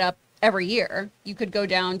 release they bring thing. it up every year. You could go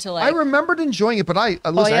down to like. I remembered enjoying it, but listen,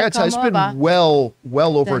 I yeah, gotta tell you, it's come over. been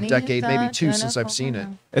well over a Danny, decade, maybe da, 2 da, since da, I've seen it.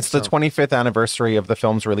 It's the 25th anniversary of the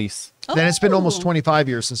film's release. Then it's been almost Oh. 25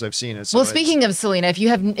 years since I've seen it. So Well, speaking of Selena, if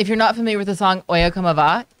you're not familiar with the song Oya Como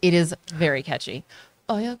Va, it is very catchy.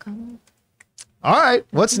 Oya Como. all right,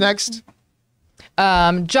 what's next?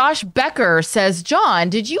 Josh Becker says, John,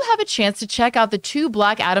 did you have a chance to check out the 2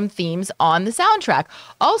 Black Adam themes on the soundtrack?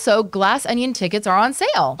 Also, Glass Onion tickets are on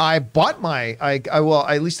sale. I bought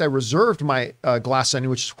at least I reserved my Glass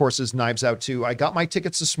Onion, which of course is Knives Out too. I got my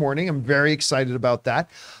tickets this morning. I'm very excited about that.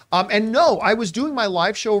 And no, I was doing my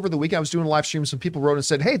live show over the weekend. I was doing a live stream. Some people wrote and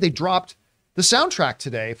said, hey, they dropped the soundtrack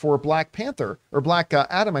today for Black Panther, or Black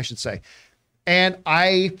Adam, I should say. And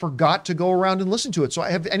I forgot to go around and listen to it. So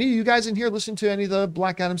have any of you guys in here listened to any of the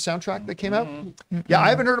Black Adam soundtrack that came out? Yeah, I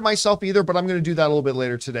haven't heard it myself either, but I'm going to do that a little bit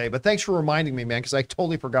later today. But thanks for reminding me, man, because I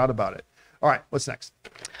totally forgot about it. All right, what's next?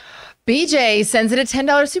 BJ sends in a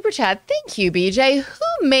 $10 super chat. Thank you, BJ.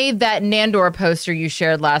 Who made that Nandor poster you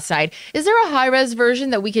shared last night? Is there a high-res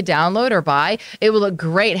version that we could download or buy? It will look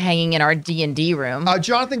great hanging in our D&D room.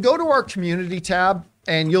 Jonathan, go to our community tab,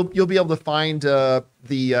 and you'll be able to find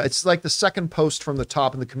it's like the second post from the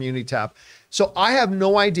top in the community tab. So I have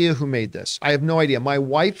no idea who made this. I have no idea. My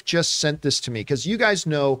wife just sent this to me because you guys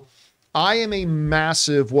know I am a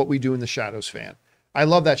massive What We Do in the Shadows fan. I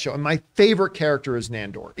love that show. And my favorite character is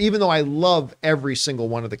Nandor, even though I love every single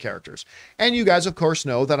one of the characters. And you guys, of course,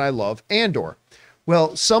 know that I love Andor.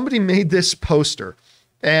 Well, somebody made this poster,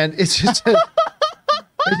 and it just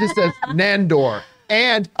says Nandor.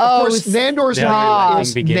 And of course, Nandor's name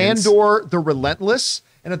is begins. Nandor the Relentless.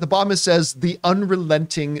 And at the bottom it says the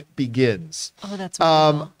unrelenting begins. Oh, that's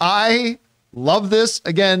wonderful. I love this.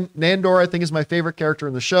 Again, Nandor, I think, is my favorite character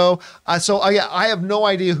in the show. So I have no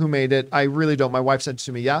idea who made it. I really don't. My wife sent it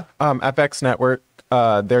to me. Yeah. FX Network,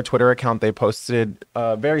 their Twitter account, they posted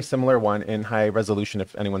a very similar one in high resolution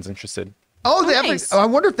if anyone's interested. Oh, Nice. I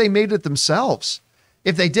wonder if they made it themselves.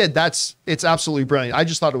 If they did, it's absolutely brilliant. I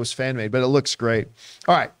just thought it was fan made, but it looks great.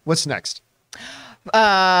 All right, what's next?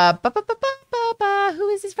 Who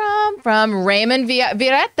is this from? From Raymond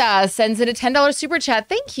Vireta sends in a $10 super chat.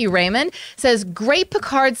 Thank you, Raymond. Says, great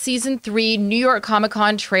Picard season 3 New York Comic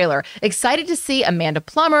Con trailer. Excited to see Amanda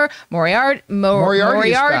Plummer, Moriarty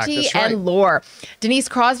That's right. and Lore. Denise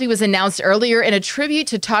Crosby was announced earlier in a tribute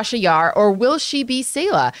to Tasha Yar, or will she be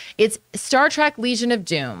Sayla? It's Star Trek Legion of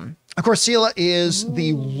Doom. Of course, Sela is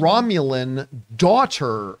the Romulan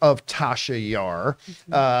daughter of Tasha Yar.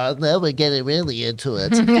 Now we're getting really into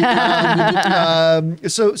it.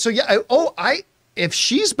 So yeah. If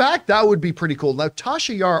she's back, that would be pretty cool. Now,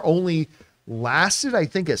 Tasha Yar only lasted, I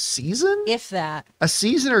think, a season? If that. A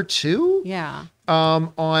season or two? Yeah.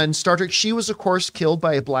 On Star Trek. She was, of course, killed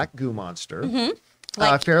by a black goo monster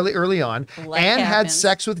fairly early on and had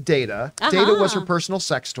sex with Data. Data was her personal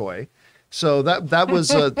sex toy. So that was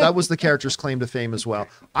the character's claim to fame as well.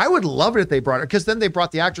 I would love it if they brought her, because then they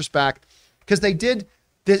brought the actress back, because they did.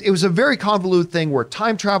 It was a very convoluted thing where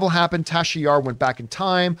time travel happened. Tasha Yar went back in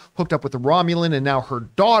time, hooked up with the Romulan, and now her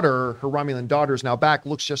Romulan daughter is now back,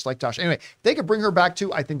 looks just like Tasha. Anyway, if they could bring her back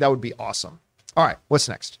too, I think that would be awesome. All right, what's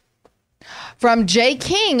next? From Jay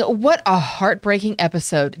King, what a heartbreaking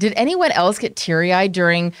episode. Did anyone else get teary-eyed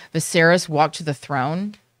during Viserys' walk to the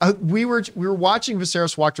throne? We were watching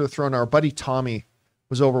Viserys walk to the throne. Our buddy Tommy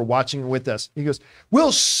was over watching with us. He goes,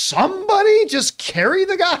 "Will somebody just carry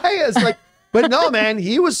the guy?" It's like, but no, man,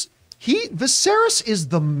 Viserys is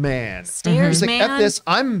the man. Stairs, He's like, man. F this,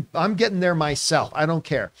 I'm getting there myself. I don't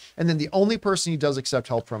care. And then the only person he does accept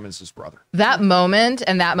help from is his brother. That moment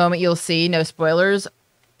you'll see, no spoilers.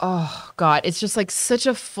 Oh God, it's just like such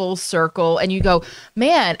a full circle. And you go,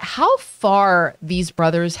 man, how far these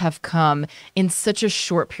brothers have come in such a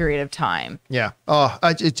short period of time. Yeah.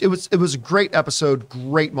 It was a great episode,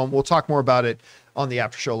 great moment. We'll talk more about it on the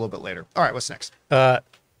after show a little bit later. All right, what's next?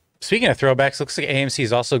 Speaking of throwbacks, looks like AMC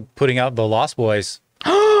is also putting out The Lost Boys.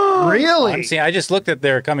 Really? I just looked at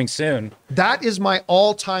they're coming soon. That is my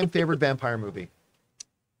all-time favorite vampire movie.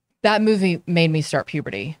 That movie made me start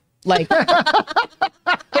puberty. Like,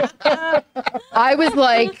 I was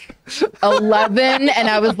like 11 and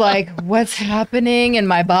I was like, what's happening in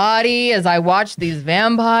my body as I watch these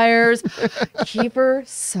vampires? Kiefer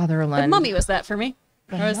Sutherland. The Mummy was that for me.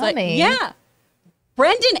 I was like, Mummy? yeah.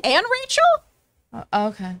 Brendan and Rachel?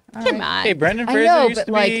 Okay. All Come right. on. Hey, Brendan I Fraser know, used but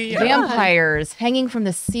to like be... vampires hanging from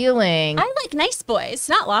the ceiling. I like nice boys,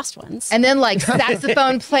 not lost ones. And then like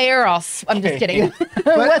saxophone player. I'm just kidding.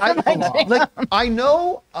 I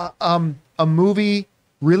know a movie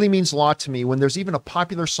really means a lot to me when there's even a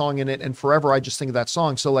popular song in it, and forever I just think of that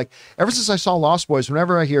song. So like ever since I saw Lost Boys,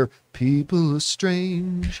 whenever I hear "People Are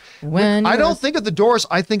Strange," I don't think of the Doors,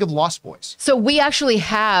 I think of Lost Boys. So we actually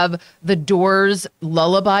have the Doors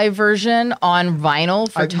lullaby version on vinyl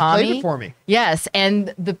for Tommy. You played it for me. Yes,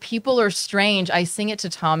 and the "People Are Strange," I sing it to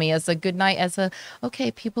Tommy as a good night,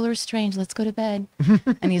 okay, people are strange, let's go to bed.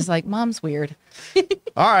 And he's like, Mom's weird.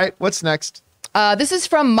 All right, what's next? This is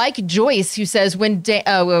from Mike Joyce, who says, we read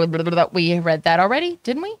that already,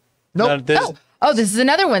 didn't we? Nope. Oh, this is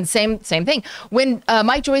another one. Same thing. When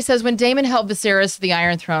Mike Joyce says, when Daemon helped Viserys to the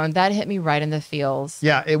Iron Throne, that hit me right in the feels.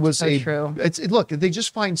 Yeah, it was so true. Look, they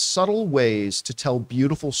just find subtle ways to tell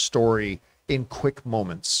beautiful story in quick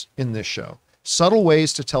moments in this show. Subtle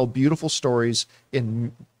ways to tell beautiful stories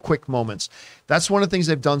in quick moments. That's one of the things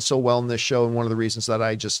they've done so well in this show, and one of the reasons that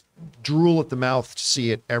I just drool at the mouth to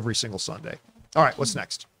see it every single Sunday. All right, what's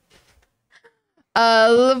next?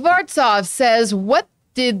 Levartsov says, what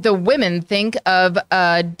did the women think of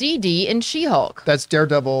Dee Dee and She-Hulk? That's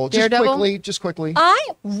Daredevil. Just quickly. I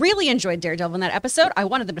really enjoyed Daredevil in that episode. I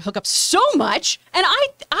wanted them to hook up so much, and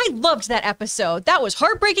I loved that episode. That was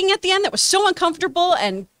heartbreaking at the end. That was so uncomfortable,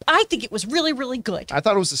 and I think it was really, really good. I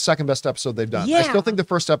thought it was the second best episode they've done. Yeah. I still think the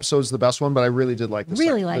first episode is the best one, but I really did like this.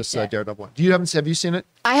 This Daredevil one. Have you seen it?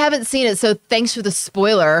 I haven't seen it, so thanks for the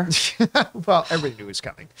spoiler. Well, everybody knew it was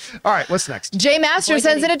coming. All right, what's next? Jay Master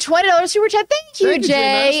sends in a $20 super chat. Thank you,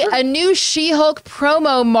 Jay. A new She-Hulk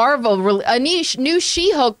promo new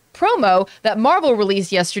She-Hulk promo that Marvel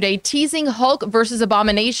released yesterday, teasing Hulk versus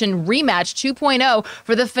Abomination rematch 2.0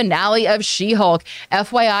 for the finale of She-Hulk.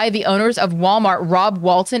 FYI, the owners of Walmart, Rob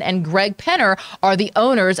Walton and Greg Penner, are the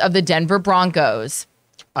owners of the Denver Broncos.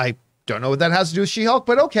 I don't know what that has to do with She-Hulk,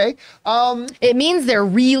 but okay. It means they're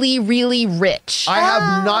really, really rich. I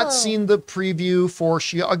have not seen the preview for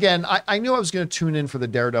She-Hulk. Again, I knew I was going to tune in for the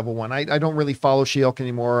Daredevil one. I don't really follow She-Hulk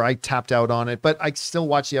anymore. I tapped out on it, but I still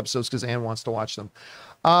watch the episodes because Ann wants to watch them.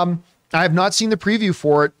 I have not seen the preview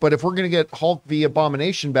for it, but if we're going to get Hulk v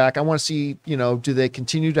Abomination back, I want to see, do they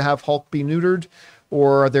continue to have Hulk be neutered,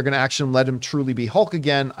 or are they going to actually let him truly be Hulk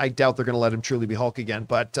again? I doubt they're going to let him truly be Hulk again,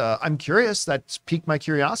 but I'm curious. That's piqued my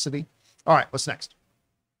curiosity. All right, what's next?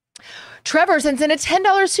 Trevor sends in a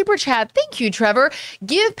 $10 super chat. Thank you, Trevor.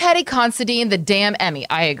 Give Patty Considine the damn Emmy.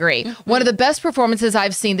 I agree. One of the best performances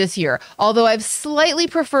I've seen this year. Although I've slightly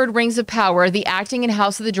preferred Rings of Power, the acting in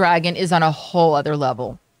House of the Dragon is on a whole other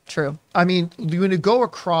level. True. I mean, when you go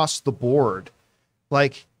across the board,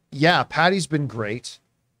 like, yeah, Patty's been great.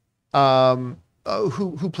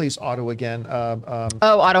 Who plays Otto again?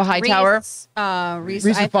 Otto Hightower. Reese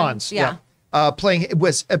Fonz. Yeah. Playing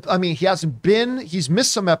was, I mean, he's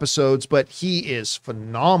missed some episodes, but he is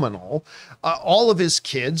phenomenal. All of his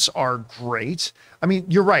kids are great. I mean,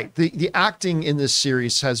 you're right. The acting in this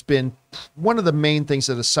series has been one of the main things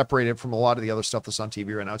that has separated from a lot of the other stuff that's on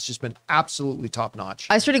TV right now. It's just been absolutely top notch.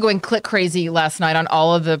 I started going click crazy last night on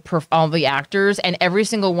all of the actors, and every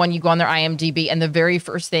single one, you go on their IMDb, and the very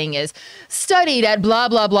first thing is studied at blah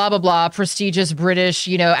blah blah blah blah prestigious British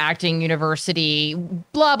acting university,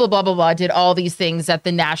 blah blah blah blah blah. Did all these things at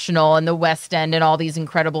the National and the West End and all these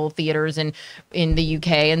incredible theaters in the UK,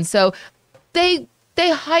 and so they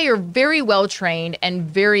hire very well trained and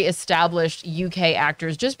very established UK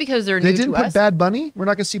actors just because they're new to us. They didn't put Bad Bunny? We're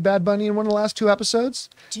not going to see Bad Bunny in one of the last 2 episodes?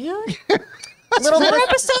 Dude. Little bit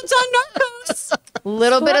episodes on Narcos.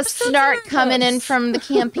 Little bit of snark coming in from the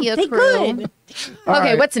Campea crew. Good.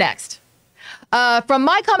 Okay, what's next? From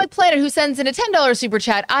My Comic Planet, who sends in a $10 super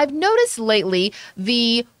chat, I've noticed lately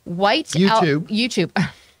the YouTube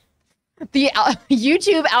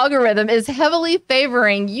algorithm is heavily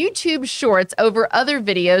favoring YouTube Shorts over other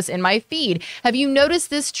videos in my feed. Have you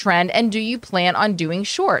noticed this trend, and do you plan on doing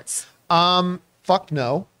Shorts? Fuck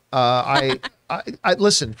no. I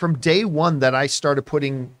listen, from day one that I started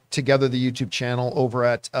putting together the YouTube channel over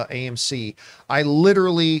at AMC, I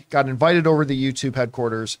literally got invited over to the YouTube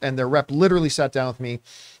headquarters, and their rep literally sat down with me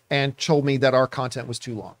and told me that our content was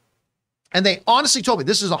too long. And they honestly told me,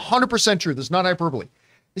 this is 100% true. This is not hyperbole.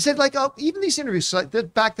 They said, like, even these interviews, like,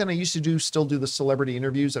 back then I used to still do the celebrity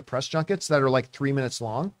interviews at press junkets that are like 3 minutes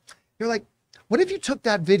long. You're like, what if you took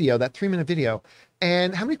that video, that 3-minute video,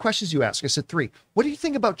 and how many questions you ask? I said 3. What do you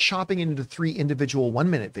think about chopping it into 3 individual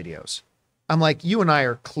 1-minute videos? I'm like, you and I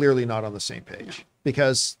are clearly not on the same page,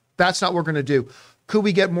 because that's not what we're going to do. Could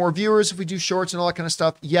we get more viewers if we do shorts and all that kind of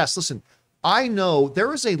stuff? Yes. Listen, I know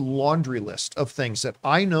there is a laundry list of things that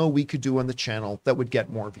I know we could do on the channel that would get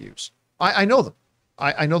more views. I know them.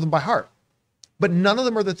 I know them by heart, but none of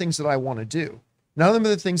them are the things that I want to do. None of them are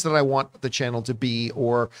the things that I want the channel to be,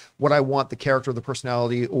 or what I want the character, the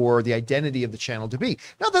personality, or the identity of the channel to be.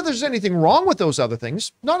 Not that there's anything wrong with those other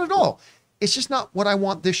things, not at all. It's just not what I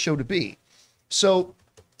want this show to be. So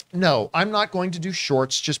no, I'm not going to do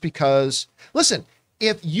shorts just because, listen,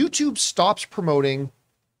 if YouTube stops promoting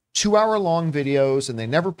 2-hour-long videos and they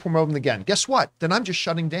never promote them again, guess what? Then I'm just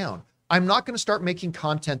shutting down. I'm not going to start making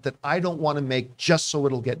content that I don't want to make just so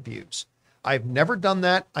it'll get views. I've never done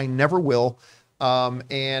that. I never will. So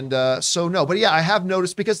no, but yeah, I have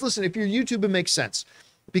noticed, because listen, if you're YouTube, it makes sense,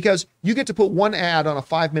 because you get to put one ad on a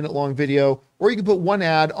 5-minute long video, or you can put one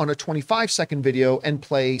ad on a 25-second video and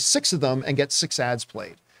play 6 of them and get 6 ads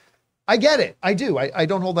played. I get it. I do. I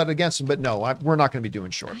don't hold that against them, but no, we're not going to be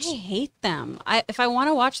doing shorts. I hate them. If I want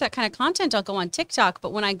to watch that kind of content, I'll go on TikTok.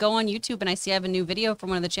 But when I go on YouTube and I see I have a new video from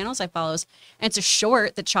one of the channels I follow, and it's a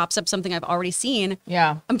short that chops up something I've already seen,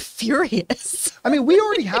 I'm furious. I mean, we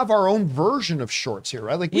already have our own version of shorts here,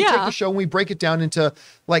 right? Like, we take the show and we break it down into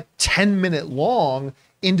like 10-minute long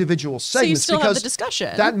individual segments. So you still because have the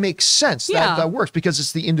discussion. That makes sense. Yeah. That works, because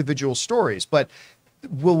it's the individual stories. But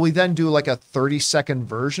will we then do like a 30-second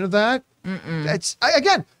version of that? It's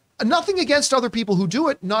again, nothing against other people who do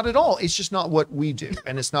it, not at all. It's just not what we do,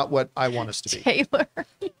 and it's not what I want us to be. Taylor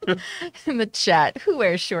in the chat, who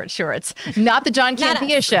wears short shorts? Not the John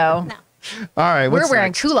Campea show. No. All right, we're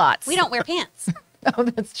wearing culottes. We don't wear pants. Oh,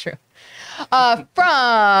 that's true.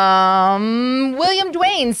 From William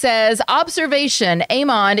Dwayne says, observation,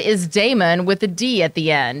 Amon is Damon with a D at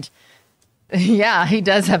the end. Yeah, he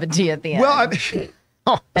does have a D at the end. Well,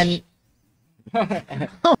 and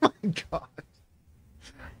oh my God.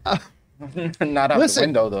 Not out the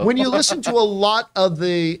window, though. When you listen to a lot of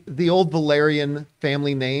the old Valerian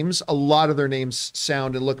family names, a lot of their names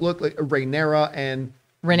sound and look like Rhaenyra and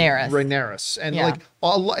Rhaenyra, and like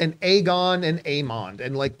and Aegon and Aemond,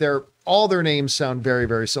 and like all their names sound very,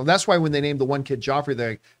 very similar. That's why when they named the one kid Joffrey,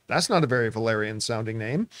 they're like, that's not a very Valerian sounding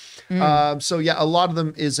name. So yeah, a lot of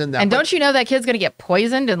them is in that. And don't you know that kid's gonna get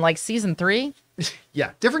poisoned in like season 3?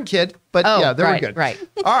 Yeah, different kid, but yeah, they're good. Right.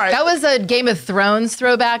 All right. That was a Game of Thrones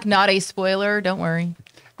throwback, not a spoiler. Don't worry.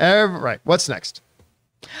 Right. What's next?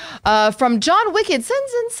 From John Wicked,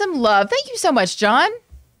 sends in some love. Thank you so much, John.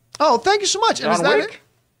 Oh, thank you so much. And is that it?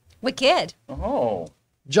 Wicked. Oh.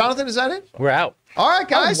 Jonathan, is that it? We're out. All right,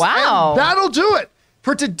 guys. Oh, wow. And that'll do it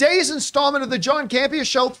for today's installment of the John Campea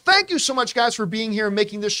Show. Thank you so much, guys, for being here and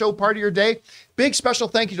making this show part of your day. Big special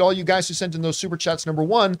thank you to all you guys who sent in those super chats. Number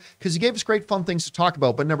 1, because you gave us great fun things to talk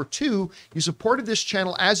about. But number 2, you supported this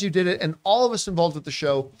channel as you did it, and all of us involved with the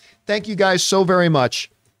show. Thank you guys so very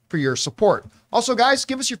much. for your support. Also, guys,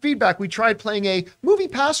 give us your feedback. We tried playing a movie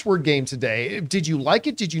password game today. Did you like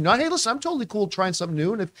it? Did you not? Hey, listen, I'm totally cool trying something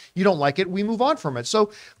new. And if you don't like it, we move on from it.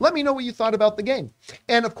 So let me know what you thought about the game.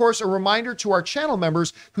 And of course, a reminder to our channel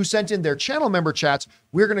members who sent in their channel member chats,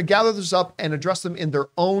 we're going to gather those up and address them in their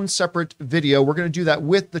own separate video. We're going to do that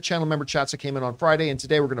with the channel member chats that came in on Friday. And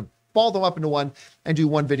today we're going to ball them up into one and do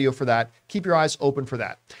one video for that. Keep your eyes open for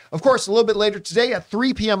that. Of course, a little bit later today at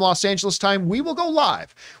 3 p.m. Los Angeles time, we will go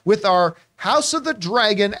live with our House of the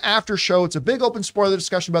Dragon after show. It's a big open spoiler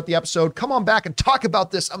discussion about the episode. Come on back and talk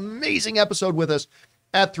about this amazing episode with us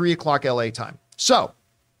at 3 o'clock LA time. So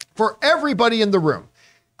for everybody in the room,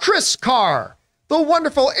 Chris Carr, the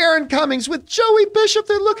wonderful Aaron Cummings with Joey Bishop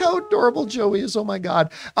there. Look how adorable Joey is. Oh my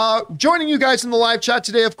God. Joining you guys in the live chat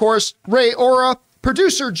today, of course, Ray Ora,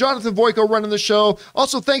 producer Jonathan Voico running the show.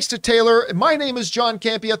 Also, thanks to Taylor. My name is John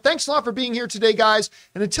Campea. Thanks a lot for being here today, guys.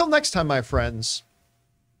 And until next time, my friends,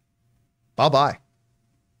 bye-bye.